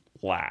didn't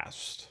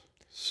last.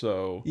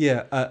 So...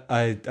 Yeah,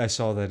 I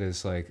saw that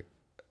as like...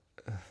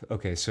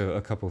 Okay, so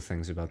a couple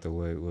things about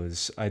Deloitte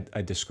was... I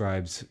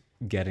described...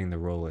 getting the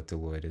role at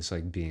Deloitte is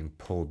like being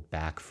pulled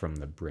back from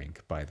the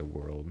brink by the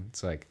world.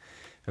 It's like,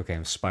 okay,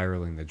 I'm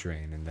spiraling the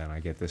drain, and then I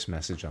get this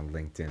message on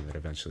LinkedIn that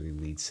eventually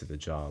leads to the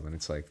job, and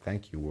it's like,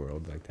 thank you,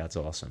 world, like that's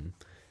awesome.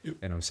 Yep.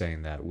 And I'm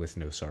saying that with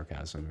no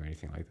sarcasm or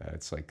anything like that.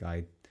 It's like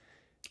I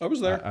was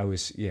there. I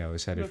was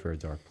headed for a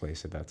dark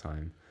place at that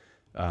time.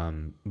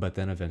 But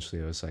then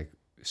eventually I was like,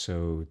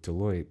 so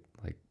Deloitte,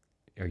 like,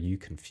 are you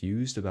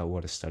confused about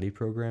what a study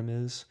program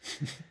is?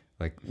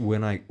 Like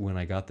when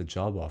I got the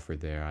job offer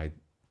there, I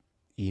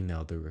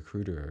emailed the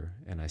recruiter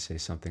and I say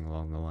something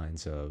along the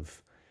lines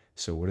of,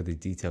 so what are the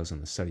details on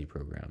the study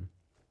program?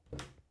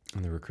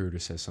 And the recruiter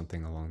says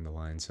something along the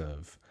lines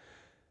of,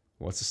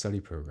 what's a study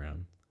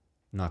program?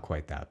 Not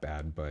quite that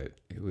bad, but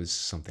it was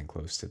something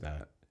close to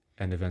that.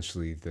 And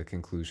eventually the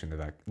conclusion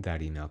of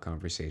that email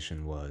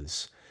conversation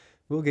was,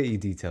 we'll get you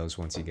details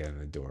once you get in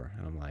the door.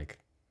 And I'm like,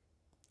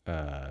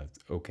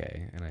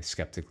 okay. And I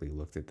skeptically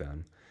looked at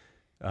them.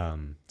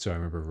 So I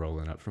remember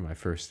rolling up for my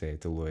first day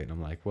at Deloitte, and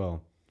I'm like,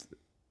 well,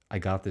 I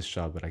got this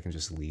job, but I can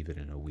just leave it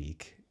in a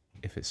week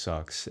if it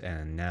sucks.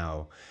 And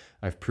now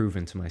I've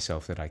proven to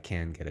myself that I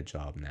can get a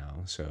job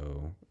now.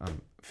 So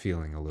I'm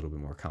feeling a little bit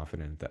more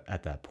confident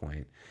at that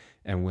point.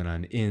 And when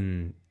I'm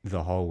in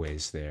the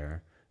hallways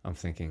there, I'm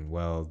thinking,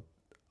 well,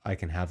 I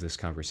can have this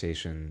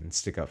conversation and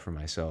stick up for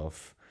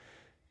myself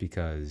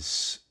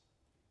because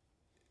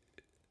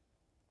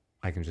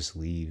I can just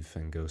leave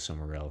and go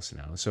somewhere else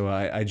now. So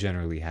I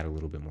generally had a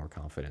little bit more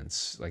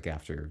confidence, like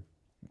after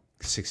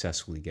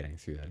successfully getting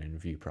through that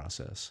interview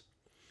process.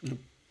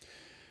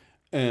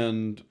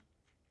 And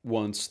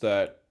once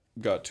that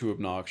got too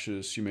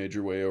obnoxious, you made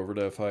your way over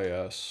to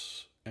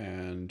FIS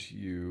and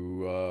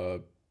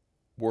you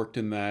worked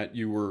in that.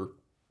 You were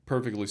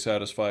perfectly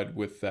satisfied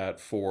with that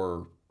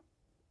for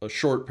a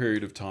short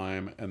period of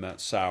time, and that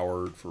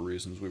soured for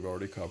reasons we've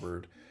already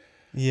covered.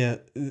 Yeah,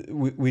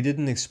 we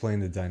didn't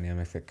explain the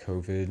dynamic that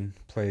COVID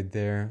played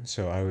there.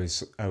 So I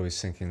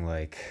was thinking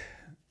like,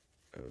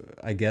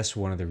 I guess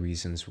one of the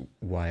reasons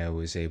why I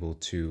was able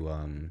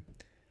to,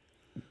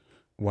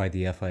 why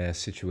the FIS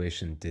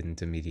situation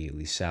didn't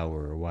immediately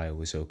sour, or why it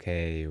was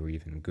okay or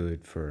even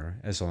good for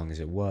as long as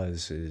it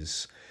was,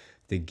 is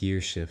the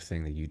gear shift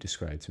thing that you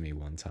described to me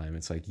one time.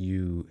 It's like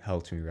you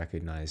helped me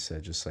recognize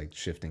that just like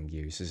shifting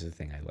gears is a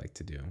thing I like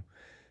to do.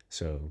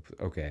 So,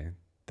 okay,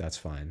 that's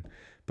fine.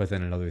 But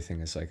then another thing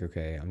is like,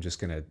 okay, I'm just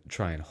going to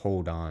try and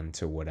hold on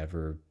to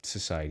whatever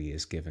society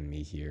has given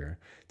me here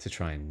to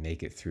try and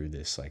make it through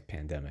this like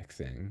pandemic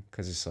thing.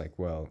 Because it's like,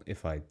 well,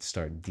 if I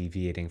start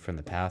deviating from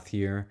the path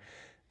here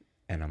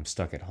and I'm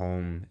stuck at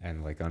home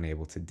and like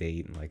unable to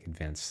date and like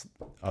advance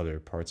other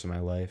parts of my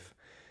life,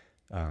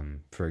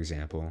 for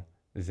example,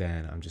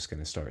 then I'm just going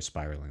to start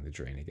spiraling the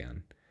drain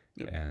again.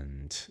 Yep.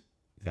 And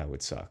that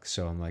would suck.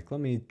 So I'm like, let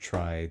me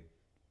try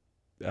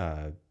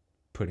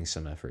putting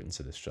some effort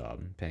into this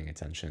job, paying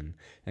attention,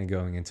 and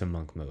going into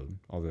monk mode.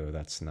 Although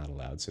that's not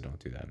allowed, so don't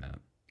do that, Matt.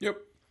 Yep.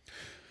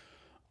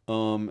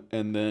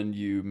 And then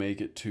you make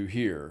it to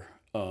here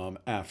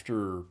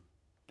after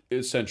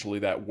essentially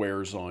that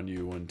wears on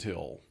you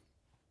until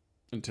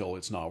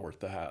it's not worth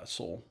the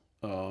hassle.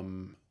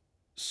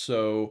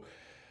 So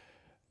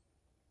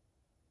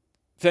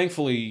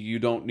thankfully, you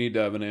don't need to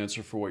have an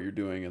answer for what you're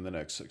doing in the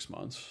next 6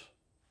 months.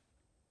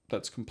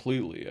 That's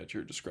completely at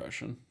your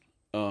discretion.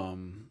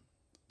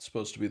 It's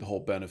supposed to be the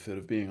whole benefit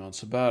of being on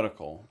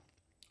sabbatical.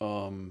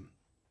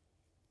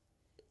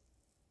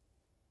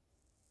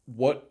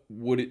 What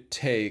would it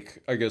take?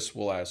 I guess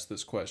we'll ask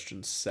this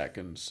question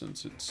second,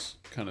 since it's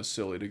kind of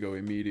silly to go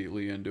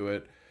immediately into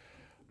it.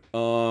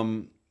 Are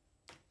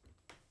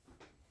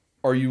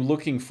you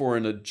looking for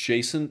an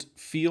adjacent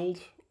field,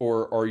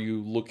 or are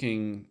you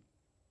looking...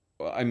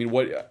 I mean,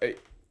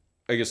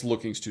 I guess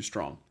looking's too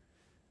strong.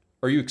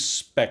 Are you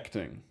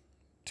expecting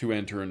to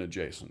enter an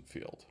adjacent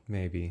field?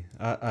 Maybe.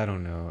 I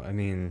don't know. I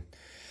mean,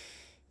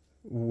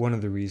 one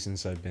of the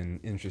reasons I've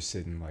been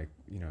interested in like,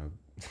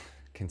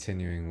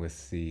 continuing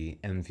with the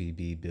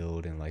MVB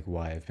build and like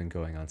why I've been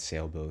going on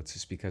sailboats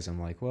is because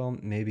I'm like, well,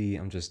 maybe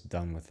I'm just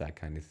done with that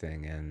kind of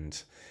thing,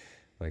 and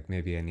like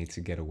maybe I need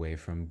to get away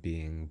from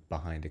being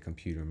behind a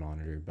computer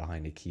monitor,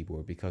 behind a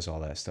keyboard, because all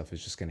that stuff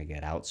is just going to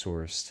get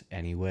outsourced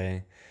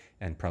anyway,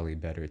 and probably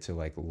better to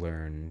like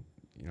learn,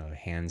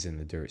 hands in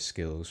the dirt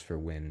skills for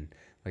when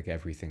like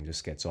everything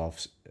just gets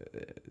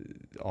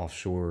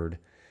offshored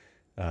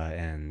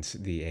and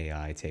the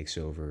AI takes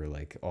over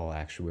like all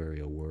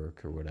actuarial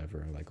work or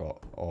whatever, like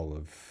all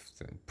of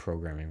the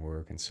programming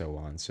work and so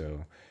on.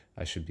 So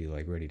I should be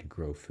like ready to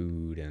grow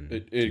food. And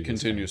it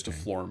continues to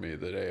floor me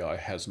that AI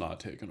has not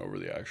taken over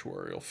the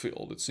actuarial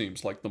field. It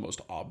seems like the most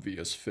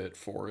obvious fit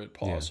for it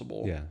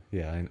possible.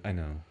 Yeah, I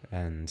know.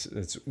 And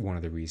that's one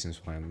of the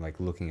reasons why I'm like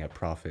looking at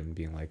profit and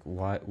being like,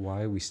 why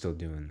are we still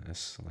doing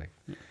this?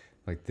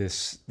 Like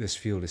this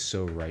field is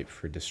so ripe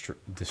for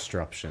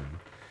disruption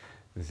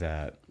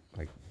that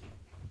like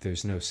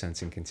there's no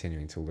sense in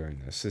continuing to learn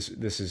this.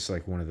 This is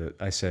like one of the,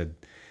 I said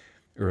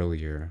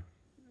earlier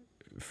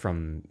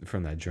from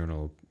that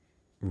journal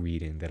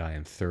reading that I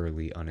am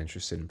thoroughly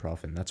uninterested in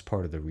profit, and that's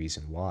part of the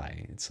reason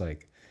why. It's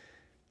like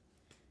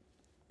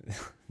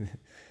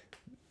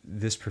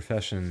this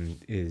profession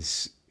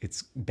it's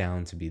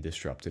bound to be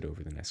disrupted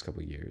over the next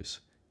couple of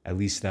years. At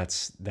least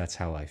that's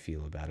how I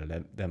feel about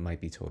it. That might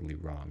be totally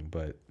wrong,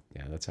 but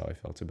yeah, that's how I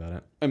felt about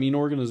it. I mean,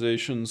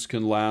 organizations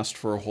can last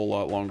for a whole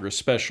lot longer,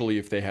 especially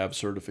if they have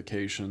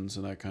certifications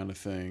and that kind of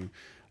thing.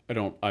 I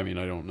don't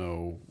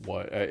know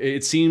what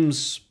it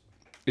seems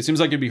it seems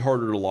like it'd be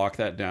harder to lock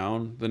that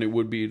down than it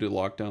would be to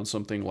lock down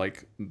something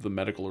like the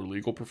medical or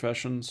legal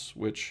professions,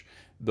 which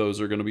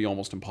those are going to be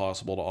almost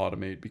impossible to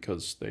automate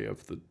because they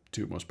have the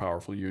two most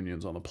powerful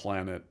unions on the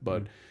planet.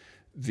 But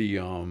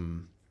the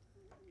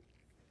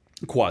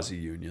quasi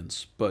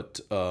unions, but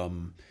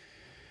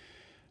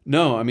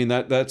no, I mean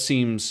that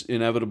seems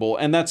inevitable,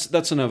 and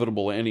that's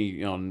inevitable.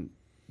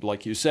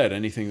 Like you said,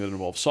 anything that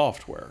involves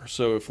software.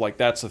 So if like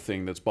that's the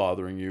thing that's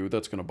bothering you,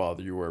 that's going to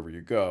bother you wherever you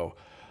go.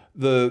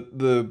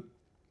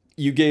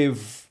 You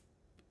gave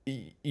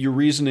your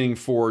reasoning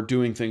for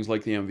doing things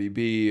like the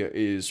MVB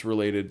is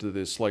related to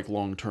this like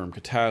long-term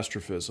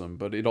catastrophism,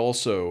 but it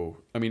also,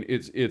 I mean,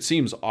 it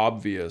seems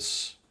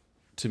obvious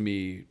to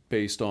me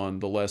based on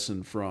the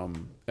lesson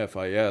from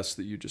FIS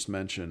that you just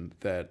mentioned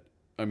that,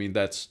 I mean,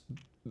 that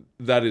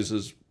is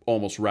as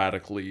almost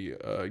radically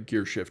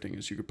gear shifting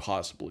as you could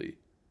possibly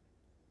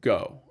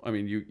go. I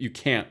mean, you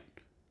can't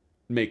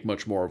make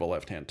much more of a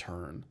left-hand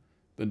turn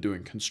than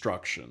doing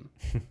construction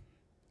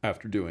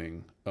after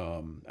doing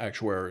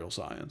actuarial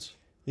science.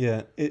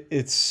 Yeah,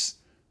 it's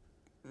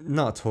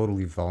not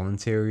totally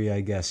voluntary,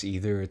 I guess,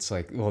 either. It's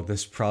like, well,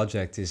 this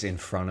project is in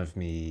front of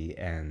me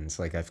and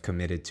like I've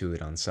committed to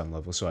it on some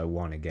level, so I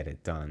want to get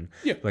it done.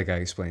 Yeah. Like I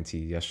explained to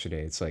you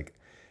yesterday, it's like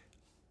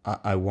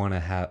I want to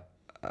have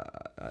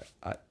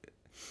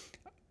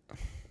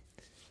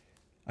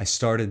I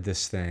started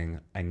this thing,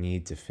 I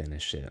need to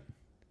finish it.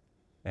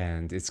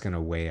 And it's going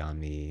to weigh on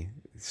me.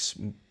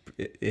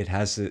 It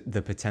has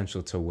the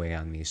potential to weigh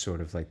on me, sort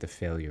of like the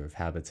failure of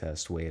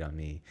Habitest weighed on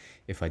me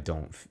if I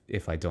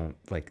don't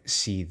like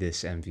see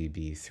this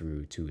MVB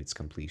through to its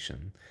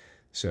completion.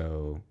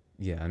 So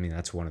yeah, I mean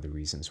that's one of the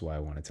reasons why I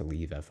wanted to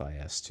leave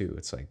FIS too.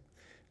 It's like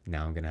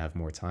now I'm gonna have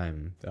more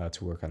time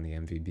to work on the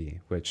MVB.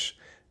 Which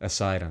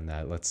aside on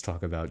that, let's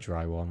talk about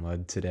drywall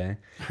mud today.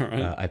 All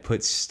right. I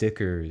put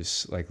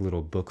stickers, like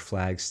little book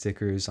flag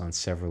stickers, on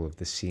several of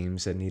the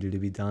seams that needed to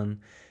be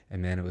done.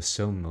 And man, it was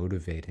so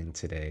motivating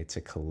today to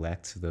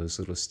collect those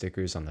little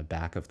stickers on the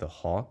back of the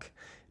Hawk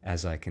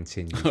as I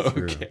continue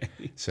through. Okay.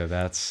 So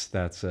that's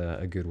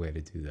a good way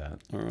to do that.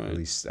 All right.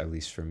 At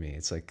least for me,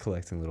 it's like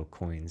collecting little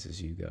coins as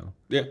you go.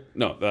 Yeah.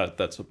 No,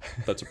 that's a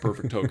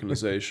perfect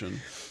tokenization.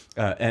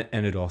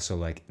 And it also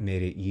like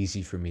made it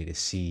easy for me to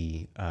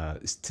see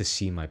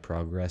my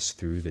progress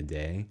through the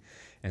day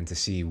and to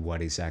see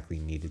what exactly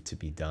needed to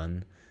be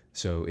done.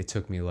 So it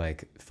took me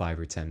like 5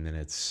 or 10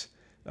 minutes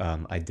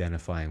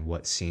identifying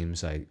what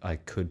seams I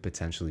could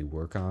potentially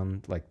work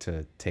on, like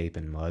to tape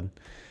and mud.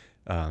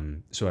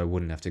 So I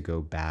wouldn't have to go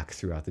back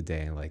throughout the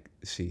day and like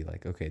see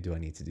like, okay, do I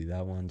need to do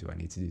that one? Do I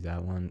need to do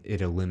that one?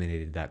 It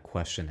eliminated that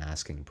question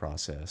asking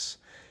process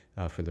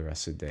for the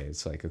rest of the day.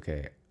 It's like,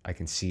 okay, I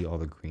can see all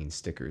the green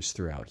stickers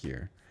throughout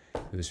here.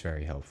 It was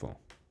very helpful.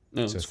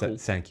 No, So cool.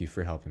 thank you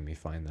for helping me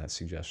find that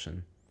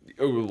suggestion.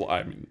 Well,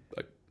 I mean,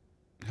 I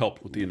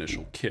helped with the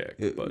initial kick,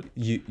 but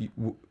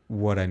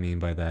What I mean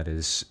by that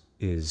is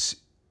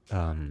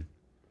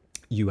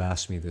you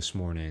asked me this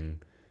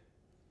morning.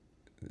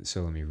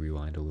 So let me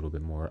rewind a little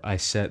bit more. I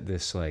set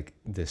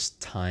this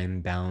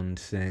time bound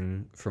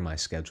thing for my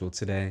schedule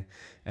today,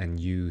 and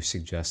you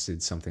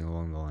suggested something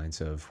along the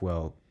lines of,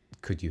 well,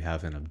 could you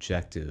have an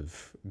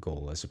objective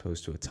goal as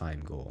opposed to a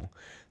time goal?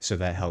 So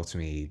that helped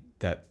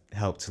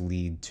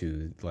lead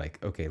to like,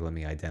 okay, let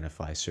me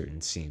identify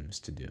certain seams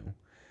to do.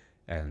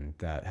 And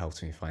that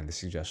helped me find the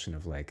suggestion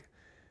of like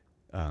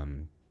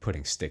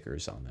putting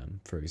stickers on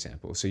them, for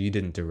example. So you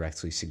didn't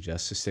directly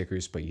suggest the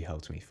stickers, but you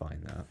helped me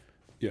find that.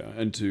 yeah,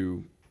 and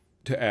to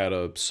add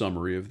a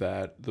summary of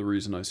that, the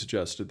reason I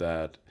suggested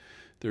that,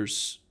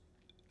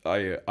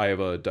 I have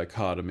a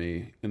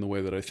dichotomy in the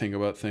way that I think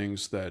about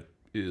things that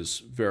is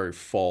very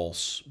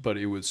false, but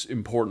it was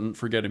important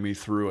for getting me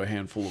through a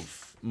handful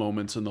of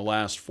moments in the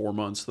last 4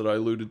 months that I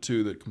alluded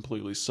to that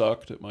completely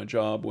sucked at my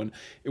job, when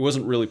it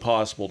wasn't really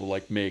possible to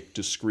like make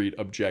discrete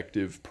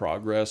objective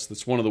progress.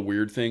 That's one of the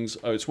weird things.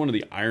 It's one of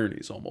the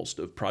ironies almost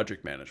of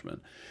project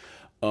management,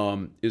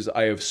 is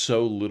I have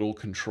so little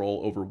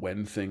control over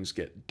when things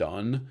get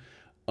done,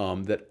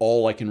 that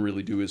all I can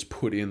really do is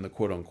put in the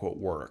quote unquote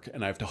work,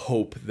 and I have to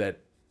hope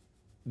that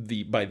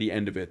by the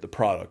end of it the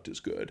product is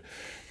good.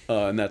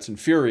 And that's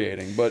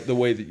infuriating. But the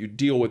way that you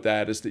deal with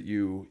that is that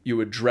you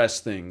address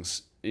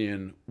things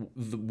in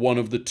one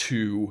of the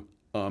two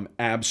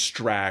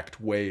abstract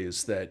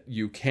ways that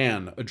you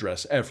can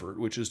address effort,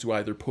 which is to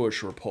either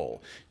push or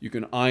pull. You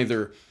can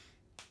either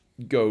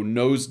go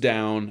nose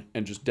down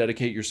and just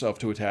dedicate yourself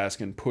to a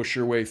task and push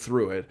your way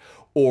through it,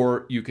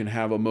 or you can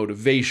have a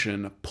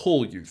motivation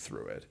pull you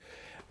through it.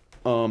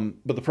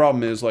 But the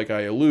problem is, like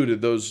I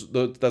alluded,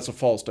 that's a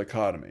false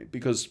dichotomy,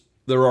 because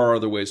there are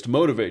other ways to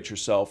motivate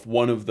yourself.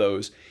 One of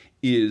those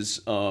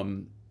is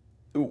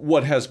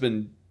what has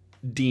been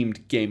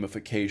deemed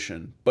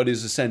gamification, but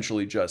is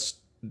essentially just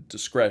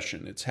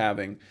discretion. It's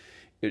having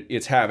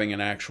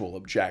an actual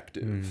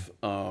objective.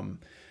 And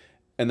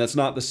that's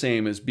not the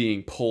same as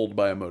being pulled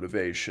by a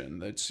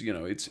motivation.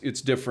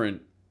 It's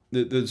different.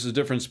 There's a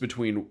difference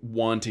between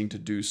wanting to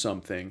do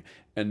something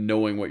and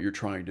knowing what you're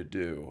trying to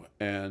do.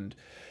 And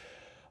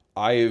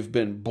I've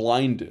been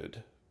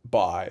blinded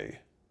by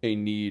a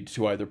need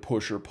to either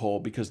push or pull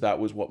because that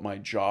was what my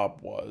job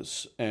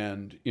was.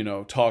 And,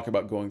 talk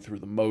about going through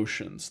the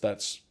motions.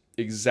 That's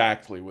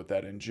exactly what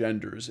that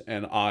engenders.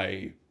 And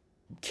I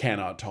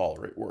cannot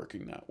tolerate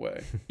working that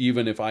way,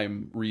 even if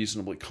I'm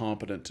reasonably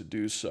competent to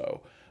do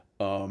so.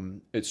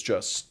 It's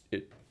just,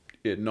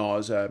 it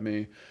gnaws at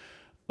me.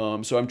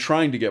 So I'm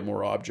trying to get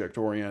more object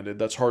oriented.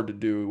 That's hard to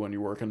do when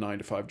you work a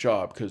 9-to-5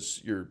 job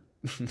because your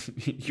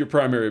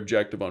primary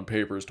objective on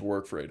paper is to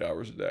work for 8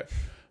 hours a day.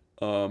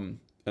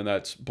 And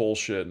that's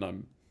bullshit.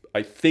 And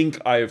I think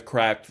I have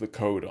cracked the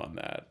code on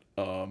that.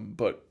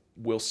 But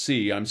we'll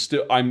see. I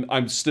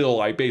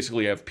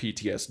basically have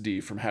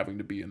PTSD from having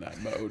to be in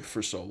that mode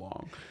for so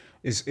long.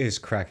 Is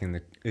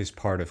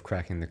part of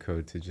cracking the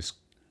code to just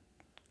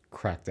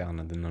crack down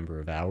on the number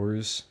of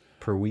hours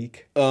per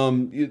week?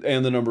 And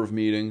the number of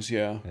meetings,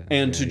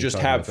 and to just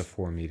have the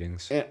 4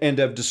 meetings and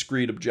have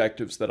discrete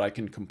objectives that I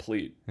can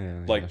complete.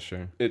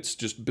 Sure. It's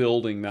just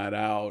building that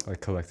out,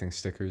 like collecting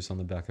stickers on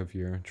the back of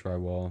your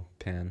drywall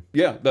pan.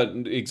 Yeah,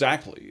 that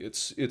exactly.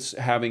 It's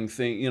having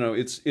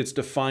it's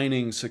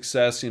defining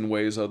success in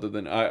ways other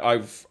than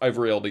I've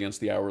railed against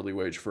the hourly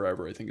wage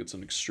forever. I think it's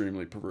an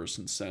extremely perverse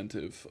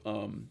incentive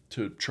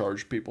to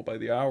charge people by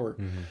the hour.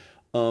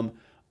 Mm-hmm.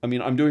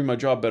 I'm doing my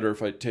job better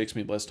if it takes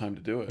me less time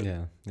to do it.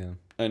 Yeah.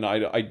 And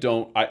I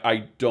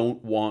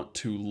don't want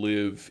to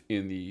live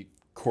in the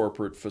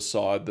corporate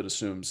facade that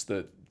assumes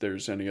that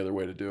there's any other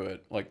way to do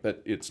it. Like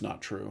that, it's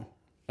not true.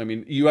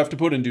 You have to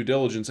put in due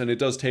diligence, and it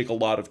does take a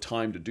lot of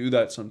time to do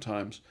that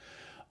sometimes.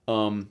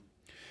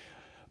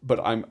 But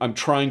I'm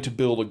trying to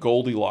build a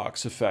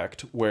Goldilocks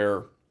effect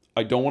where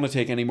I don't want to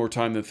take any more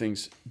time than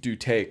things do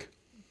take,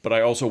 but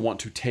I also want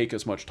to take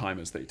as much time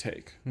as they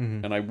take.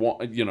 Mm-hmm. And I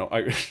want,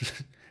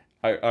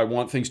 I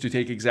want things to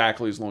take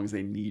exactly as long as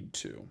they need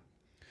to.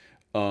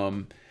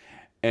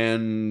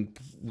 And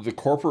the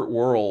corporate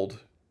world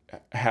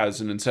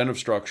has an incentive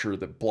structure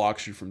that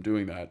blocks you from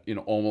doing that in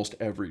almost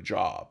every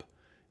job,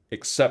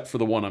 except for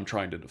the one I'm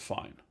trying to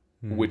define,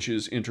 which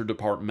is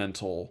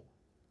interdepartmental,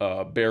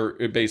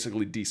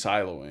 basically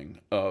de-siloing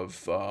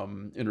of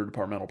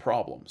interdepartmental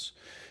problems.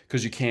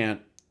 Because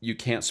you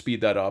can't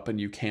speed that up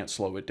and you can't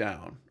slow it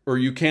down. Or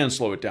you can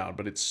slow it down,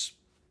 but it's,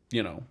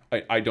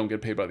 I don't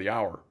get paid by the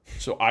hour.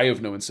 So I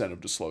have no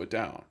incentive to slow it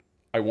down.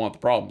 I want the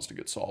problems to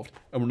get solved,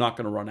 and we're not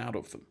going to run out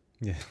of them.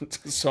 Yeah.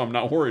 So I'm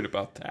not worried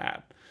about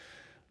that.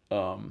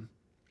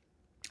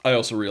 I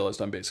also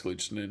realized I'm basically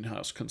just an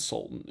in-house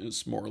consultant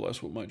is more or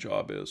less what my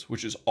job is,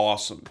 which is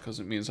awesome because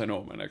it means I know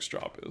what my next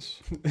job is.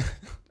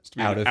 To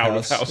be an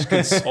out-of-house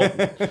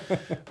consultant.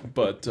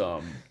 But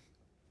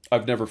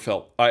I've never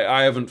felt...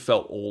 I haven't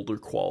felt old or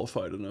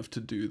qualified enough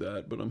to do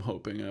that, but I'm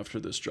hoping after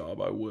this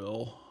job I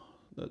will.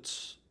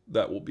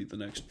 That will be the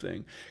next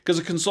thing. Because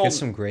a consultant... Get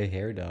some gray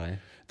hair dye.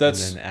 And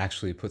then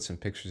actually put some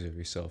pictures of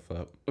yourself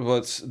up.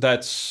 Well,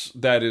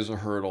 that is a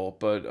hurdle,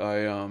 but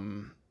I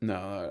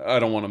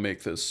don't want to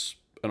make this...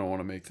 I don't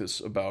want to make this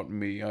about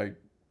me. I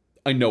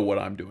know what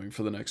I'm doing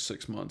for the next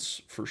 6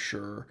 months for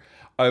sure.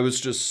 I was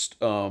just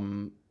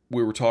we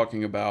were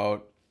talking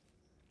about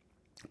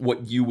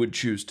what you would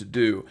choose to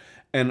do,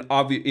 and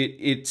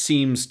it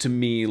seems to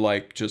me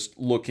like just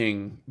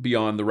looking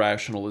beyond the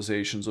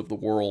rationalizations of the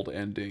world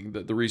ending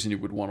that the reason you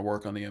would want to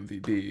work on the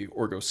MVB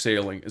or go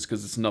sailing is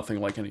because it's nothing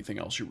like anything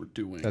else you were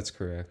doing. That's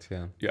correct.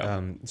 Yeah.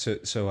 Yeah.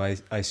 So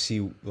I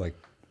see like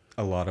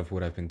a lot of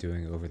what I've been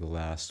doing over the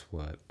last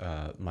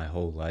my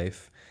whole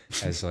life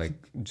as like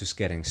just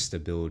getting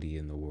stability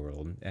in the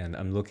world, and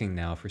I'm looking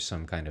now for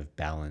some kind of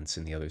balance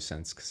in the other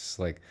sense, because it's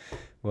like,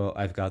 well,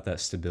 I've got that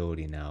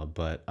stability now,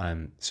 but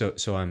I'm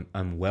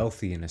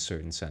wealthy in a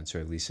certain sense, or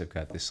at least I've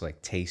got this like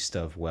taste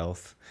of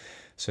wealth.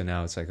 So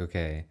now it's like,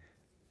 okay,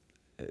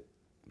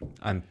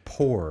 I'm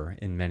poor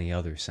in many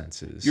other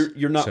senses.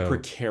 You're not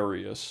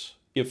precarious.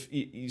 For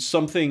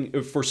something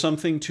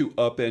to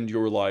upend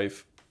your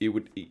life,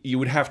 you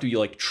would have to be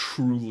like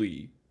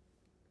truly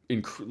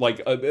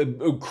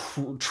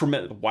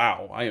tremendous.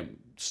 Wow, I am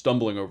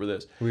stumbling over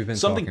this. We've been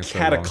something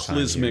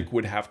cataclysmic would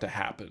would have to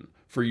happen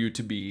for you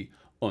to be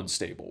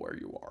unstable where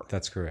you are.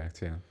 That's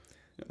correct. Yeah.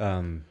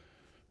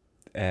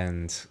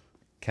 And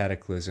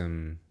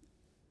cataclysm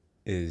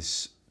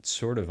is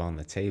sort of on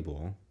the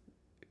table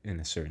in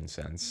a certain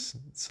sense.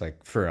 It's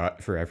like for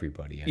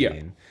everybody. I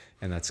mean,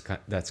 and that's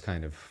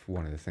kind of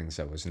one of the things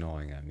that was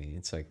gnawing at me.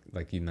 It's like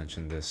you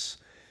mentioned this.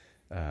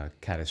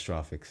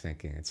 Catastrophic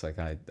thinking. It's like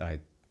I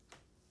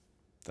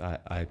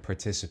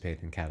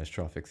participate in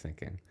catastrophic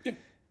thinking. Yeah.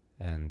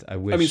 And I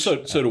wish. I mean,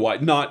 so do I.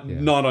 Not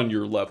on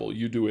your level.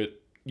 You do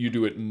it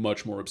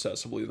much more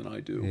obsessively than I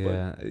do.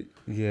 Yeah, but.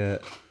 Yeah.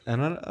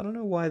 And I don't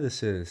know why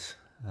this is.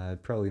 I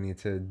probably need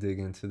to dig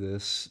into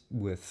this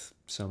with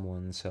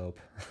someone's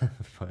help.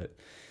 But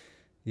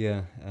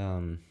yeah,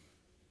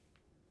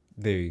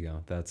 there you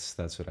go.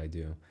 That's what I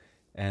do.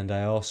 And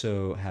I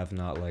also have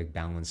not like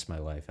balanced my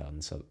life out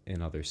in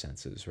other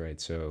senses,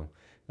 right? So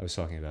I was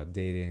talking about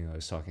dating. I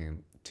was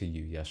talking to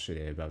you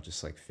yesterday about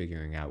just like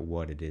figuring out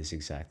what it is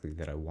exactly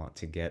that I want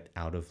to get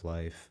out of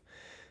life.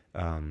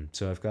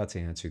 So I've got to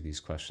answer these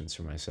questions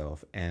for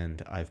myself,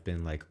 and I've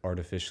been like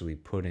artificially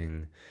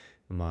putting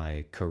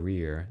my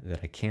career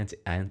that I can't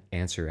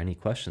answer any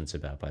questions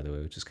about, by the way,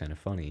 which is kind of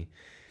funny,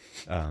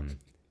 um,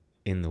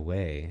 in the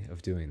way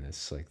of doing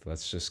this. Like,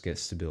 let's just get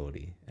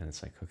stability. And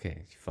it's like,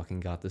 okay, you fucking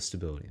got the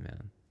stability,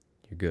 man.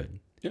 You're good.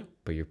 Yeah.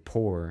 But you're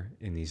poor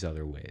in these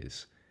other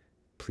ways.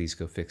 Please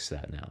go fix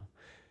that now.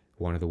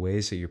 One of the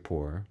ways that you're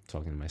poor,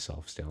 talking to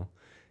myself still,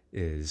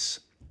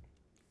 is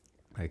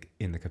like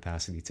in the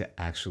capacity to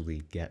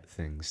actually get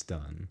things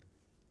done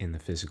in the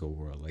physical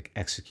world, like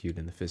execute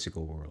in the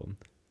physical world,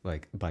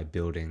 like by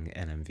building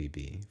an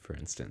MVB, for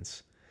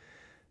instance,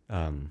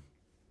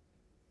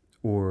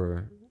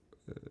 or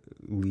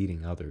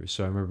leading others.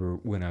 So I remember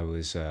when I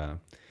was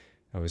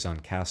on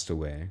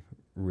Castaway,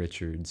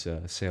 Richard's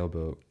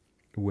sailboat,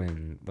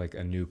 when like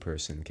a new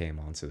person came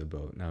onto the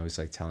boat, and I was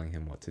like telling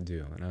him what to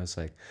do, and I was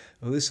like,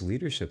 oh, this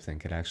leadership thing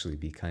could actually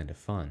be kind of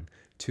fun.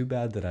 Too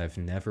bad that I've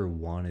never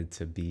wanted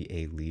to be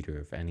a leader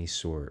of any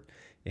sort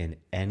in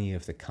any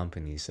of the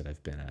companies that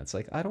I've been at. It's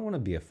like, I don't want to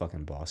be a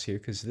fucking boss here,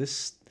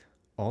 because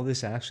all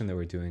this action that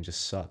we're doing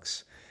just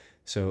sucks.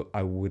 So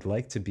I would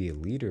like to be a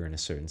leader in a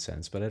certain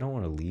sense, but I don't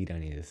want to lead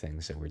any of the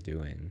things that we're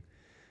doing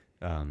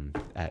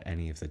at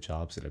any of the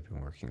jobs that I've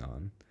been working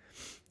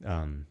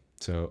on.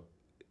 So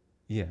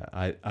yeah,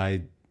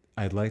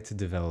 I'd like to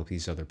develop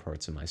these other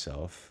parts of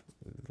myself.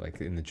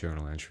 Like in the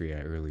journal entry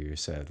I earlier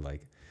said,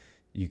 like,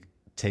 you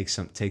take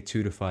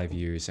 2 to 5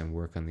 years and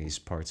work on these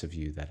parts of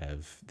you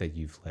that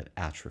you've let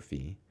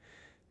atrophy.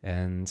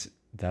 And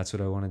that's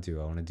what I want to do.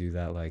 I want to do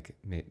that, like,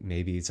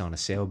 maybe it's on a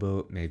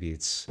sailboat, maybe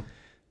it's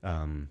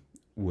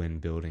when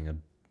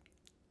building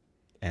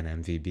an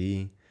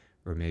MVB,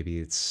 or maybe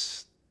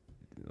it's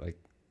like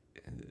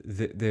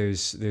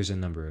there's a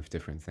number of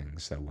different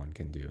things that one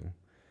can do,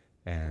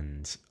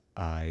 and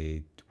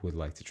I would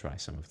like to try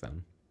some of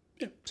them.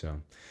 Yeah.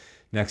 So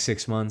next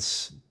 6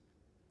 months,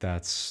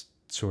 that's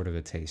sort of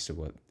a taste of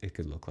what it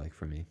could look like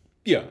for me.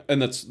 Yeah,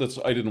 and that's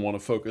I didn't want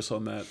to focus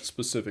on that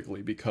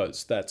specifically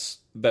because that's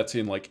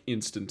in like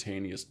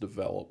instantaneous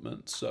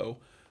development. So,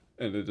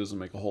 and it doesn't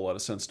make a whole lot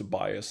of sense to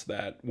bias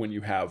that when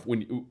you have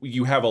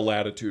a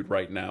latitude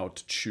right now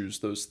to choose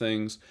those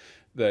things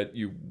that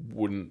you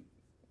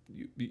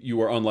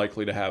are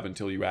unlikely to have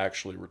until you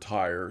actually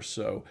retire.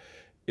 So,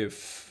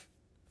 if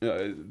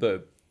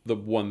the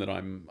one that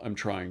I'm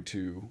trying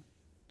to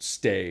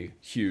stay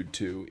hewed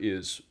to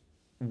is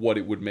what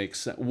it would make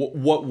sense,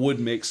 what would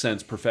make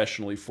sense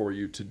professionally for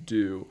you to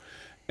do,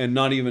 and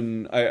not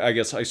even I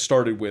guess I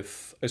started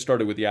with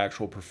the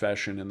actual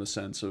profession in the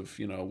sense of,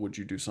 would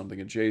you do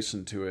something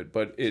adjacent to it,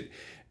 but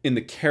in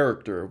the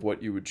character of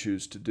what you would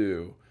choose to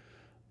do,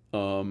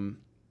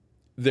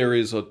 there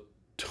is a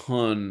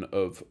ton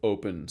of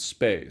open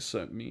space.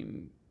 I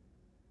mean,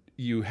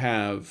 you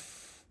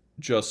have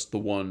just the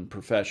one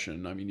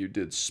profession. I mean, you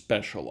did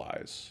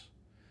specialize.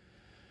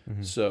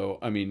 Mm-hmm. So,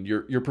 I mean,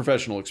 your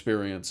professional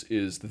experience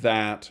is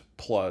that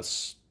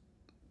plus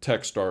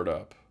tech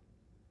startup,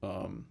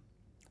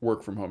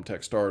 work from home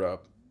tech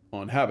startup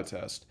on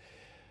Habitest.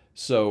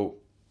 So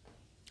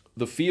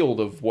the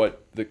field of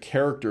the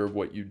character of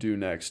what you do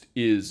next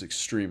is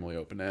extremely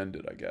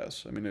open-ended, I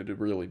guess. I mean, it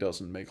really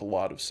doesn't make a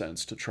lot of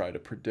sense to try to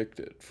predict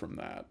it from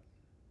that,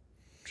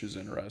 which is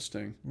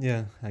interesting.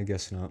 Yeah, I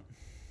guess not.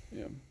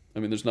 Yeah. I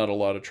mean, there's not a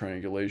lot of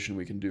triangulation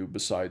we can do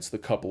besides the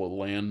couple of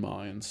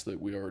landmines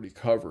that we already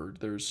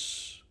covered.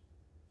 There's,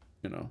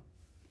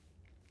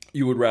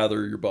 you would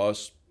rather your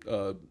boss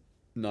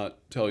not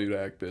tell you to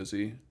act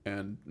busy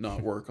and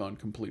not work on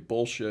complete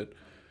bullshit,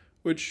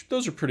 which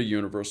those are pretty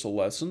universal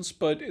lessons,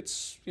 but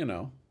it's,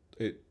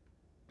 it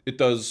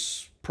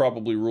does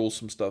probably rule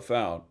some stuff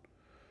out.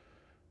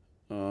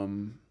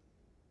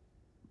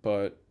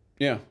 But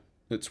yeah,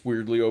 it's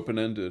weirdly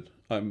open-ended.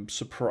 I'm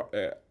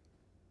surprised.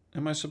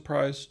 Am I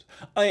surprised?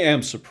 I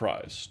am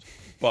surprised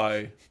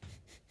by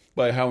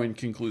how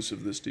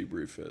inconclusive this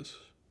debrief is.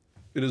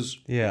 It is.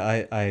 Yeah,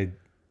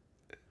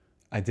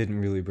 I didn't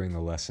really bring the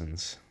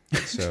lessons,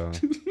 so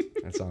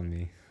that's on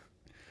me.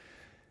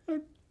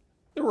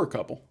 There were a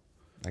couple.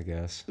 I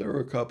guess there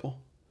were a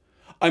couple.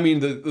 I mean,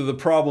 the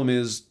problem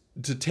is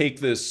to take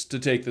this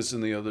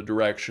in the other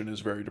direction is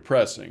very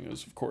depressing.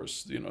 Is of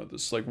course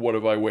this, like, what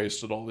have I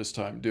wasted all this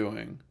time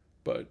doing?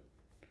 But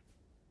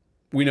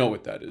we know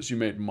what that is. You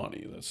made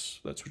money.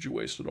 That's what you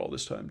wasted all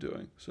this time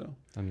doing. So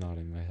I'm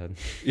nodding my head.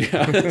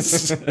 Yeah.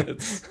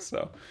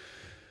 So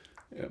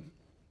yeah,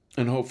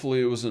 and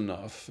hopefully it was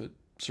enough. It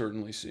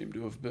certainly seemed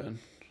to have been,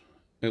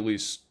 at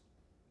least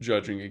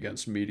judging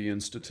against median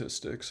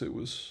statistics. It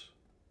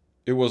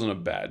wasn't a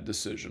bad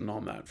decision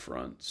on that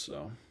front.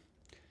 So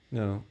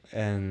no,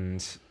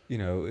 and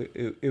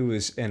it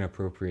was an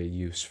appropriate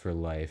use for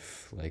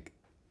life, like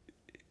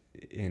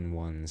in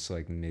one's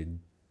like mid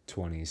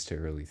 20s to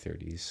early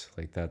 30s.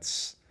 Like,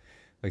 that's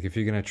like, if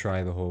you're gonna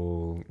try the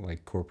whole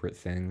like corporate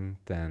thing,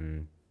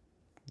 then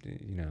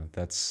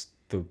that's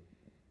the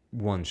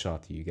one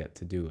shot that you get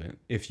to do it.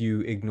 If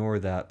you ignore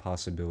that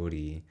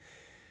possibility,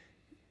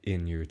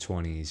 in your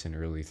 20s and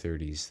early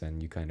 30s, then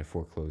you kind of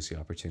foreclose the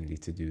opportunity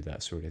to do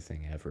that sort of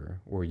thing ever,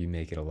 or you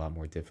make it a lot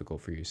more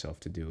difficult for yourself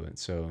to do it.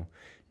 So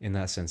in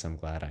that sense, I'm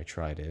glad I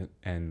tried it,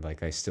 and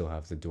like I still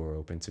have the door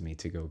open to me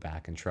to go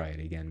back and try it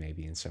again,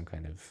 maybe in some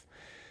kind of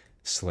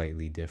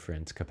slightly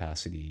different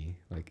capacity,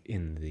 like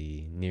in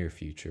the near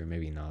future.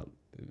 Maybe not,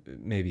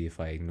 maybe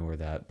if I ignore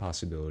that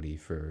possibility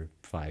for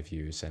 5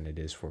 years and it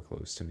is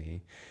foreclosed to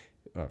me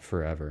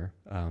forever.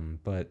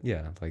 But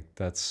yeah, like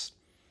that's,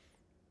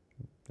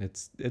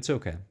 it's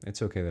okay.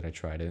 It's okay that I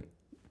tried it.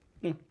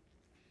 Yeah.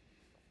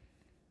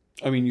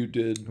 I mean, you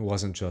did. It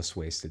wasn't just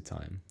wasted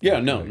time. Yeah,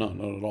 no, not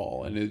at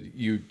all. And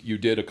you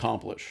did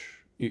accomplish.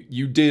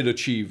 You did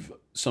achieve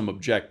some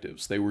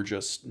objectives. They were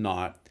just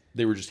not.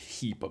 They were just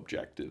heap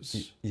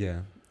objectives.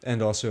 Yeah,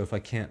 and also if I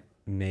can't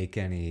make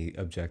any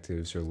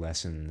objectives or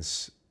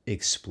lessons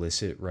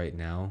explicit right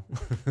now,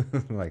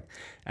 like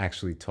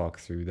actually talk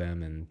through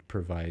them and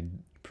provide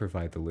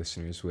the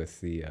listeners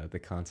with the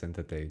content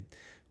that they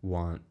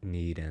want,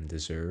 need, and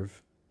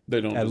deserve.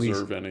 They don't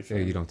deserve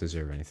anything. You don't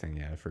deserve anything.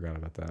 Yeah, I forgot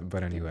about that.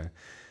 But anyway,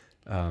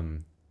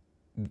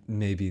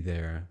 maybe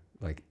they're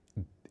like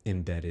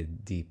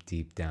embedded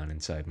deep down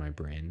inside my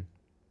brain.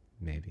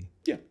 Maybe.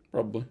 Yeah,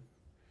 probably.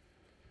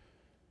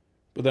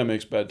 But that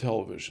makes bad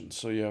television,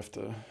 so you have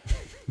to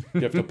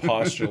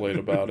postulate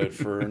about it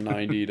for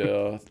 90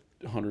 to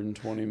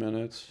 120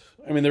 minutes.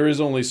 I mean, there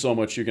is only so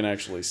much you can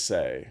actually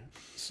say.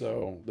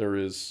 So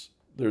there's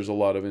a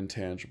lot of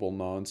intangible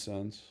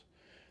nonsense.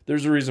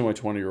 There's a reason why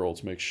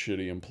 20-year-olds make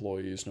shitty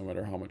employees no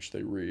matter how much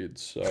they read.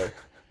 So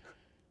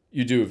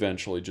you do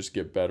eventually just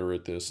get better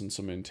at this in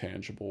some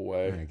intangible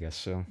way. I guess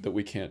so. That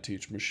we can't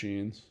teach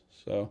machines.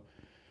 So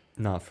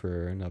not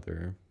for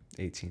another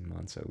 18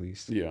 months at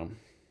least. Yeah.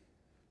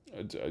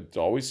 It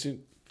always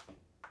seems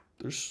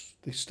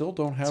they still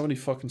don't have any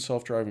fucking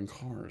self-driving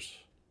cars.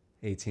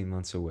 18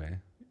 months away,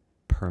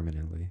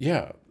 permanently.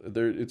 Yeah,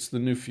 it's the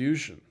new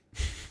Fusion.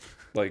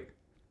 Like,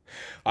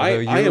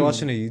 you were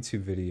watching a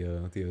YouTube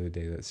video the other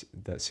day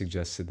that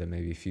suggested that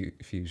maybe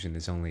Fusion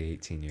is only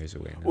 18 years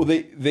away now. Well,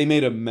 they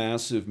made a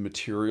massive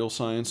material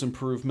science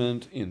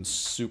improvement in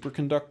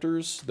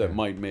superconductors that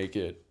might make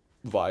it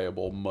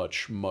viable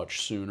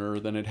much sooner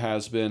than it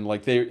has been.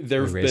 Like they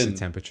raised the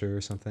temperature or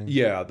something.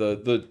 Yeah,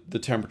 the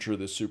temperature of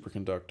the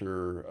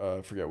superconductor,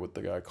 I forget what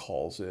the guy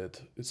calls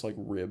it. It's like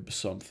rib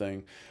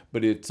something,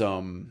 but it's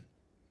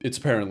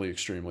apparently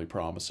extremely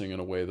promising in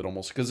a way that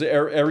almost, because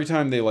every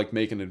time they like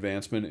make an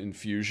advancement in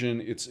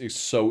fusion, it's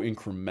so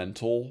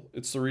incremental.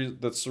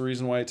 That's the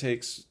reason why it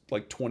takes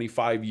like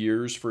 25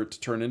 years for it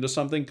to turn into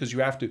something, because you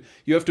have to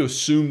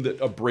assume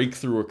that a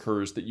breakthrough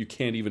occurs that you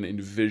can't even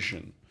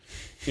envision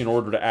in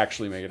order to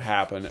actually make it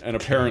happen. And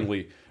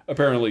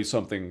apparently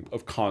something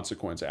of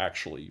consequence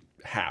actually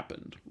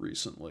happened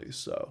recently.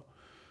 So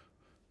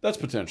that's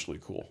potentially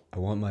cool. I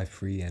want my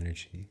free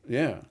energy.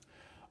 Yeah.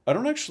 I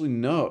don't actually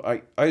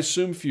know. I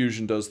assume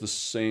fusion does the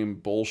same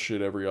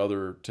bullshit every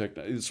other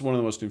It's one of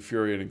the most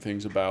infuriating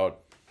things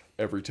about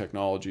every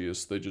technology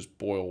is they just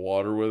boil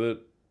water with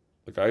it.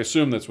 Like, I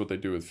assume that's what they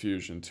do with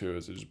fusion too,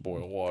 is they just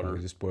boil water.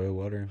 Probably just boil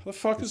water. How the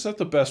fuck is that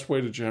the best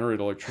way to generate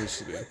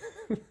electricity?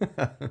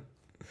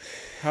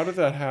 How did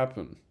that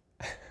happen?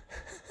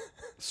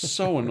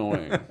 So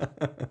annoying.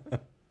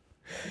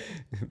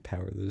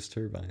 Power those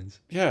turbines.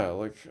 Yeah,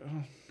 like...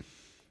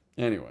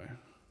 anyway.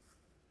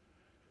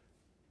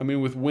 I mean,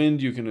 with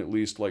wind, you can at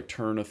least, like,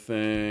 turn a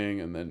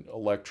thing and then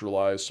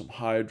electrolyze some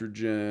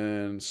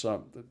hydrogen.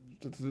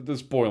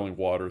 This boiling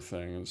water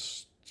thing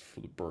is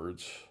for the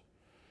birds.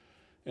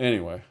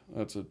 Anyway,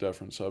 that's a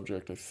different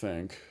subject, I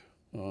think.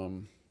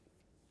 Would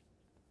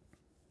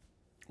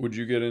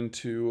you get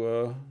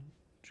into...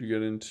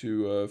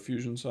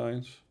 fusion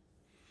science?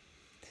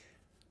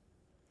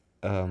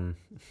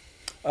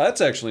 That's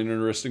actually an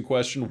interesting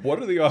question. What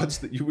are the odds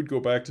that you would go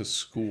back to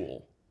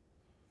school?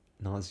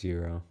 Not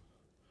zero.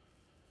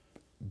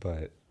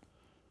 But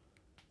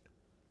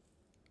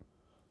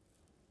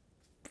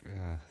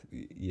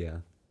yeah,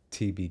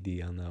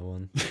 TBD on that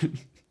one.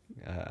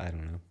 I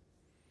don't know.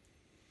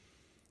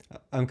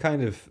 I'm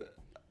kind of...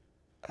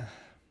 I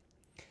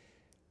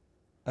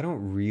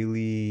don't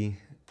really...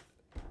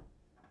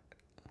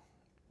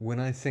 When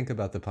I think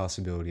about the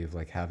possibility of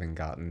like having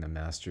gotten a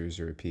master's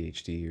or a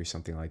PhD or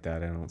something like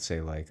that, I don't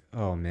say like,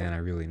 oh man, I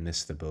really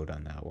missed the boat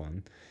on that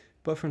one.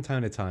 But from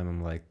time to time,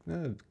 I'm like,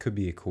 it could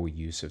be a cool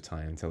use of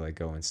time to like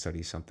go and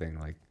study something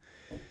like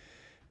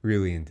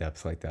really in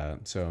depth like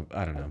that. So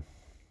I don't know.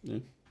 Yeah.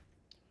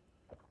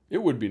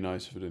 It would be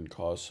nice if it didn't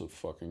cost so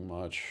fucking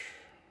much.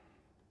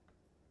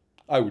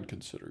 I would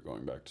consider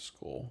going back to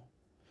school.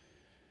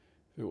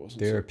 If it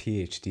wasn't. There are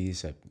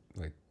PhDs that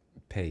like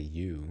pay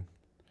you.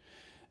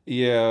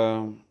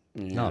 Yeah.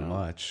 Not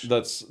much.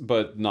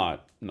 But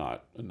not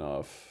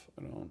enough.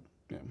 I don't.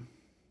 Yeah.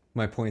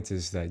 My point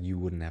is that you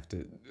wouldn't have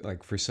to,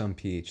 like, for some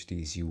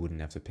PhDs, you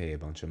wouldn't have to pay a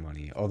bunch of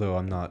money. Although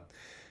I'm not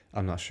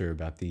sure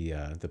about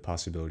the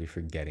possibility for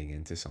getting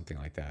into something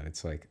like that.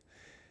 It's like,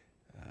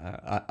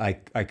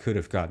 I could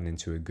have gotten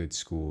into a good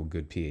school,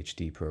 good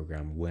PhD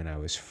program when I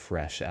was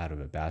fresh out of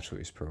a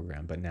bachelor's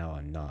program, but now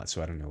I'm not.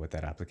 So I don't know what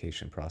that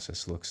application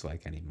process looks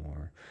like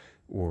anymore,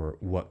 or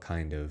what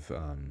kind of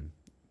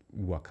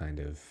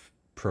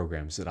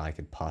programs that I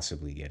could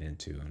possibly get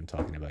into. I'm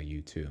talking about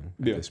you too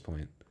at Yeah. this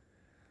point.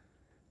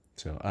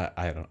 So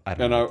I don't And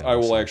know what that I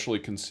looks will like. actually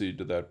concede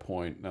to that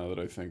point now that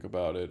I think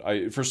about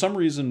it. For some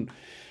reason,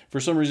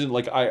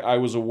 like I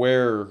was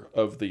aware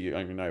of the.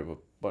 I mean, I have a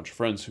bunch of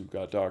friends who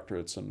got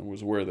doctorates and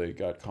was aware they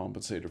got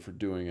compensated for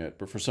doing it.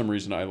 But for some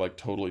reason, I like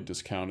totally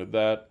discounted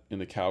that in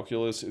the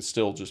calculus. It's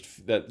still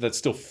just that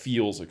still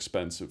feels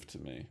expensive to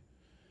me,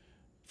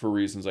 for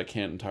reasons I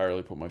can't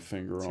entirely put my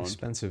finger It's on.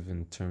 expensive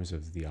in terms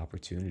of the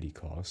opportunity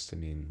cost. I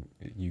mean,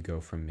 you go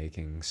from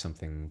making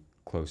something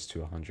close to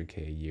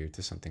 100K a year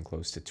to something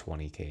close to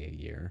 20K a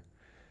year.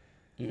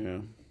 Yeah.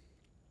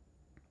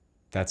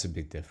 That's a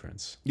big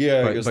difference.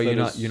 Yeah, I But guess but that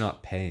you're is.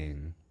 not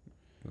paying,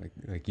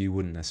 like you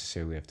wouldn't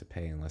necessarily have to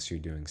pay unless you're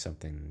doing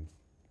something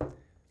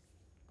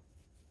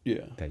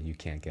Yeah. that you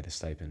can't get a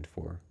stipend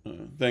for.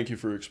 Thank you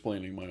for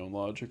explaining my own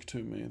logic to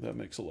me. That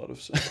makes a lot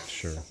of sense.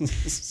 Sure.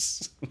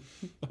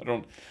 I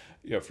don't.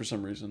 Yeah, for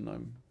some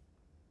reason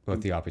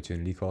But the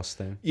opportunity cost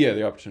thing. Yeah,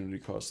 the opportunity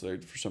cost there.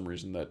 For some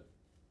reason that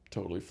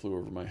totally flew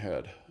over my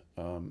head.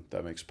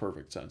 That makes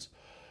perfect sense.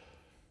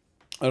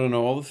 I don't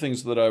know, all the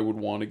things that I would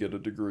want to get a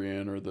degree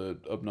in are the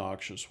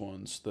obnoxious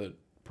ones that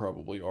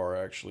probably are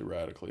actually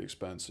radically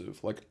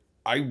expensive. Like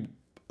I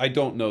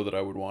don't know that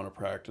I would want to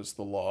practice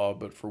the law,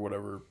 but for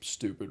whatever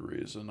stupid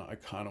reason, I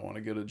kind of want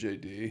to get a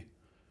JD.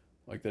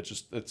 Like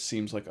that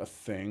seems like a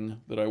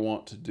thing that I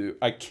want to do.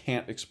 I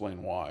can't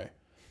explain why,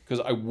 because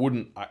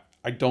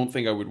I don't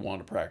think I would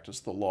want to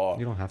practice the law.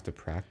 You don't have to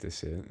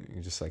practice it.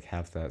 You just like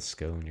have that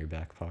skill in your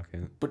back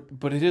pocket.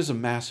 But it is a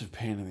massive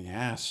pain in the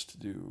ass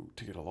to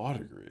get a law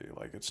degree.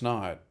 Like it's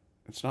not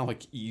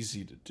like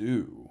easy to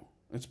do.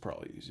 It's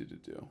probably easy to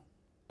do.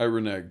 I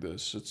renege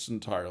this. It's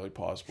entirely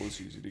possible it's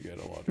easy to get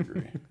a law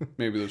degree.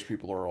 Maybe those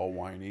people are all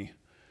whiny,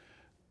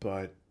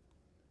 but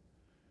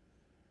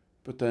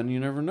then you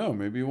never know.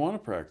 Maybe you want to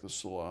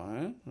practice the law,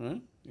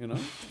 right? You know,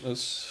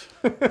 that's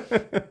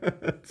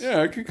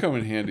yeah. It could come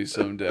in handy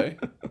someday.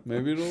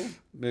 Maybe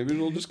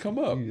it'll just come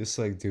up. You just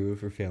like do it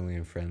for family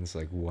and friends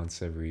like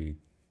once every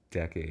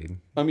decade.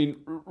 I mean,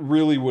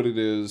 really what it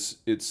is,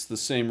 it's the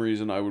same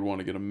reason I would want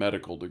to get a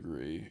medical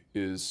degree,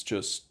 is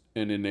just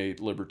an innate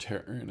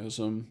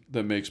libertarianism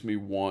that makes me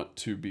want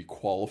to be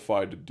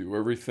qualified to do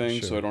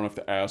everything, so Sure. I don't have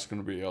to ask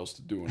anybody else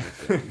to do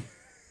anything.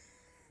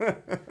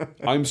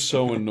 I'm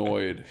so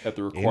annoyed at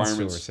the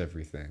requirements. Insource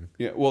everything.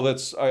 Yeah, well,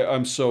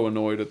 I'm so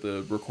annoyed at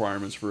the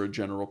requirements for a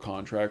general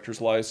contractor's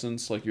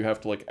license. Like, you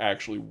have to like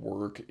actually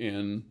work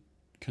in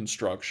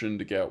construction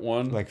to get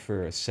one. Like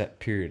for a set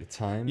period of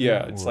time.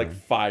 Yeah, it's or- like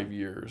 5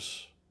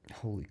 years.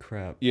 Holy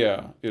crap.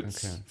 Yeah,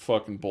 it's Okay.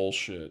 fucking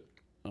bullshit.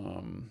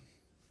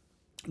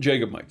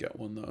 Jacob might get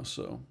one though,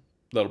 so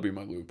that'll be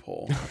my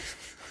loophole.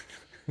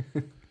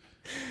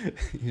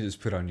 You just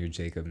put on your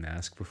Jacob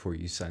mask before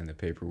you sign the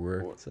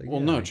paperwork. It's like, Well,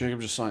 yeah, no, I- Jacob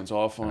just signs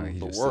off on he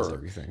the just work. does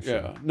everything,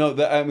 Yeah, sure.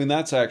 no, I mean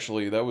that's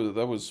actually that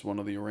was one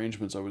of the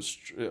arrangements. I was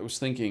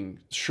thinking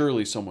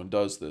surely someone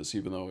does this,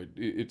 even though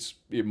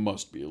it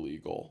must be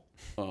illegal.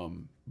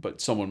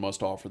 But someone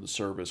must offer the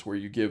service where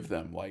you give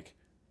them like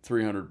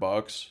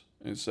 $300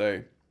 and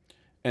say,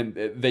 and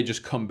they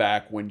just come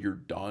back when you're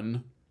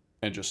done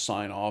and just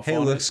sign off. Hey,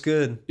 on looks it.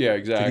 good. Yeah,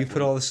 exactly. Did you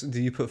put all this?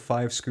 Did you put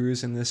 5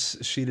 screws in this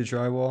sheet of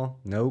drywall?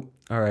 Nope.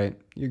 All right,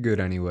 you're good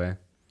anyway.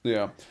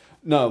 Yeah.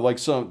 No, like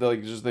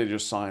they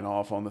just sign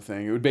off on the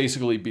thing. It would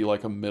basically be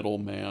like a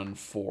middleman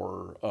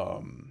for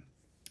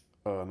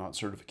not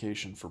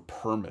certification, for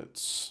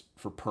permits,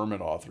 for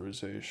permit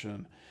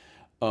authorization.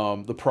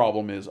 The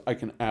problem is I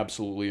can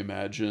absolutely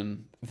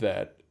imagine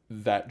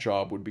that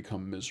job would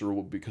become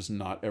miserable because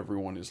not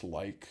everyone is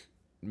like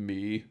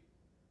me,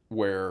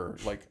 where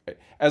like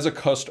as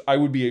a I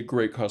would be a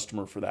great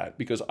customer for that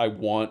because I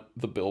want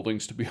the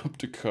buildings to be up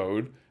to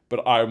code.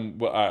 But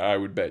I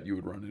would bet you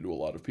would run into a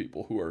lot of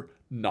people who are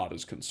not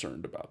as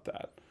concerned about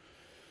that.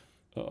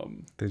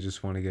 They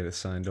just want to get it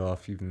signed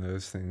off, even though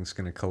this thing's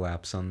gonna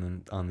collapse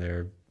on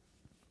their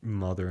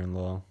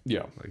mother-in-law.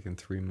 Yeah, Like in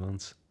 3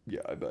 months. yeah,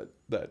 I bet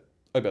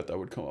that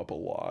would come up a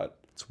lot.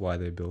 That's why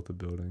they built the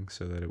building,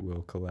 so that it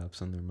will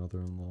collapse on their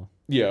mother-in-law.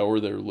 Yeah, or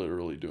they're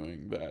literally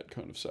doing that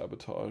kind of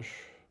sabotage.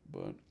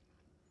 But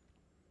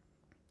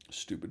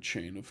stupid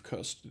chain of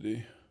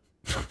custody.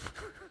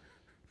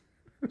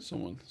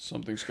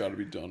 Something's got to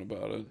be done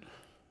about it.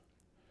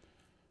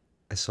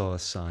 I saw a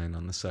sign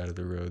on the side of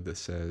the road that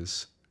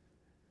says,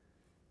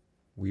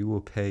 "We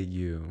will pay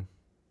you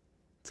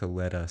to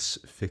let us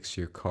fix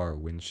your car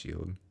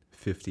windshield.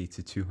 $50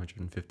 to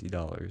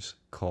 $250.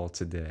 Call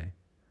today."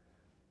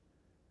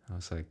 I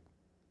was like,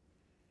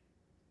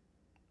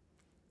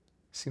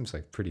 seems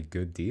like a pretty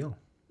good deal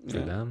for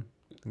Yeah. them.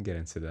 I can get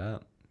into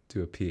that.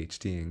 Do a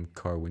PhD in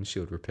car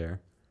windshield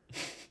repair.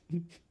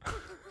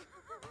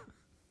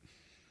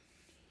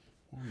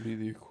 What would be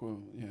the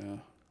equivalent? Yeah,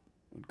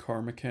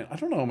 car mechanic. I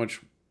don't know how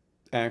much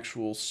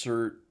actual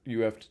cert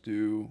you have to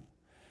do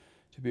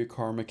to be a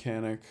car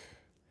mechanic.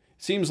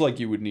 Seems like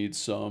you would need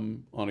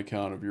some on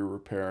account of you're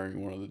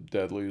repairing one of the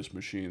deadliest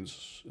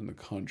machines in the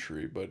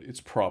country, but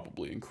it's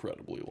probably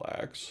incredibly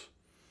lax.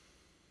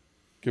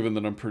 Given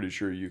that I'm pretty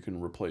sure you can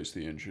replace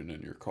the engine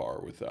in your car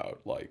without,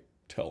 like,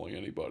 telling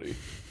anybody.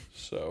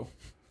 So,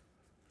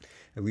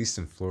 At least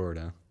in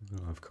Florida, we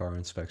don't have car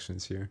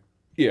inspections here.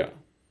 yeah.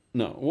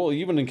 No. Well,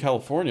 even in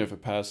California, if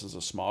it passes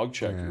a smog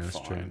check, Yeah, you're that's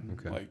true. fine.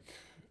 Okay. Like,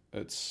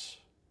 it's...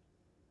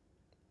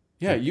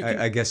 Yeah, you can...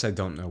 I guess I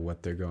don't know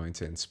what they're going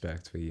to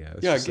inspect, but yeah,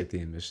 it's Yeah, just like the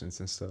emissions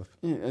and stuff.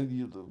 Yeah, and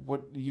you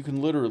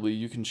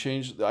can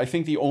change. I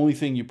think the only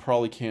thing you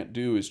probably can't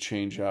do is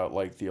change out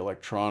like the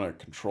electronic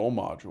control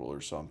module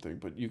or something.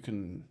 But you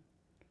can,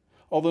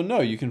 although no,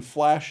 you can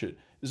flash it.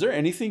 Is there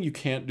anything you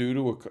can't do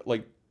to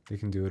like? They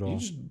can do it all. You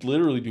just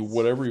literally do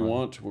whatever you fun.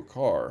 want to a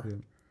car. Yeah.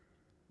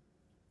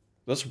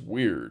 That's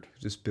weird.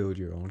 Just build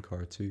your own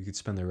car too. You could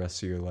spend the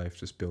rest of your life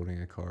just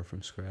building a car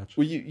from scratch.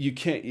 Well, you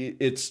can't.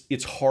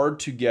 It's hard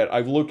to get.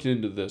 I've looked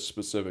into this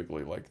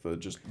specifically, like the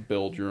just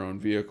build your own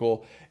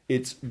vehicle.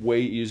 It's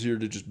way easier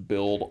to just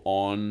build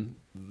on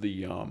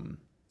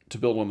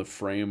the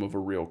frame of a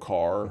real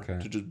car. Okay.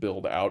 To just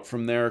build out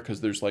from there,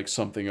 because there's like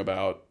something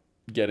about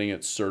getting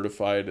it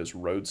certified as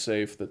road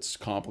safe that's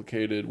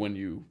complicated when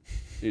you.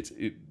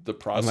 The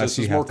process Unless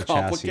you is have more the chassis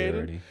complicated.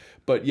 already.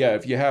 But yeah,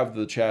 if you have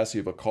the chassis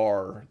of a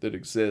car that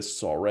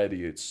exists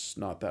already, it's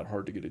not that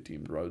hard to get it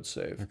deemed road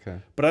safe. Okay.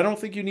 But I don't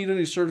think you need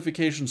any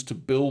certifications to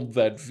build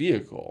that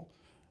vehicle.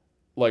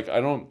 Like,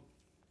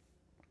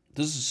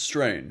 this is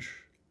strange.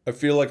 I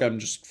feel like I'm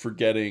just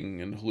forgetting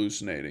and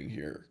hallucinating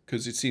here.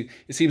 Because it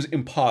seems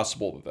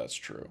impossible that that's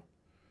true.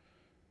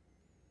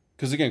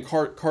 Because again,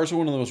 cars are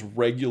one of the most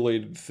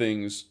regulated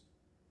things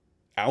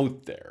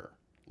out there.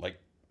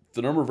 Like,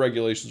 the number of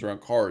regulations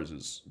around cars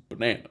is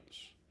bananas.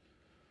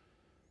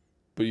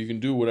 But you can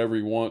do whatever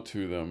you want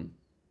to them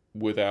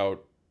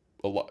without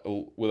a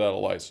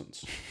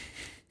license.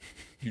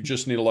 You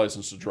just need a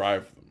license to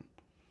drive them.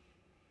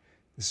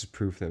 This is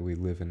proof that we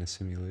live in a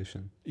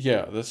simulation.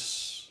 Yeah,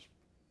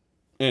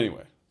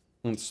 anyway,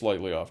 it's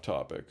slightly off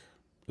topic.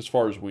 As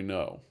far as we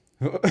know.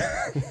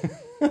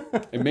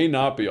 It may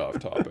not be off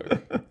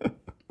topic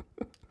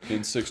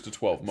in 6 to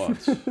 12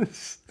 months.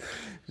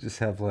 Just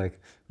have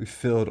like, we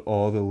filled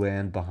all the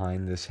land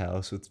behind this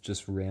house with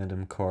just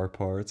random car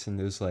parts, and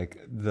there's like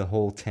the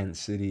whole tent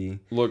city.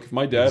 Look, if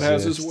my dad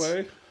has his exists.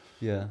 way,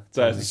 Yeah,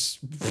 that's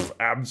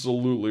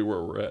absolutely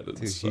where we're headed.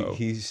 dude, So.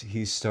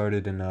 he's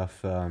started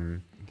enough.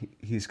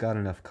 He's got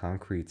enough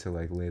concrete to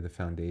like lay the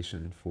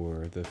foundation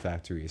for the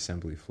factory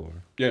assembly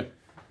floor. Yeah.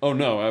 Oh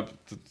no,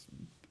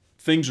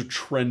 things are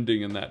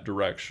trending in that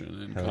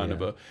direction, and Hell kind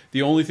yeah. of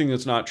the only thing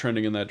that's not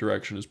trending in that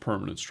direction is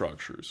permanent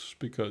structures,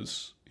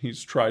 because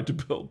he's tried to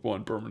build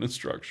one permanent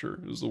structure.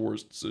 It was the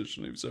worst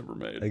decision he's ever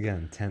made.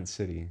 Again, tent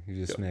city. You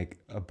just make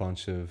a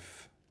bunch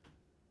of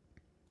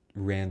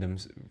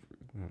randoms.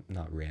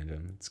 Not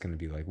random. It's going to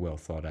be like well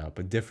thought out,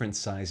 but different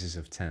sizes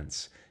of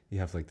tents. You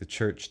have like the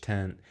church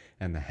tent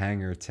and the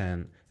hangar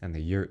tent and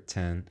the yurt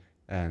tent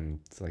and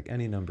like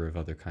any number of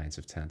other kinds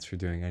of tents for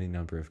doing any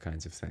number of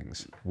kinds of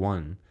things.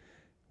 One,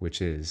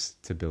 which is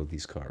to build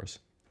these cars.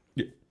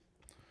 Yeah.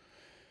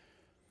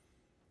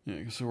 Yeah,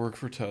 I guess it worked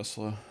for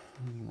Tesla.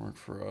 It didn't work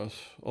for us.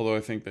 Although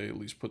I think they at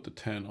least put the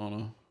tent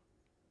on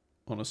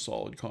a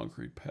solid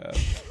concrete pad,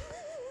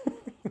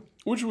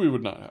 which we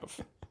would not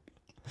have.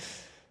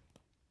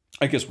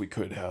 I guess we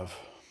could have.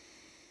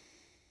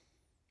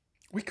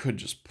 We could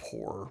just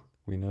pour.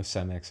 We know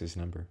Cemex's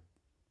number.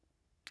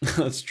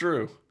 That's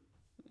true.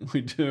 We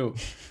do.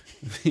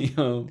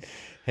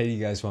 Hey, you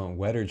guys want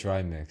wet or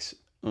dry mix?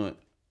 Uh,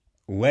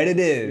 Wet it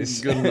is.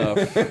 Good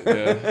enough.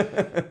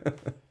 Yeah.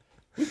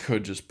 We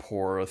could just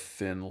pour a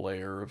thin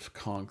layer of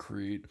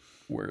concrete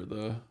where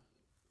the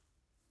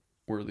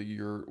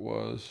yurt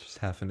was. Just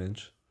half an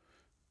inch.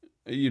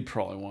 You'd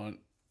probably want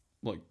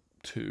like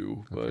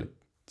 2, but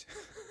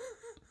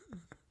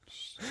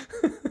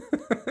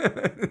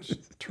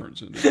just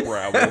turns into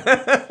gravel.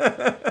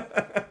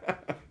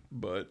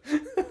 But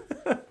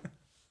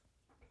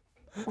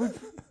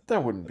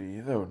that wouldn't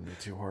be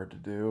too hard to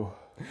do.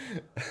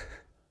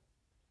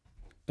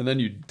 And then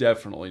you'd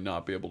definitely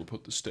not be able to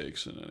put the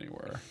stakes in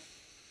anywhere.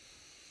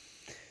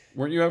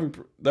 Weren't you having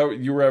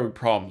you were having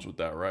problems with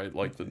that, right?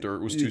 Like the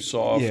dirt was too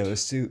soft. Yeah, it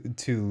was too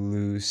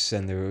loose,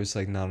 and there was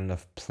like not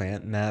enough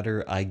plant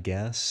matter. I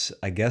guess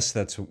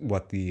that's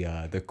what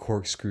the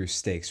corkscrew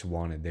stakes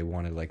wanted. They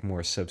wanted like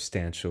more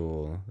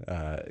substantial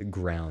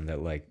ground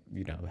that like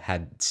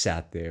had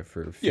sat there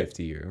for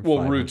 50 or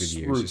 500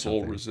 years. Roots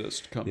will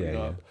resist coming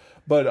up.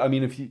 But I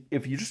mean,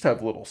 if you just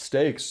have little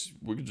stakes,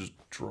 we could just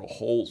drill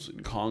holes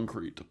in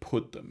concrete to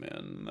put them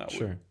in. That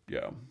would,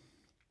 yeah.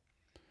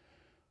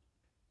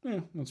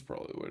 Yeah, that's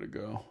probably the way to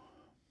go.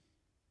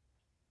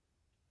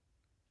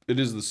 It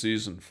is the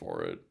season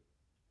for it.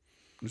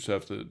 You just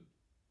have to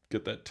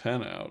get that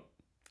 10 out.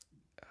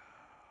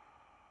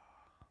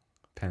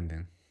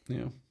 Pending.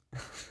 Yeah.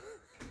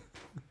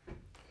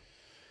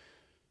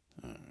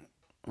 All right.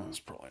 Well,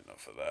 that's probably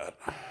enough of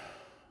that.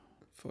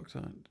 fuck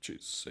that? Did you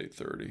say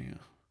 30? Yeah.